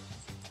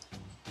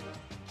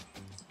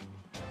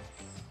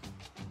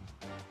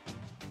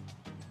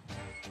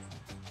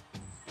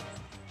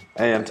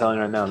 Hey, I'm telling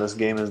you right now, this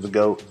game is the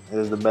GOAT. It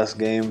is the best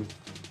game.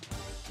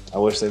 I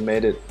wish they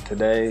made it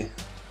today,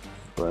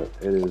 but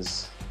it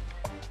is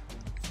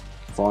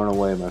far and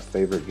away my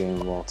favorite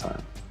game of all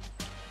time.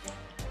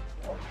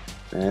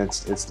 And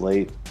it's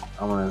late.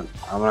 I'm gonna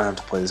have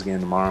to play this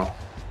game tomorrow.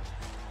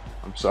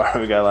 I'm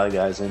sorry we got a lot of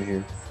guys in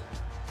here,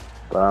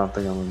 but I don't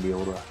think I'm gonna be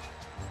able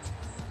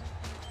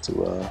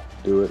to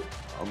do it.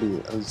 I'll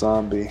be a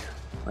zombie.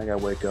 I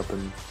gotta wake up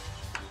and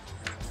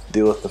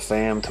deal with the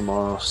fam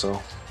tomorrow, so.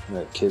 I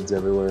got kids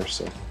everywhere,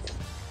 so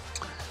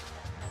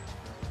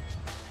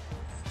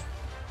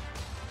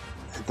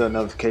hit that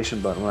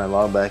notification button when I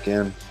log back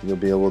in. You'll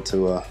be able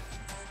to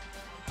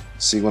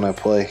see when I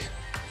play.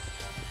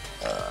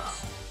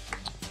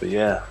 But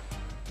yeah,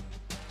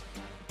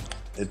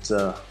 it's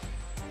a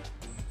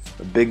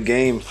big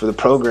game for the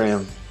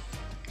program.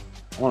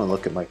 I want to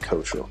look at my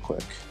coach real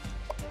quick.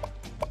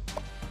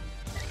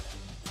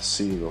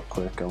 See real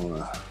quick.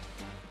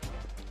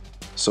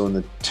 So in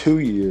the 2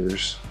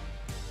 years.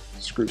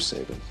 Screw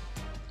Saban.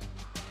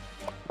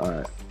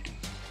 Alright.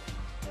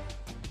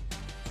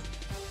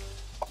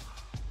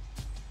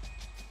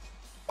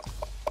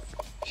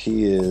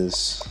 He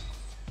is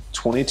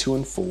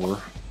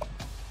 22-4.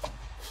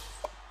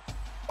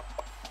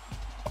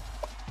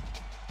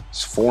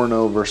 He's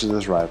 4-0 versus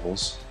his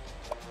rivals.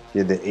 He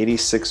had the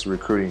 86th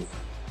recruiting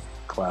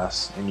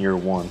class in year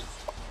one.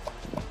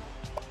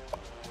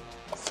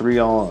 Three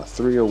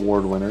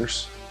award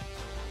winners.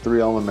 3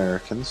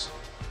 All-Americans.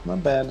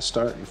 Not bad to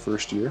start your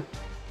first year.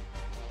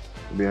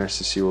 It'll be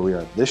interesting to see where we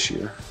are this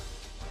year.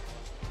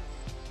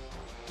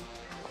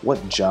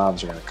 What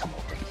jobs are going to come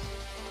open?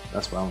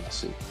 That's what I want to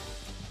see.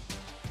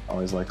 I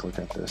always like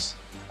looking at this.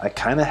 I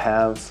kind of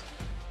have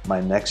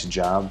my next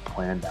job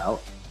planned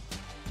out,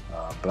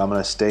 but I'm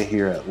going to stay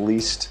here at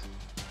least,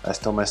 I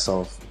tell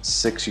myself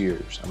 6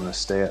 years. I'm going to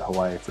stay at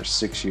Hawaii for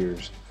 6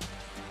 years,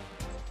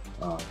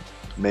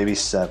 maybe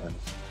 7.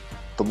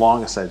 The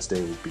longest I'd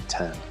stay would be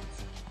 10,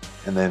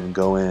 and then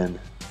go in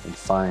and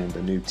find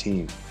a new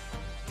team.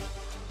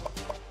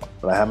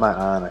 But I have my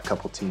eye on a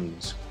couple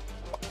teams.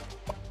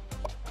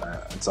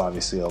 It's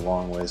obviously a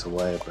long ways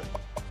away, but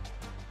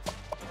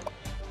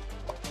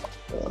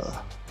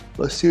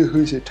let's see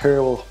who's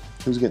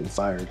getting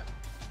fired.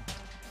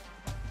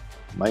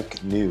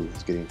 Mike New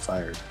is getting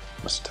fired.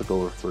 Must have took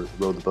over for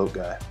Row the Boat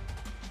guy.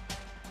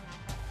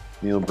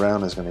 Neil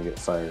Brown is going to get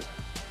fired.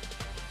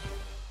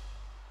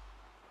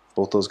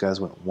 Both those guys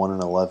went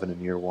 1-11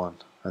 in year one.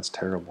 That's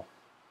terrible.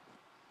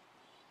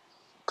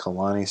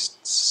 Kalani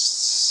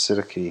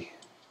Siddiqui.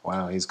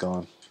 Wow, he's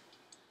gone.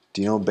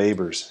 Dino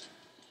Babers.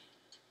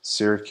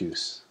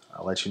 Syracuse.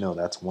 I'll let you know,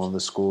 that's one of the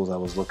schools I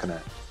was looking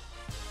at.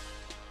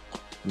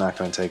 I'm not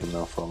going to take him,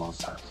 though, for a long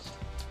time.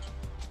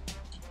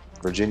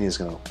 Virginia's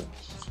going to open.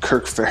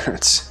 Kirk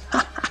Ferentz.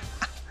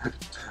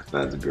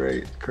 That's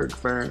great. Kirk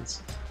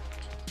Ferentz.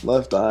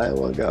 Left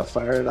Iowa, got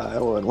fired at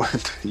Iowa, and went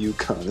to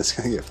UConn. It's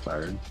going to get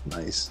fired.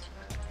 Nice.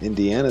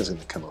 Indiana's going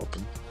to come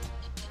open.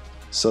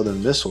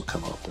 Southern Miss will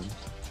come open.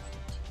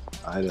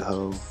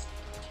 Idaho.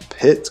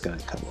 Pitt's going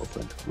to come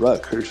open.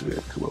 Rutgers is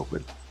going to come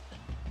open.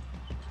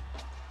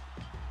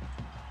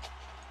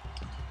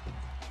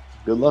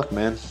 Good luck,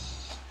 man.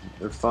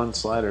 They're fun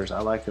sliders.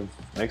 I like them.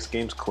 Makes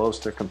games close.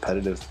 They're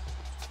competitive.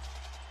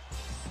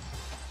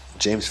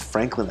 James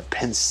Franklin at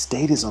Penn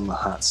State is on the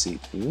hot seat.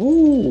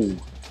 Woo!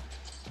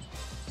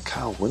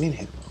 Kyle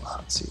Whittingham on the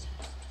hot seat.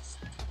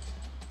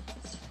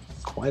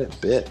 Quite a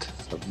bit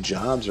of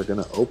jobs are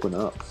going to open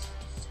up.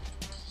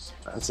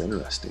 That's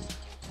interesting.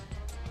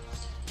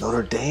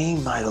 Notre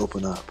Dame might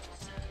open up.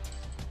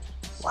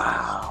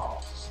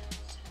 Wow.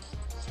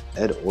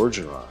 Ed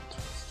Orgeron.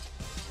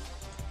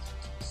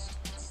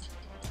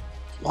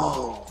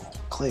 Whoa.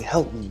 Clay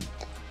Helton.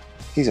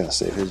 He's going to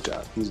save his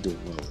job. He's doing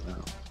well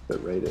now.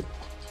 But rated.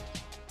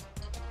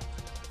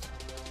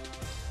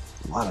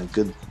 A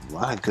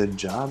lot of good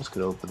jobs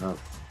could open up.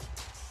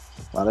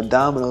 A lot of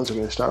dominoes are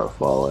going to start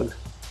falling.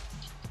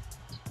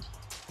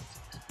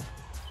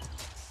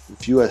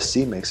 If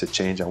USC makes a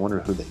change, I wonder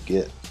who they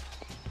get.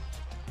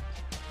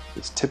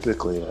 It's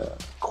typically a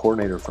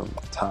coordinator from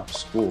a top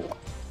school.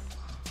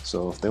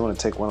 So if they want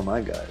to take one of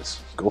my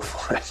guys, go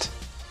for it.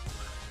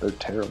 They're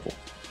terrible.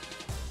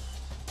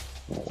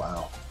 Oh,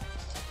 wow.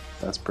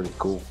 That's pretty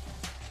cool.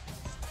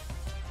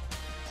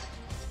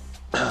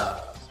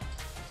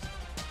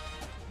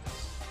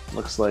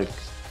 Looks like,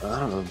 I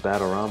don't know if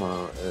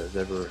Batorama is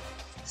ever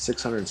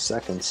 600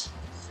 seconds.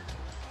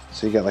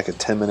 So you got like a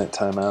 10-minute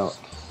timeout.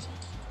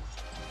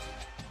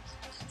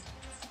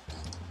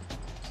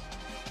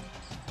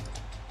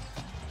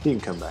 He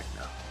can come back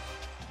now.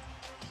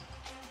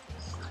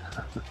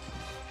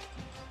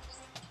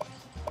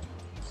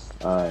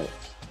 Alright,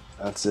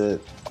 that's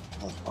it.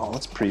 Oh,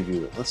 let's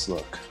preview it. Let's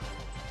look.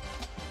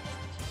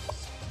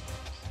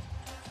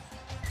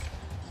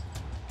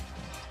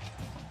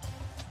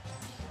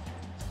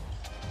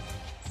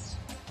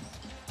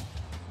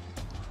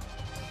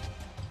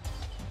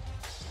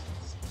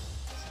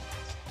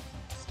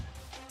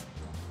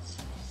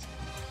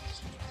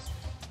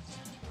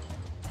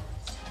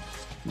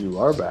 You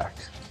are back.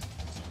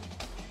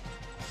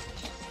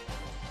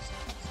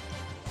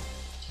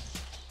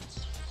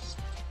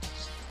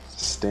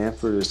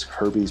 Stanford is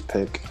Herbie's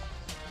pick.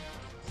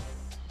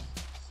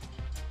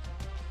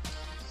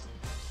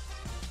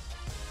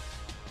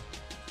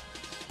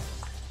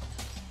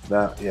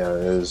 That, yeah,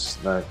 it is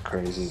that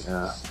crazy.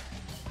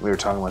 We were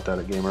talking about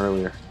that game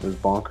earlier. It was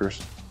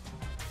bonkers.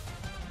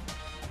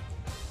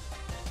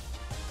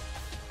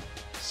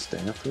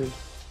 Stanford?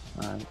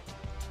 All right.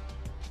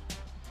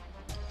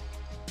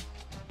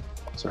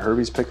 So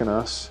Herbie's picking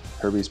us.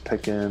 Herbie's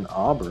picking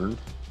Auburn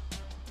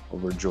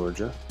over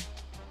Georgia.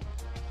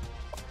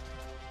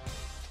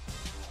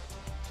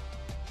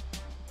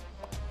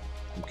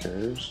 Who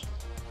cares?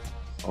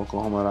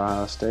 Oklahoma at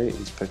Ohio State.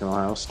 He's picking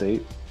Ohio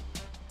State.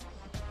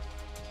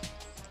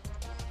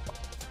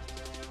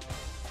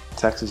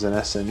 Texas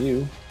and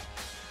SMU.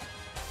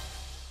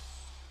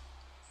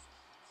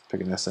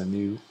 Picking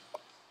SMU.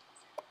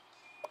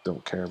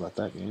 Don't care about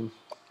that game.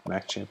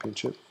 MAC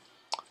championship.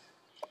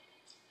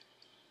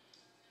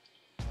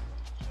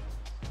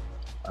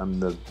 I'm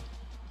the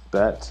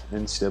Bet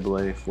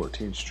NCAA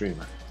 14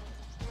 streamer.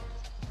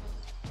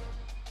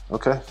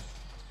 Okay.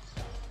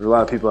 There are a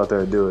lot of people out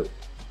there that do it.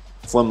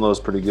 Flimlow's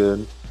pretty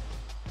good.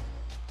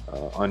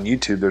 On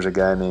YouTube, there's a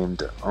guy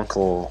named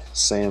Uncle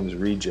Sam's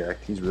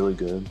Reject. He's really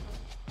good.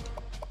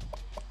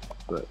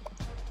 But,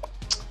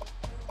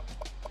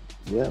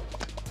 yeah.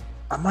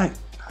 I might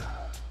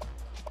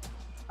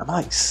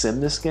sim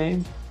this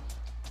game.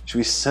 Should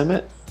we sim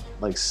it?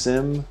 Like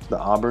sim the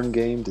Auburn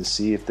game to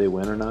see if they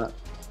win or not?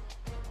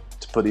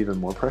 To put even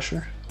more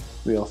pressure?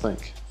 What do y'all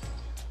think?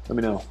 Let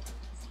me know.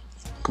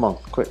 Come on,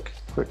 quick.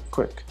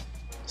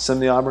 Sim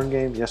the Auburn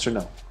game, yes or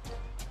no?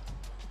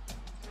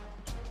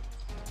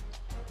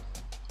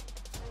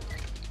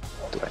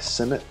 Do I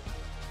sim it?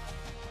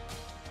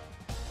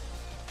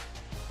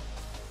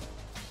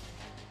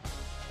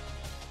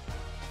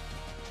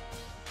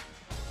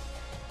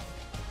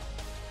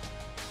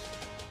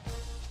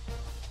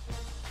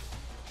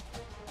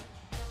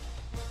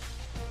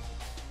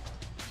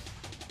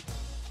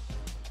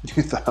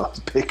 You thought I was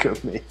Baker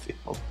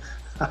Mayfield.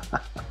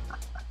 That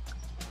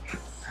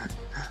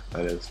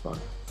is fun.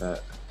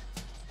 That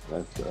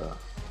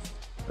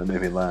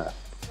made me laugh.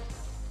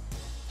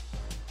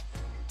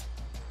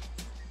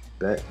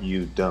 Bet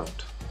you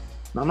don't.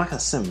 No, I'm not gonna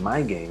sim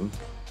my game.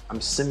 I'm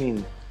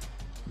simming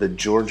the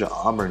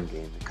Georgia-Auburn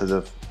game because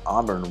if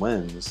Auburn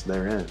wins,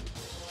 they're in.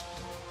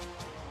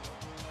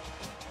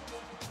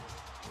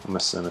 I'm gonna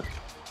sim it.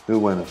 Who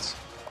wins?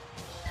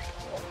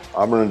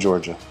 Auburn or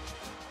Georgia?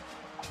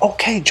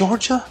 Okay,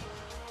 Georgia.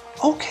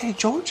 Okay,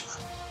 Georgia.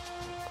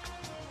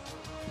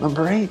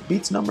 Number 8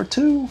 beats number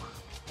 2.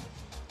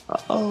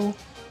 Uh-oh.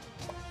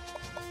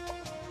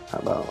 How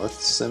about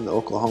let's send the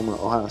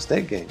Oklahoma-Ohio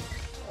State game.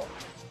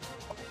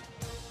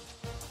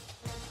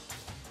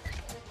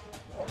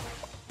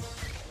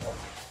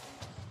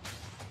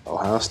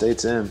 Ohio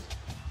State's in.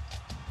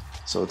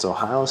 So it's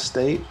Ohio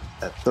State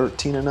at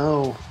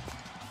 13-0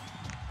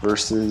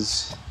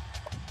 versus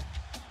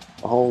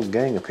a whole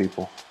gang of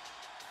people.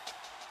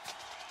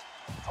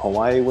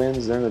 Hawaii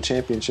wins, they're in the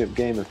championship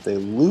game. If they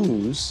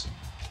lose,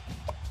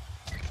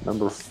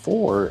 Number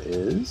 4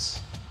 is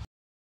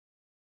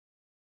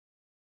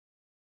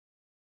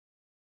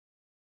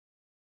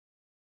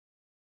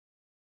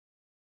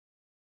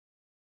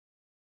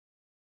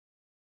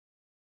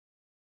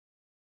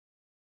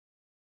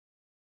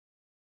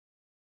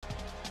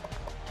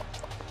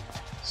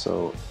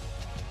so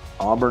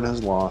Auburn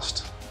has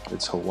lost.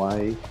 It's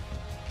Hawaii.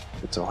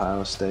 It's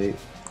Ohio State.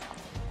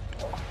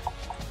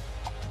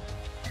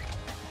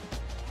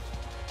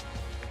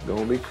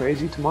 Gonna be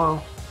crazy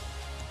tomorrow.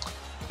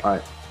 All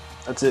right,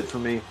 that's it for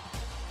me.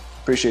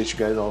 Appreciate you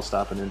guys all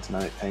stopping in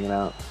tonight, hanging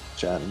out,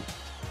 chatting.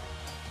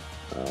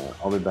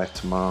 I'll be back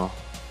tomorrow,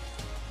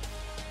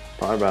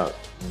 probably about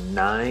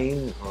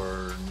 9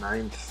 or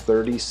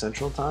 9:30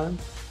 Central Time,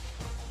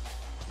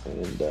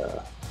 and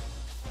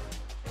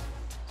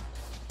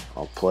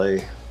I'll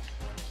play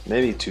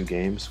maybe 2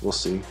 games. We'll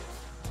see.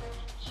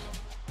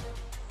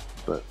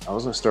 But I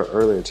was gonna start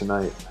earlier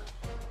tonight,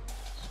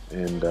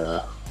 and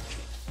that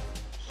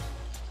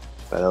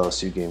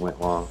LSU game went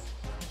long.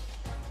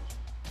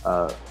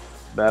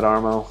 Bad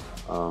Armo.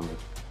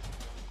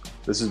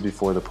 This is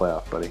before the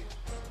playoff, buddy.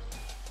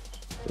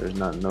 There's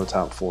no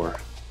top 4.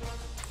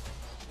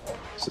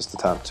 It's just the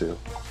top 2.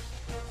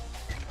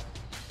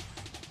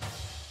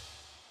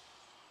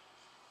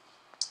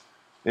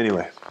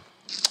 Anyway,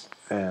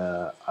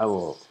 I'm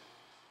gonna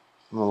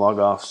log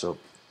off. So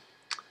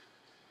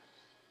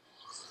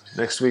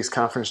next week's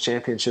conference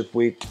championship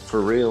week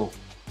for real.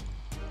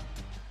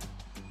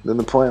 Then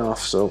the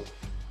playoffs. So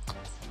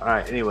all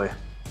right. Anyway,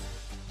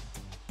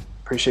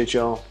 appreciate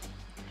y'all.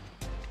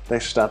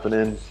 Thanks for stopping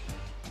in.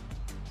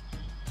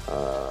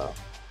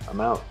 I'm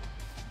out.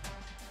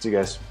 See you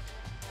guys.